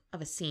mess of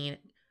a scene.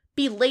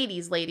 Be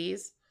ladies.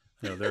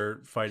 You know, they're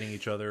fighting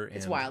each other. And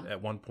It's wild.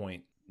 At one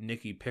point,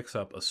 Nikki picks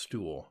up a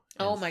stool.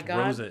 Oh and my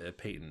throws God. it at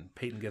Peyton.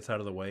 Peyton gets out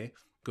of the way,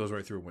 goes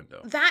right through a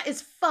window. That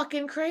is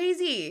fucking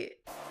crazy.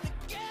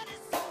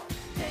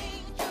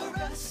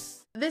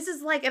 This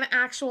is like an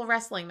actual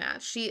wrestling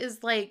match. She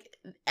is like,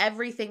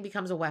 everything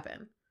becomes a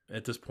weapon.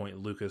 At this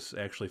point, Lucas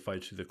actually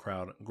fights through the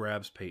crowd,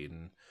 grabs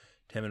Peyton.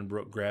 Tim and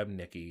Brooke grab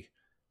Nikki.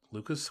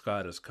 Lucas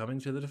Scott is coming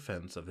to the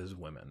defense of his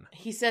women.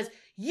 He says,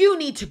 "You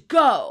need to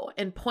go,"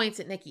 and points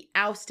at Nikki,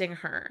 ousting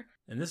her.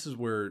 And this is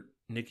where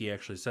Nikki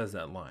actually says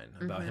that line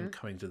about him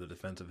coming to the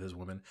defense of his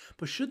women.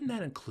 But shouldn't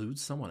that include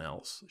someone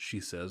else? She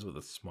says with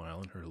a smile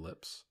on her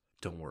lips.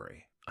 Don't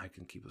worry, I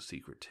can keep a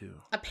secret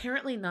too.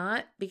 Apparently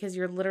not, because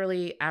you're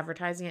literally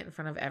advertising it in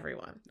front of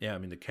everyone. Yeah, I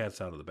mean, the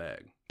cat's out of the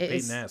bag. It Peyton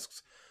is-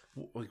 asks,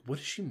 what does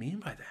she mean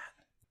by that?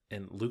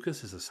 And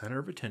Lucas is the center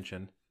of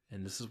attention.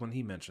 And this is when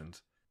he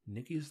mentions,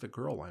 Nikki's the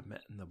girl I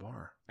met in the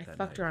bar. I that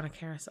fucked night. her on a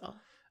carousel.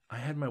 I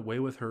had my way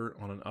with her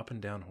on an up and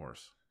down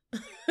horse.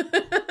 What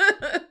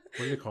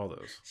do they call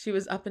those? She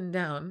was up and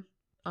down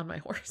on my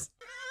horse.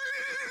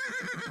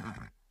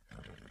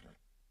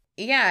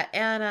 Yeah,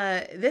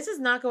 and this is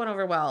not going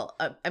over well.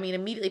 I mean,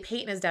 immediately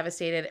Peyton is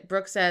devastated.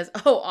 Brooke says,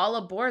 "Oh, all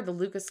aboard the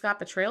Lucas Scott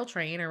betrayal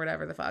train," or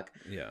whatever the fuck.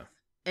 Yeah.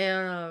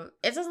 And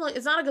it doesn't look.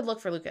 It's not a good look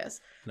for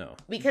Lucas. No.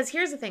 Because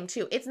here's the thing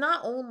too. It's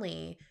not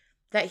only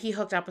that he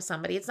hooked up with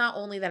somebody. It's not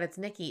only that it's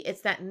Nikki.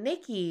 It's that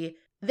Nikki.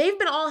 They've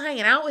been all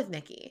hanging out with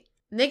Nikki.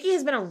 Nikki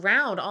has been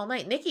around all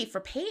night. Nikki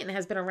for Peyton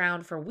has been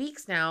around for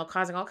weeks now,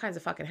 causing all kinds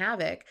of fucking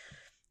havoc.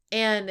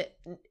 And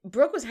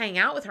Brooke was hanging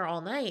out with her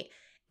all night.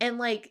 And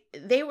like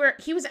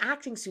he was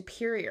acting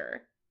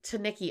superior to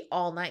Nikki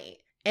all night.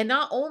 And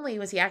not only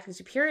was he acting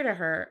superior to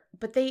her,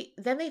 but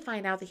then they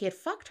find out that he had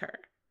fucked her.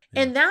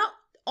 Yeah. And that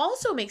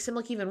also makes him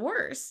look even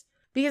worse.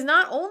 Because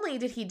not only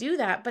did he do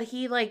that, but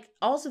he like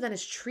also then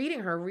is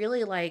treating her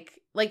really like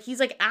he's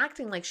like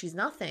acting like she's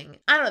nothing.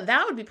 I don't know.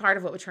 That would be part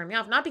of what would turn me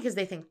off. Not because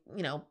they think,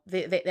 you know,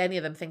 any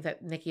of them think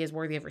that Nikki is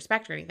worthy of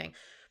respect or anything,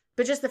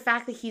 but just the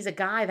fact that he's a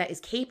guy that is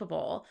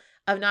capable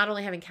of not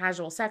only having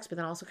casual sex, but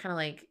then also kind of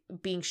like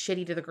being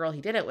shitty to the girl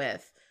he did it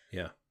with.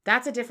 Yeah.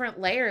 That's a different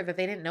layer that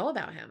they didn't know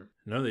about him.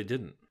 No, they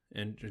didn't.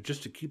 And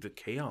just to keep the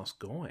chaos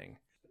going,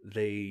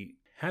 they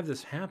have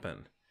this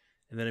happen.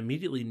 And then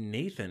immediately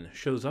Nathan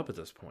shows up at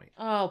this point.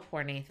 Oh,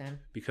 poor Nathan.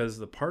 Because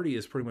the party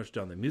is pretty much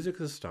done. The music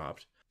has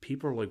stopped.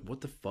 People are like, what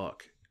the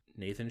fuck?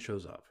 Nathan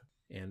shows up.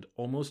 And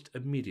almost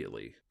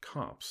immediately,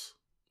 cops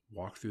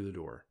walk through the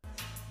door.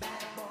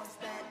 Bad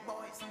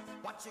boys,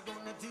 what you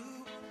gonna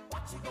do?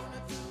 What you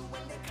gonna do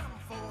when they come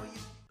for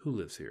you? Who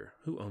lives here?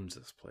 Who owns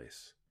this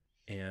place?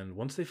 And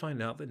once they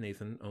find out that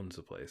Nathan owns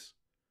the place,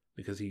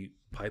 because he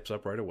pipes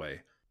up right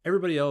away,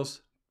 everybody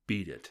else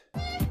beat it.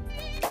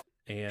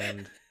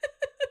 And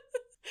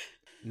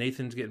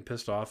Nathan's getting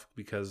pissed off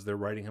because they're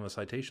writing him a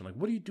citation. Like,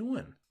 what are you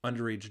doing?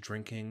 Underage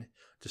drinking,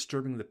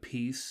 disturbing the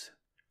peace,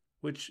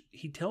 which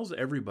he tells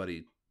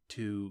everybody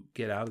to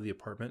get out of the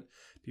apartment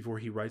before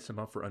he writes them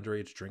up for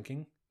underage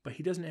drinking. But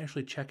he doesn't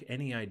actually check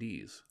any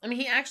IDs. I mean,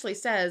 he actually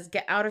says,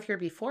 get out of here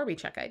before we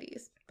check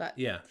IDs. But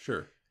yeah,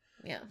 sure.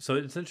 Yeah. So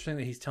it's interesting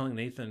that he's telling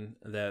Nathan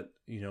that,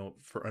 you know,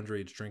 for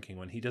underage drinking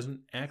when he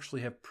doesn't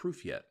actually have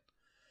proof yet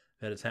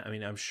that it's I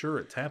mean, I'm sure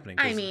it's happening.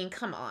 I mean,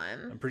 come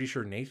on. I'm pretty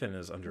sure Nathan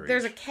is underage.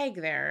 There's a keg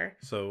there.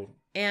 So.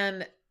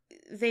 And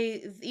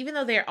even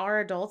though they are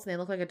adults and they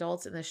look like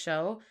adults in the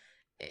show,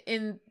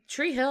 in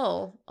Tree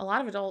Hill, a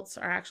lot of adults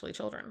are actually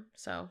children.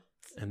 So.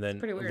 And then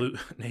pretty weird.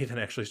 Nathan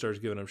actually starts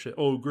giving him shit.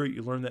 Oh, great.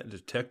 You learned that in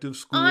detective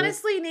school?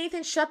 Honestly,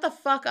 Nathan, shut the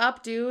fuck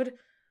up, dude.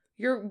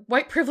 Your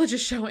white privilege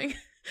is showing.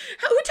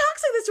 Who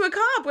talks like this to a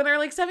cop when they're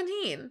like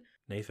 17?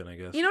 Nathan, I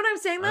guess. You know what I'm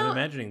saying, though? I'm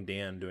imagining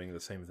Dan doing the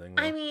same thing,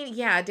 though. I mean,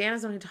 yeah, Dan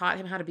is the one who taught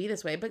him how to be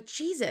this way. But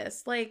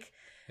Jesus, like,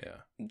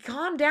 yeah,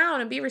 calm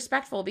down and be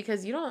respectful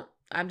because you don't...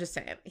 I'm just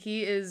saying.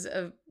 He is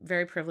a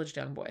very privileged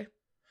young boy.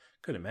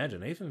 Could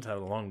imagine. Nathan's had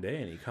a long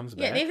day and he comes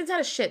back. Yeah, Nathan's had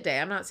a shit day.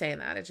 I'm not saying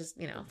that. It's just,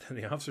 you know. And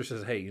the officer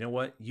says, hey, you know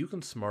what? You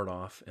can smart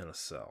off in a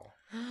cell.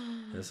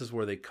 And this is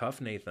where they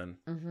cuff Nathan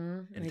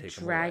and they take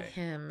drag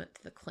him him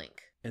to the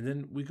clink. And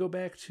then we go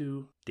back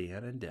to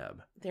Dan and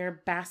Deb.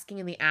 They're basking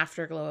in the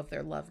afterglow of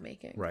their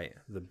lovemaking. Right.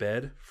 The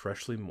bed,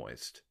 freshly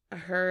moist.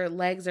 Her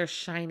legs are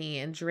shiny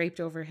and draped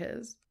over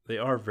his. They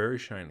are very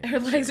shiny. Her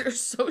legs are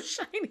so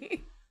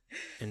shiny.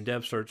 And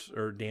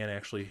Dan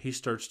actually, he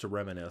starts to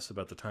reminisce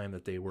about the time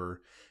that they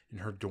were in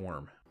her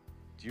dorm.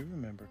 Do you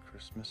remember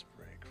Christmas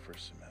break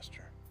first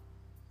semester?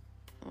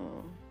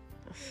 Oh.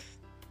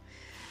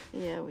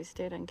 Yeah, we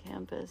stayed on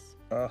campus.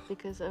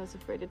 Because I was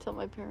afraid to tell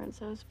my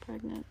parents I was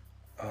pregnant.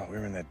 Oh, we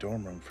were in that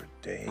dorm room for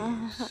days.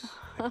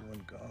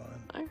 Everyone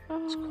gone. It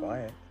was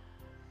quiet.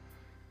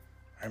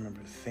 I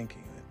remember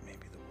thinking that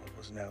maybe the world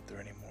wasn't out there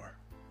anymore.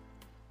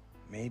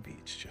 Maybe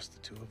it's just the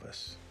two of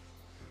us.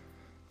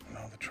 And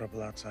all the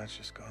trouble outside's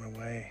just gone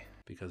away.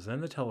 Because then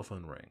the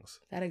telephone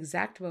rings. That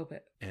exact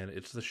moment. And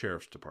it's the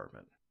sheriff's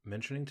department,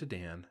 mentioning to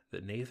Dan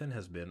that Nathan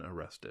has been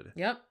arrested.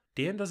 Yep.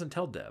 Dan doesn't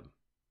tell Deb,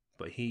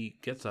 but he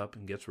gets up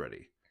and gets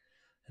ready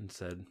and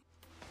said,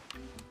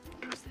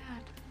 Who's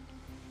that?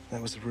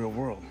 That was the real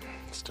world.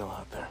 It's still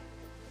out there.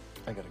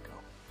 I gotta go.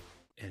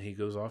 And he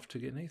goes off to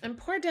get Nathan. And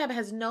poor Deb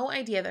has no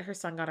idea that her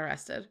son got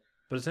arrested.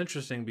 But it's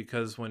interesting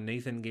because when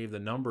Nathan gave the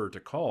number to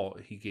call,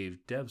 he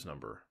gave Deb's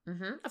number.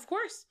 Mm-hmm. Of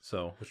course.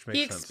 So, which makes sense.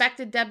 He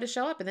expected Deb to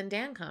show up and then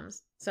Dan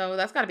comes. So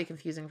that's got to be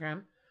confusing for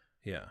him.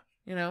 Yeah.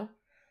 You know?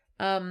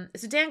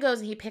 So Dan goes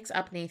and he picks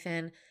up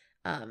Nathan.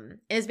 And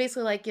is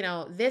basically like, you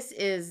know, this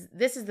is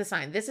the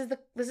sign. This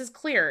is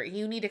clear.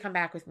 You need to come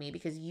back with me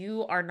because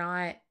you are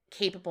not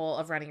capable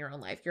of running your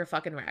own life. You're a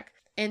fucking wreck.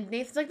 And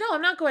Nathan's like, no,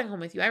 I'm not going home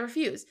with you. I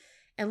refuse.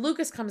 And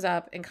Lucas comes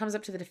up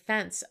to the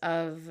defense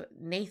of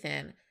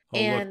Nathan. Oh,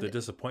 and look, the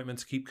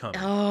disappointments keep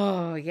coming.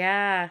 Oh,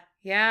 yeah.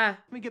 Yeah.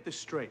 Let me get this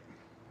straight.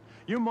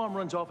 Your mom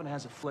runs off and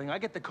has a fling. I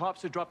get the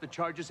cops to drop the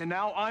charges, and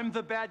now I'm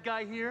the bad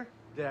guy here?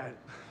 Dad,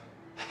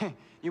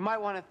 you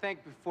might want to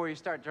think before you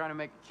start trying to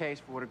make a case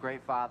for what a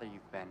great father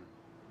you've been.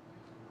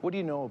 What do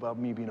you know about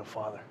me being a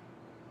father?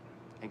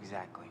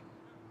 Exactly.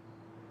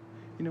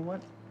 You know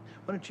what?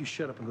 Why don't you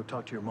shut up and go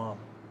talk to your mom?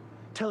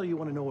 Tell her you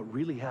want to know what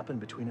really happened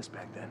between us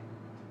back then.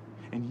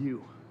 And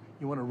you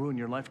want to ruin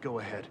your life? Go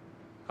ahead.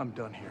 I'm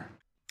done here.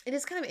 It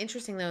is kind of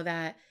interesting, though,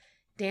 that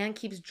Dan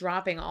keeps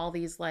dropping all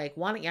these, like,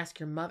 why don't you ask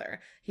your mother?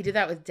 He did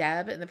that with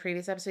Deb in the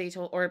previous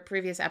episode,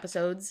 previous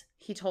episodes.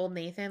 He told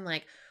Nathan,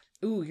 like,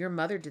 ooh, your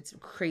mother did some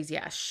crazy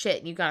ass shit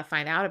and you got to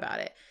find out about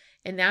it.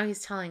 And now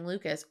he's telling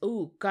Lucas,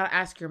 ooh, got to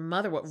ask your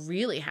mother what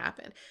really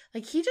happened.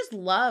 Like, he just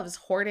loves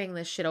hoarding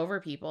this shit over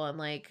people and,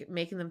 like,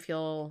 making them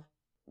feel...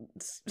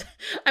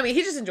 I mean,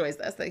 he just enjoys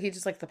this. He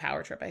just likes the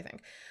power trip, I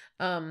think.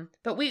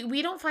 But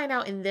we don't find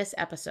out in this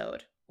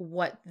episode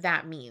what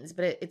that means,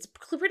 but it's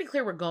pretty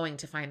clear we're going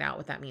to find out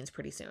what that means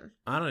pretty soon.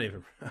 I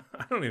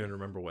don't even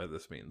remember what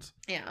this means.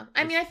 Yeah.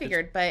 I mean, I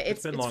figured, but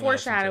it's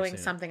foreshadowing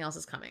something else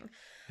is coming.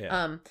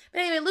 Yeah. But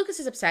anyway, Lucas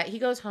is upset. He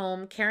goes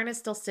home. Karen is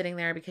still sitting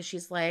there because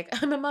she's like,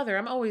 I'm a mother.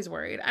 I'm always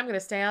worried. I'm going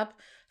to stay up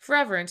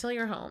forever until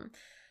you're home.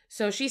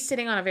 So she's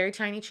sitting on a very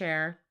tiny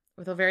chair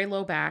with a very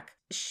low back.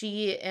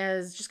 She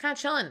is just kind of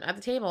chilling at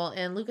the table,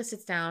 and Lucas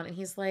sits down and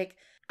he's like,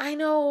 I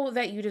know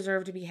that you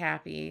deserve to be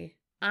happy.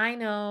 I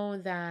know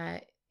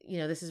that, you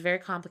know, this is very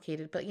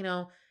complicated, but, you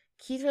know,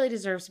 Keith really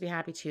deserves to be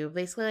happy too.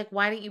 Basically, like,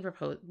 why didn't you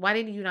propose? Why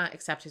did you not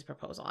accept his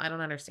proposal? I don't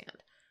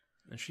understand.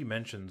 And she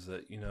mentions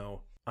that, you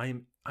know, I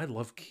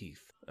love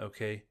Keith,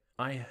 okay?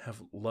 I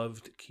have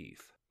loved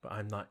Keith, but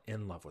I'm not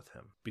in love with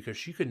him, because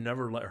she could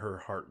never let her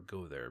heart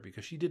go there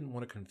because she didn't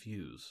want to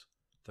confuse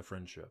the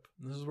friendship.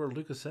 And this is where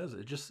Lucas says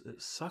it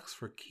sucks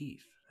for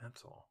Keith.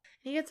 That's all.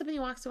 He gets up and he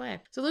walks away.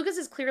 So Lucas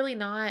is clearly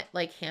not,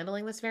 like,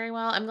 handling this very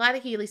well. I'm glad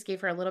that he at least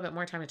gave her a little bit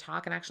more time to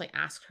talk and actually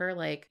asked her,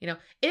 like, you know,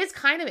 it is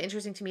kind of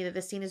interesting to me that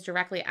this scene is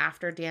directly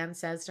after Dan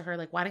says to her,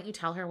 like, why don't you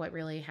tell her what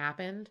really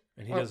happened?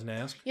 And he doesn't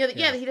ask? Yeah,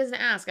 he doesn't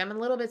ask. I'm a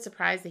little bit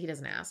surprised that he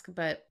doesn't ask,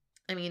 but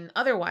I mean,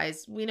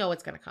 otherwise, we know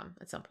what's going to come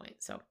at some point.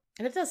 So,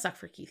 and it does suck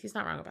for Keith. He's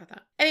not wrong about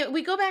that. Anyway,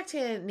 we go back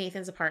to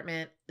Nathan's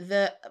apartment.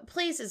 The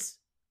place is,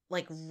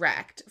 like,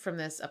 wrecked from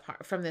this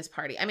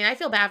party. I mean, I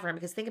feel bad for him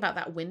because think about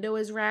that window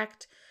is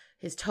wrecked.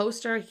 His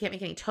toaster, he can't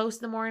make any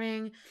toast in the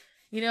morning.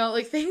 You know,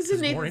 like, things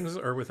his mornings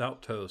are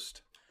without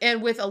toast.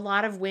 And with a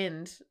lot of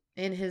wind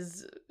in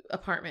his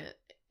apartment.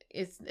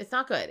 It's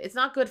not good. It's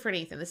not good for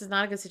Nathan. This is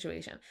not a good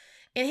situation.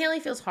 And Haley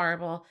feels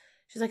horrible.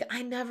 She's like,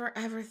 I never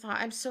ever thought,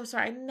 I'm so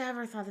sorry. I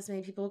never thought this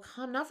many people would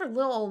come. Not for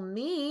little old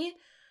me.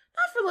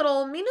 Not for little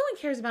old me. No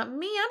one cares about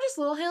me. I'm just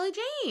little Haley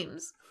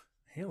James.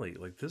 Haley,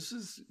 like, this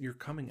is your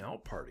coming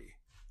out party,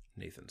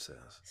 Nathan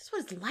says. This is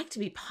what it's like to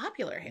be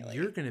popular, Haley.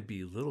 You're going to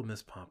be Little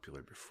Miss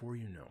Popular before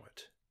you know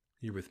it.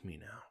 You're with me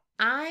now.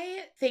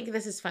 I think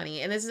this is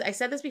funny. And I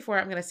said this before.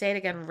 I'm going to say it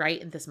again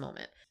right in this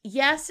moment.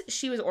 Yes,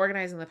 she was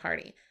organizing the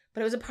party,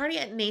 but it was a party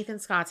at Nathan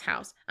Scott's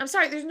house. I'm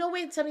sorry. There's no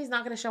way somebody's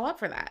not going to show up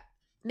for that.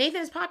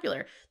 Nathan is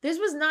popular. This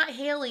was not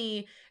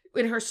Haley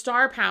in her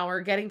star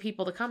power getting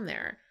people to come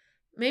there.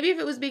 Maybe if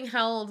it was being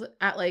held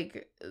at,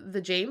 like,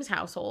 the James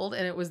household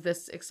and it was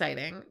this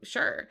exciting,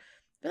 sure.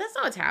 But that's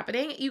not what's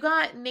happening. You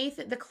got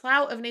Nathan, the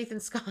clout of Nathan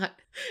Scott.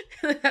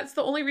 That's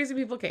the only reason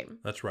people came.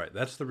 That's right.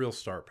 That's the real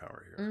star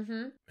power here.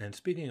 Mm-hmm. And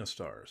speaking of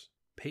stars,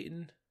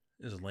 Peyton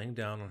is laying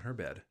down on her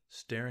bed,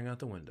 staring out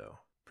the window,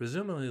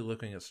 presumably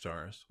looking at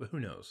stars, but who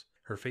knows?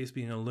 Her face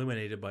being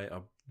illuminated by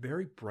a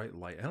very bright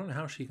light. I don't know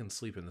how she can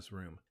sleep in this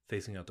room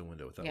facing out the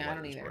window with that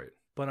light this bright.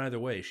 But either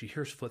way, she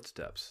hears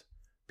footsteps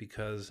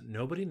because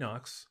nobody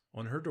knocks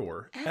on her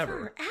door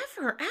ever.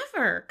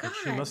 God. And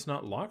she must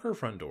not lock her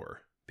front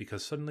door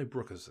because suddenly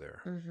Brooke is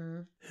there. Mm-hmm.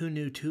 Who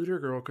knew Tudor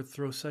Girl could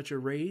throw such a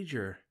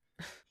rager?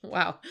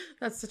 Wow,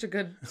 that's such a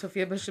good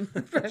Sophia Bush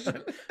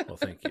impression. Well,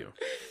 thank you.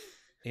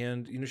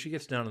 And, you know, she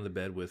gets down in the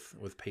bed with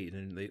Peyton,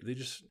 and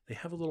they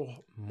have a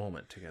little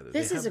moment together.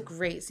 This is a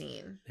great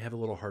scene. They have a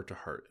little heart to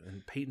heart.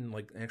 And Peyton,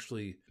 like,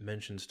 actually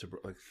mentions to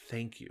Brooke, like,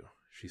 thank you,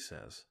 she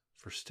says,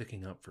 for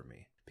sticking up for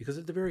me. Because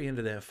at the very end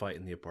of that fight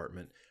in the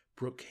apartment,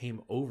 Brooke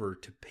came over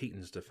to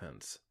Peyton's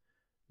defense.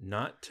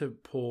 Not to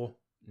pull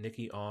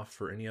Nikki off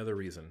for any other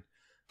reason,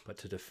 but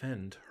to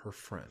defend her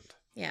friend.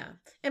 Yeah.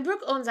 And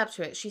Brooke owns up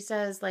to it. She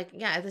says, like,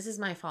 yeah, this is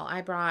my fault.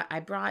 I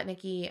brought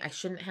Nikki. I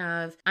shouldn't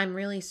have. I'm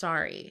really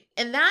sorry.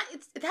 And that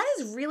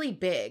is really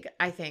big,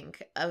 I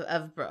think,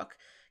 of Brooke,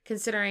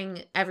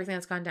 considering everything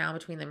that's gone down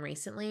between them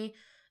recently.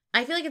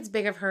 I feel like it's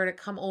big of her to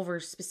come over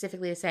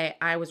specifically to say,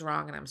 I was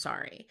wrong and I'm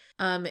sorry.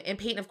 And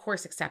Peyton, of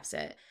course, accepts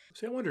it.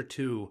 See, I wonder,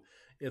 too,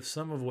 if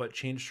some of what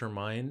changed her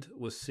mind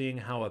was seeing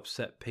how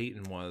upset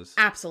Peyton was.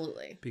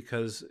 Absolutely.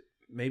 Because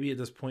maybe at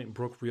this point,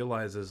 Brooke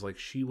realizes, like,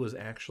 she was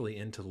actually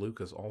into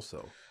Lucas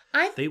also.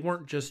 They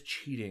weren't just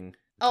cheating.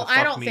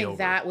 I don't think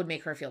that would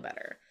make her feel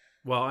better.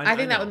 Well, I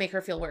think that would make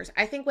her feel worse.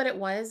 I think what it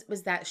was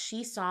that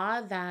she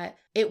saw that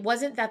it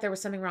wasn't that there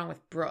was something wrong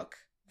with Brooke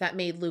that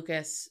made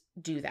Lucas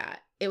do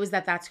that. It was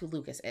that that's who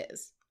Lucas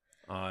is.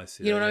 I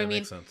see. You know what I mean?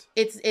 Makes sense.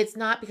 It's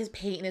not because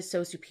Peyton is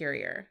so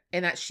superior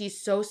and that she's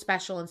so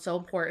special and so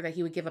important that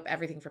he would give up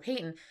everything for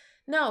Peyton.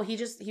 No, he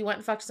went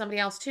and fucked somebody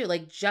else too.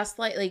 Like, just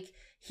like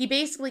he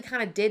basically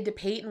kind of did to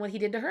Peyton what he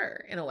did to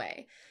her in a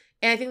way.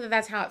 And I think that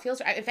that's how it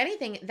feels. If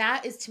anything,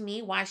 that is to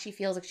me why she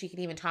feels like she can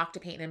even talk to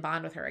Peyton and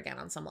bond with her again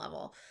on some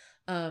level.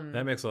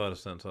 That makes a lot of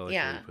sense. I like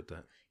how you put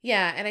that.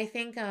 Yeah. And I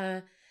think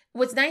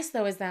what's nice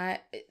though is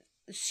that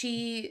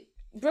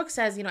Brooke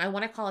says, you know, I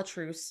want to call a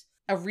truce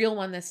a real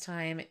one this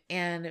time.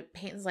 And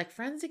Peyton's like,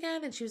 friends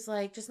again? And she was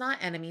like, just not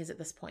enemies at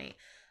this point.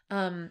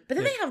 But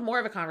then they have more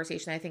of a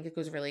conversation. I think it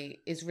is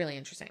really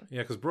interesting.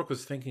 Yeah, because Brooke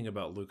was thinking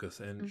about Lucas,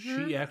 and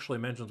she actually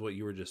mentions what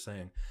you were just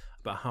saying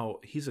about how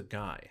he's a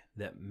guy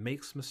that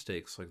makes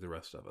mistakes like the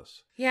rest of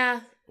us. Yeah.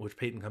 Which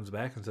Peyton comes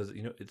back and says,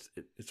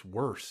 it's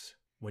worse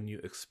when you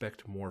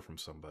expect more from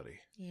somebody.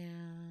 Yeah.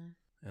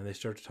 And they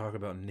start to talk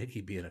about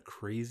Nikki being a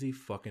crazy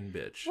fucking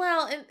bitch.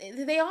 Well,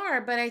 and they are,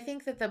 but I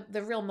think that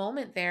the real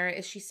moment there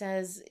is she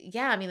says,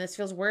 yeah, I mean, this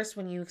feels worse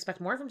when you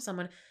expect more from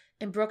someone.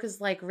 And Brooke is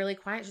like really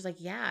quiet. She's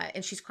like, yeah.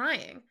 And she's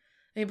crying.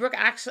 I mean, Brooke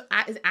actually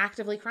is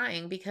actively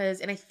crying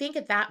because, and I think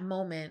at that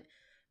moment,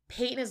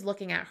 Peyton is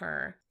looking at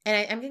her,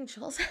 and I'm getting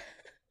chills.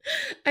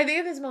 I think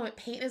at this moment,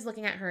 Peyton is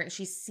looking at her and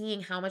she's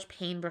seeing how much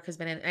pain Brooke has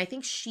been in. And I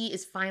think she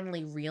is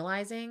finally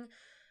realizing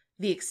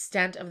the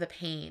extent of the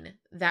pain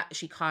that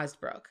she caused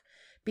Brooke,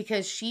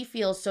 because she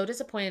feels so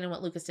disappointed in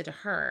what Lucas did to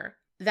her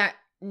that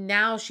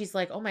now she's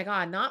like, oh my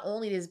God, not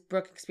only is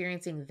Brooke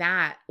experiencing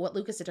that, what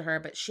Lucas did to her,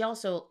 but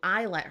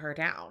I let her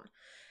down.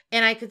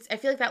 And I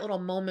feel like that little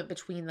moment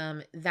between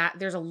them, that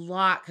there's a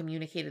lot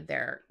communicated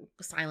there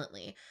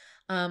silently.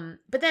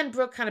 But then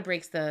Brooke kind of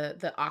breaks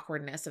the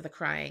awkwardness of the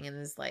crying and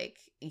is like,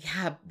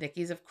 yeah,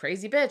 Nikki's a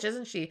crazy bitch,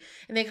 isn't she?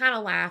 And they kind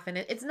of laugh, and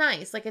it's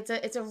nice. Like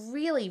it's a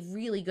really,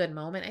 really good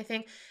moment, I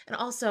think. And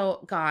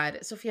also, God,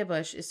 Sophia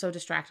Bush is so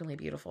distractingly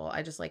beautiful.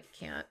 I just like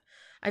can't.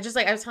 I was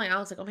telling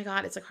Alex, like, oh my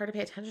God, it's like hard to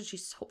pay attention.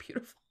 She's so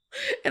beautiful.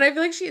 And I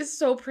feel like she is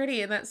so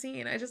pretty in that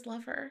scene. I just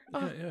love her.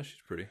 Oh, yeah,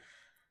 she's pretty.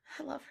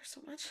 I love her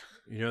so much.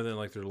 Then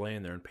like they're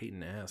laying there and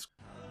Peyton asks,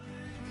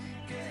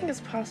 Do you think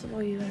it's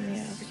possible you and me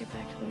ever get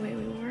back to the way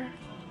we were?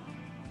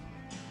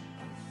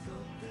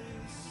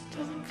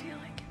 Doesn't feel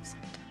like it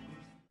sometimes.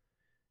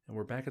 and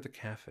we're back at the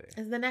cafe.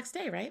 It's the next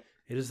day, right?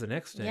 It is the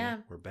next day. Yeah.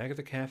 We're back at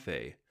the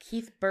cafe.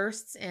 Keith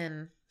bursts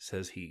in.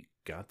 Says he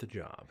got the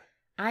job.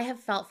 I have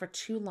felt for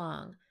too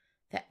long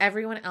that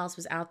everyone else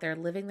was out there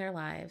living their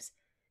lives.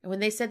 And when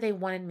they said they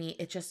wanted me,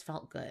 it just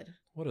felt good.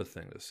 What a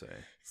thing to say.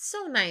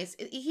 So nice.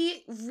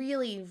 He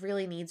really,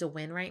 really needs a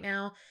win right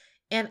now.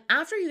 And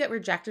after you get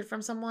rejected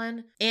from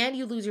someone and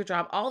you lose your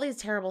job, all these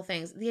terrible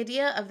things, the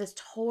idea of this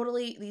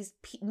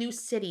new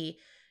city,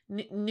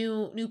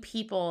 new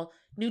people,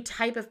 new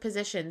type of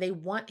position, they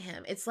want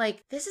him. It's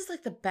like, this is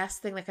like the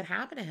best thing that could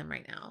happen to him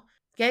right now.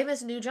 Getting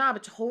this new job, a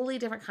totally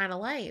different kind of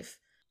life.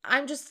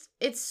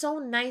 It's so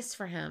nice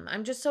for him.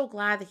 I'm just so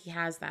glad that he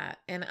has that.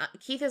 And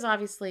Keith is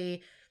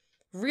obviously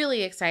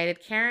really excited.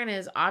 Karen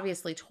is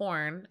obviously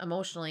torn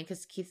emotionally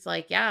because Keith's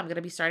like, yeah, I'm going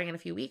to be starting in a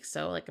few weeks.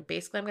 So like,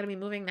 basically I'm going to be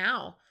moving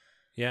now.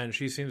 Yeah, and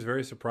she seems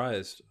very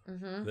surprised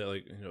that,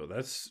 like,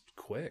 that's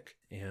quick.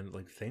 And,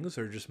 like, things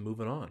are just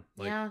moving on.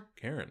 Like, yeah.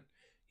 Karen,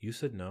 you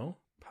said no?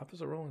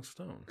 Papa's a Rolling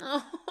Stone.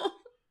 Oh.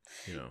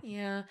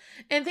 Yeah.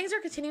 And things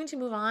are continuing to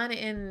move on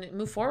and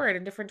move forward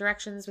in different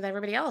directions with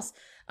everybody else.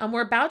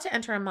 We're about to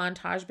enter a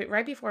montage, but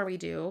right before we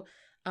do,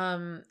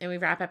 and we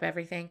wrap up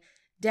everything,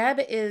 Deb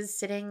is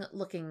sitting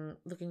looking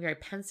very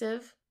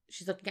pensive.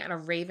 She's looking at a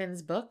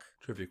Ravens book.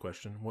 Trivia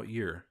question. What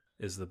year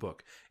is the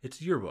book?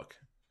 It's your book.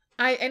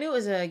 I knew it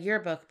was a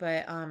yearbook,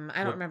 but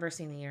I don't remember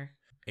seeing the year.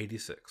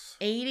 86.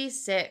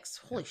 86.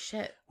 Holy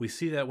shit. We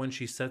see that when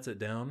she sets it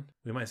down.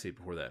 We might see it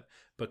before that.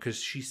 But because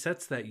she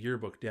sets that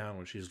yearbook down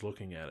when she's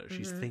looking at it.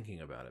 She's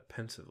thinking about it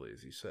pensively,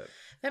 as you said.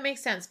 That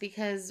makes sense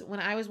because when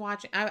I was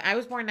watching, I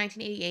was born in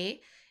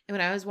 1988. And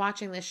when I was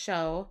watching this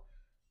show,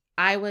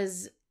 I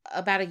was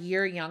about a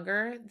year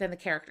younger than the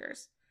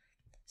characters.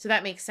 So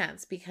that makes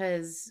sense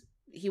because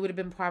he would have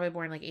been probably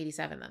born like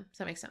 87 then.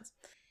 So that makes sense.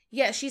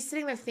 Yeah, she's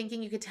sitting there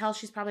thinking. You could tell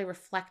she's probably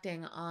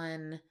reflecting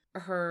on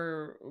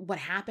what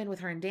happened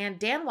with her and Dan.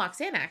 Dan walks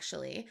in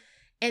actually,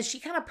 and she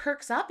kind of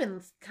perks up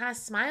and kind of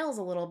smiles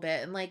a little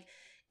bit. And like,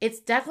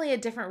 it's definitely a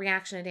different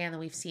reaction to Dan than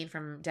we've seen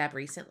from Deb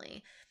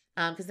recently.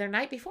 Because their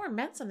night before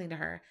meant something to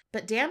her.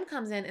 But Dan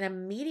comes in and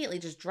immediately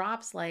just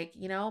drops like,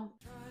 I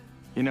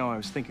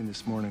was thinking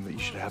this morning that you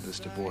should have this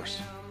divorce.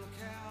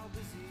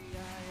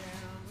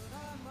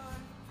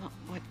 Well,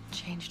 what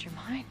changed your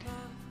mind?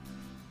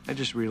 I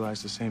just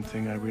realized the same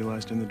thing I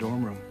realized in the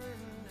dorm room.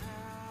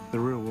 The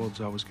real world's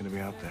always going to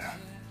be out there.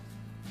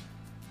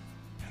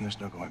 And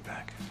there's no going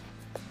back.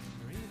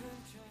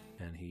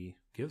 And he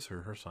gives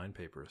her signed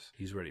papers.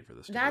 He's ready for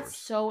this divorce. That's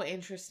so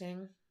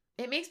interesting.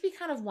 It makes me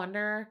kind of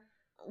wonder,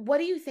 what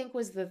do you think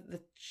was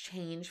the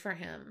change for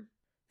him?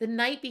 The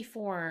night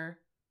before,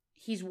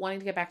 he's wanting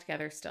to get back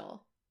together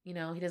still. He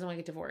doesn't want to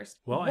get divorced.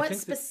 Well, what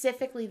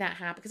specifically that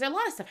happened? Because a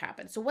lot of stuff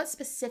happened. So what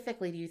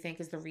specifically do you think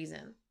is the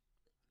reason?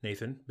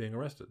 Nathan being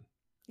arrested.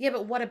 Yeah,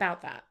 but what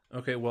about that?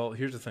 Okay, well,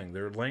 here's the thing.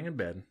 They're laying in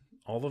bed.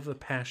 All of the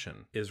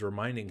passion is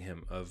reminding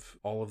him of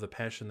all of the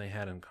passion they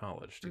had in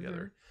college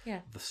together. Yeah.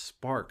 The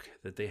spark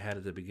that they had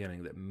at the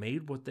beginning that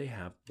made what they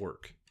have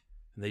work.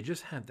 And they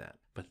just had that.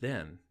 But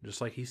then, just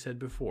like he said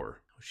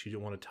before, she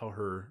didn't want to tell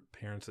her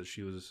parents that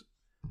she was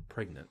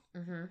pregnant.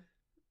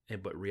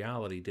 But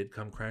reality did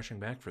come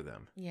crashing back for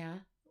them. Yeah.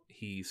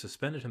 He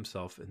suspended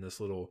himself in this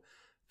little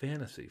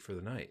fantasy for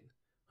the night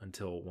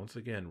until, once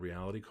again,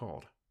 reality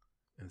called.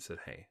 and said,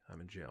 "Hey,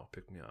 I'm in jail.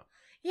 Pick me up."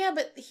 Yeah,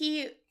 but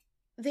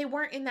they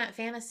weren't in that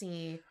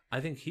fantasy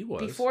I think he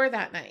was before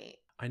that night.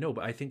 I know,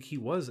 but I think he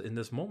was in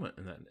this moment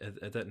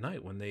at that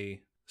night when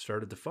they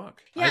started to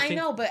fuck. Yeah, I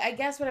know, but I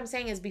guess what I'm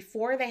saying is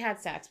before they had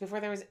sex,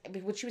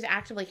 when she was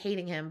actively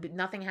hating him, but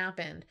nothing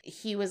happened,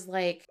 he was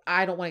like,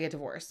 I don't want to get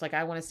divorced. Like,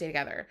 I want to stay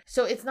together.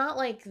 So it's not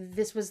like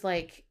this was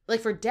like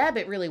for Deb,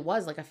 it really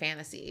was like a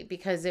fantasy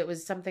because it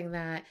was something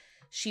that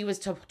she was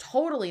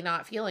totally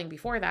not feeling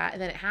before that.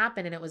 And then it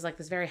happened and it was like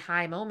this very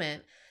high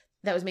moment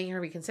that was making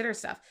her reconsider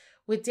stuff.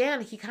 With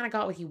Dan, he kind of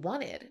got what he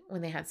wanted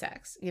when they had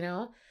sex, you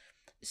know?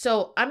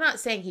 So I'm not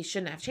saying he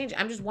shouldn't have changed.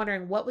 I'm just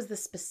wondering what was the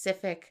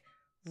specific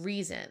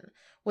reason.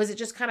 Was it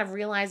just kind of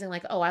realizing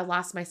like, oh, I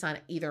lost my son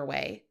either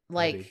way.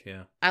 Like, maybe,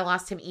 yeah. I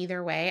lost him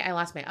either way. I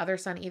lost my other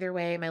son either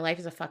way. My life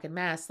is a fucking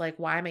mess. Like,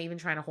 why am I even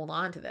trying to hold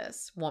on to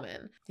this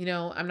woman? You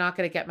know, I'm not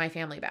going to get my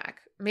family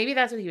back. Maybe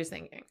that's what he was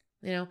thinking.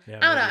 You know, Yeah, I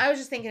don't know. maybe. I was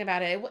just thinking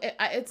about it.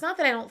 It's not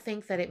that I don't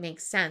think that it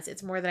makes sense.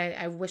 It's more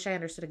that I wish I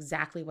understood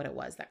exactly what it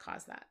was that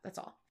caused that. That's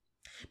all.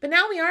 But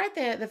now we are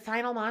at the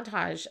final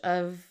montage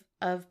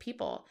of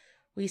people.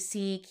 We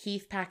see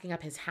Keith packing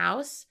up his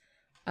house.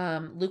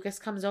 Lucas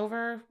comes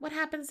over. What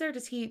happens there? Do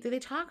they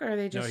talk or are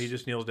they just... No, he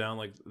just kneels down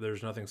like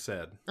there's nothing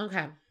said.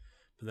 Okay.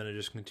 But then it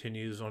just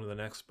continues on to the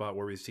next spot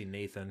where we see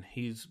Nathan.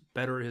 He's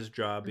better at his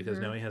job because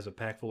now he has a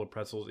pack full of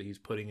pretzels that he's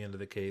putting into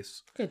the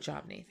case. Good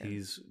job, Nathan.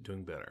 He's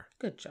doing better.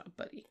 Good job,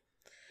 buddy.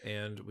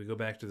 And we go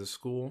back to the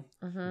school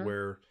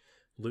where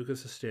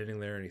Lucas is standing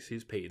there and he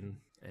sees Peyton.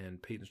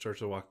 And Peyton starts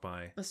to walk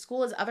by. The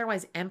school is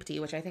otherwise empty,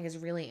 which I think is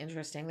really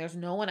interesting. There's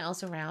no one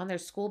else around.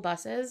 There's school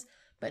buses,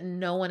 but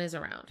no one is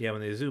around. Yeah,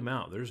 when they zoom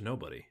out, there's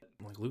nobody.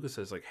 Like Lucas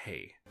says, like,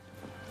 "Hey."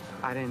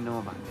 I didn't know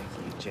about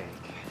Nikki and Jake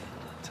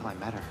until I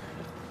met her.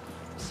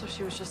 So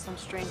she was just some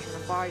stranger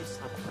in a bar you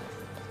slept with.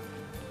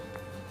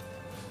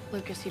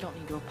 Lucas, you don't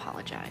need to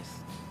apologize,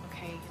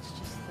 okay? It's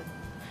just that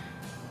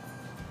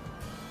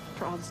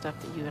for all the stuff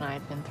that you and I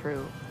had been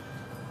through,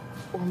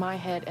 where my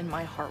head and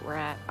my heart were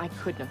at, I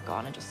couldn't have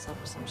gone and just slept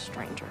with some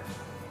stranger.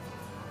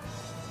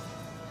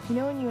 You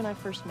know, when you and I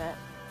first met,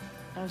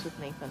 I was with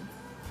Nathan,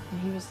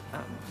 and he was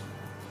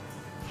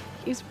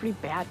a pretty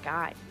bad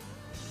guy,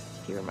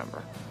 if you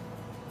remember.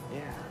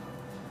 Yeah.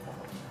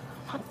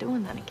 I'm not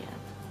doing that again.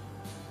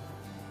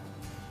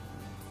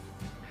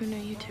 Who knew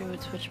you two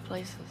would switch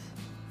places?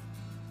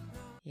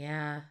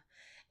 Yeah.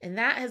 And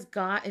that has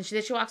got... And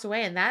she walks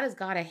away, and that has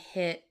got to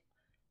hit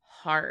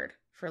hard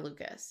for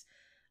Lucas.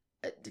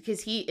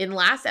 Because in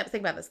last episode,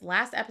 think about this.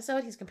 Last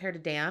episode, he's compared to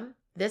Dan.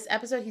 This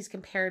episode, he's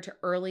compared to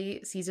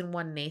early season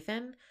 1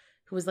 Nathan,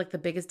 who was like the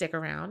biggest dick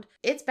around.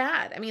 It's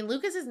bad. I mean,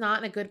 Lucas is not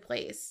in a good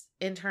place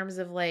in terms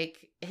of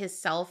like his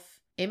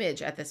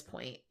self-image at this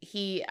point.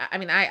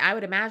 I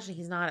would imagine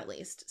he's not, at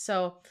least.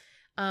 So,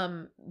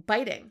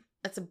 biting.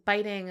 That's a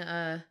biting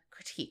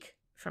critique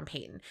from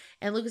Peyton.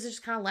 And Lucas is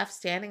just kind of left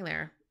standing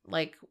there,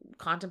 like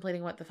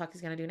contemplating what the fuck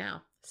he's going to do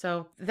now.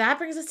 So that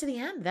brings us to the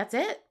end. That's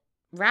it.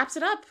 Wraps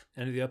it up.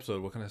 End of the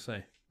episode. What can I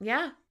say?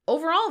 Yeah.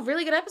 Overall,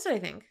 really good episode, I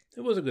think.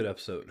 It was a good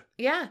episode.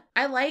 Yeah.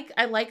 I like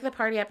the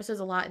party episodes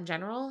a lot in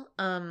general.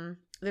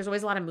 There's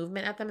always a lot of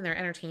movement at them and they're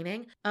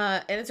entertaining.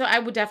 And so I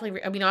would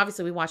definitely,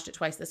 obviously we watched it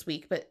twice this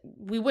week, but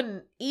we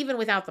wouldn't, even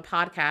without the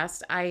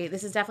podcast,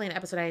 this is definitely an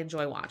episode I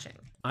enjoy watching.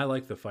 I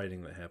like the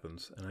fighting that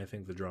happens, and I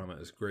think the drama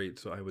is great,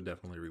 so I would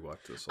definitely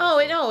rewatch this.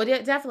 Oh, also. no,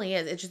 it definitely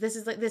is. It's just,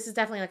 this is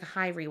definitely like a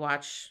high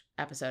rewatch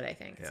episode, I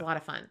think. It's a lot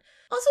of fun.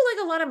 Also,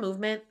 like a lot of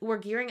movement. We're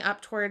gearing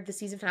up toward the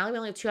season finale. We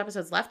only have 2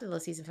 episodes left in the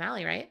season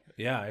finale, right?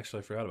 Yeah, actually,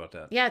 I forgot about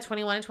that. Yeah,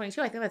 21 and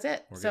 22. I think that's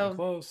it. We're getting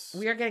close.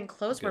 We are getting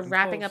close. We're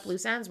wrapping up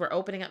loose ends. We're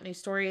opening up new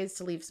stories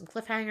to leave some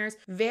cliffhangers.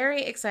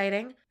 Very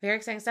exciting. Very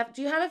exciting stuff.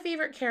 Do you have a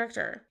favorite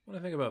character? When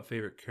I think about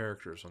favorite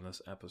characters on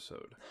this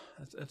episode,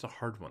 that's a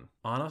hard one.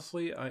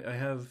 Honestly, I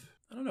have,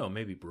 I don't know,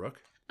 maybe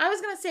Brooke. I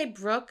was going to say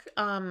Brooke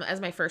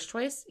as my first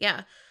choice.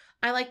 Yeah,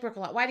 I like Brooke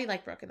a lot. Why do you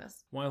like Brooke in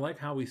this? Well, I like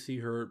how we see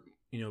her,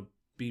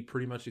 be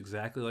pretty much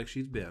exactly like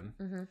she's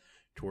been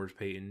towards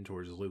Peyton,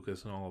 towards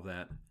Lucas and all of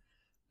that.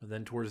 But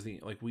then towards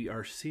we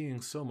are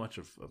seeing so much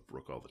of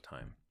Brooke all the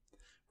time.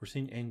 We're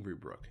seeing angry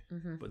Brooke,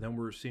 but then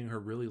we're seeing her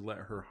really let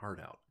her heart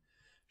out.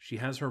 She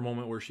has her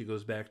moment where she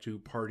goes back to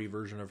party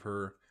version of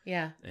her.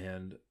 Yeah.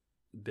 And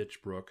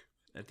bitch Brooke.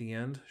 At the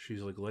end,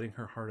 she's like letting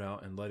her heart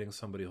out and letting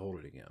somebody hold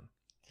it again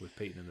with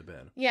Peyton in the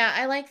bed. Yeah,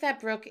 I like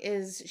that Brooke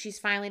she's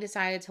finally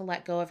decided to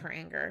let go of her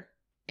anger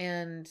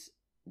and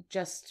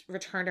just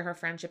return to her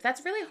friendship.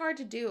 That's really hard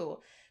to do.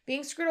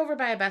 Being screwed over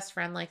by a best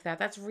friend like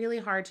that's really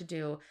hard to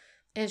do.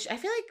 And I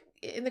feel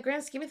like in the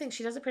grand scheme of things,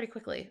 she does it pretty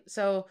quickly.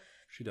 So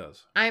she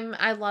does.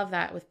 I love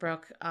that with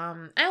Brooke.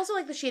 I also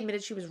like that she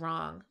admitted she was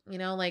wrong.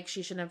 Like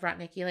she shouldn't have brought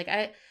Nikki. Like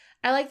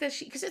I like that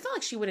because it's not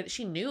like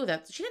she knew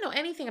that, she didn't know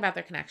anything about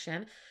their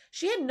connection.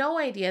 She had no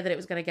idea that it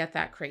was going to get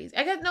that crazy.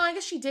 I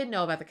guess she did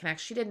know about the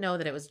connection. She didn't know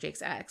that it was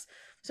Jake's ex.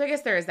 So I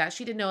guess there is that.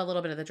 She did know a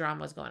little bit of the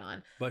drama was going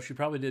on. But she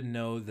probably didn't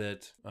know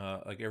that,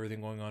 like,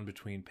 everything going on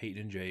between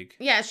Peyton and Jake.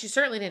 Yeah, she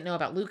certainly didn't know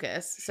about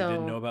Lucas.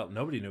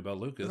 Nobody knew about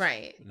Lucas.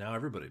 Right. Now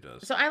everybody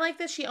does. So I like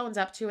that she owns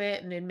up to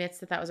it and admits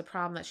that was a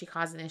problem, that she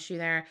caused an issue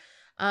there.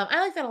 I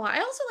like that a lot.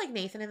 I also like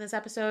Nathan in this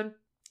episode,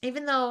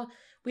 even though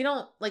we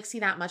don't like see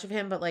that much of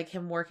him, but like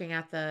him working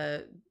at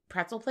the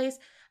pretzel place.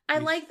 I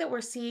like that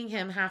we're seeing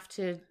him have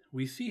to.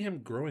 We see him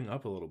growing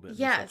up a little bit in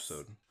this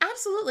episode.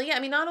 Absolutely. Yeah. I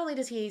mean, not only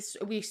does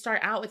we start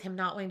out with him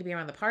not wanting to be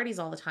around the parties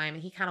all the time,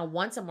 and he kind of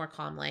wants a more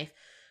calm life,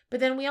 but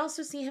then we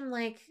also see him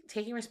like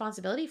taking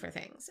responsibility for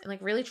things and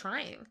like really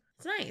trying.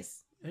 It's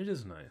nice. It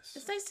is nice.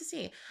 It's nice to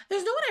see.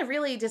 There's no one I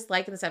really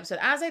dislike in this episode.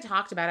 As I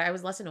talked about it, I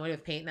was less annoyed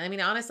with Peyton. I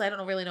mean, honestly, I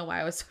don't really know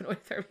why I was so annoyed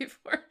with her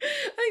before.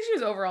 I think she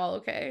was overall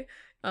okay.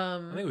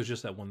 I think it was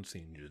just that one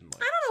scene you didn't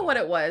like. I don't know what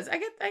it was. I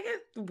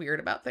get weird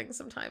about things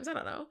sometimes. I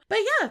don't know. But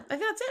yeah, I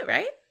think that's it,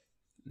 right?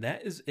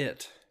 That is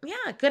it.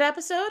 Yeah, good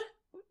episode.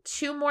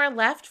 2 more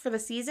left for the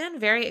season.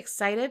 Very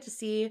excited to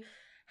see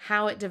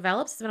how it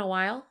develops. It's been a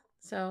while,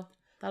 so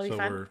that'll be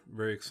fun. So we're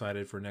very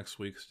excited for next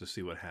week's to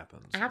see what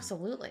happens.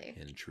 Absolutely.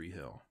 In Tree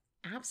Hill.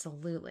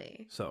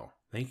 Absolutely. So,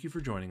 thank you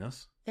for joining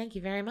us. Thank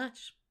you very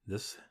much.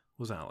 This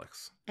was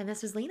Alex. And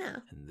this was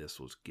Lena. And this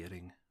was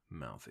Getting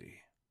Mouthy.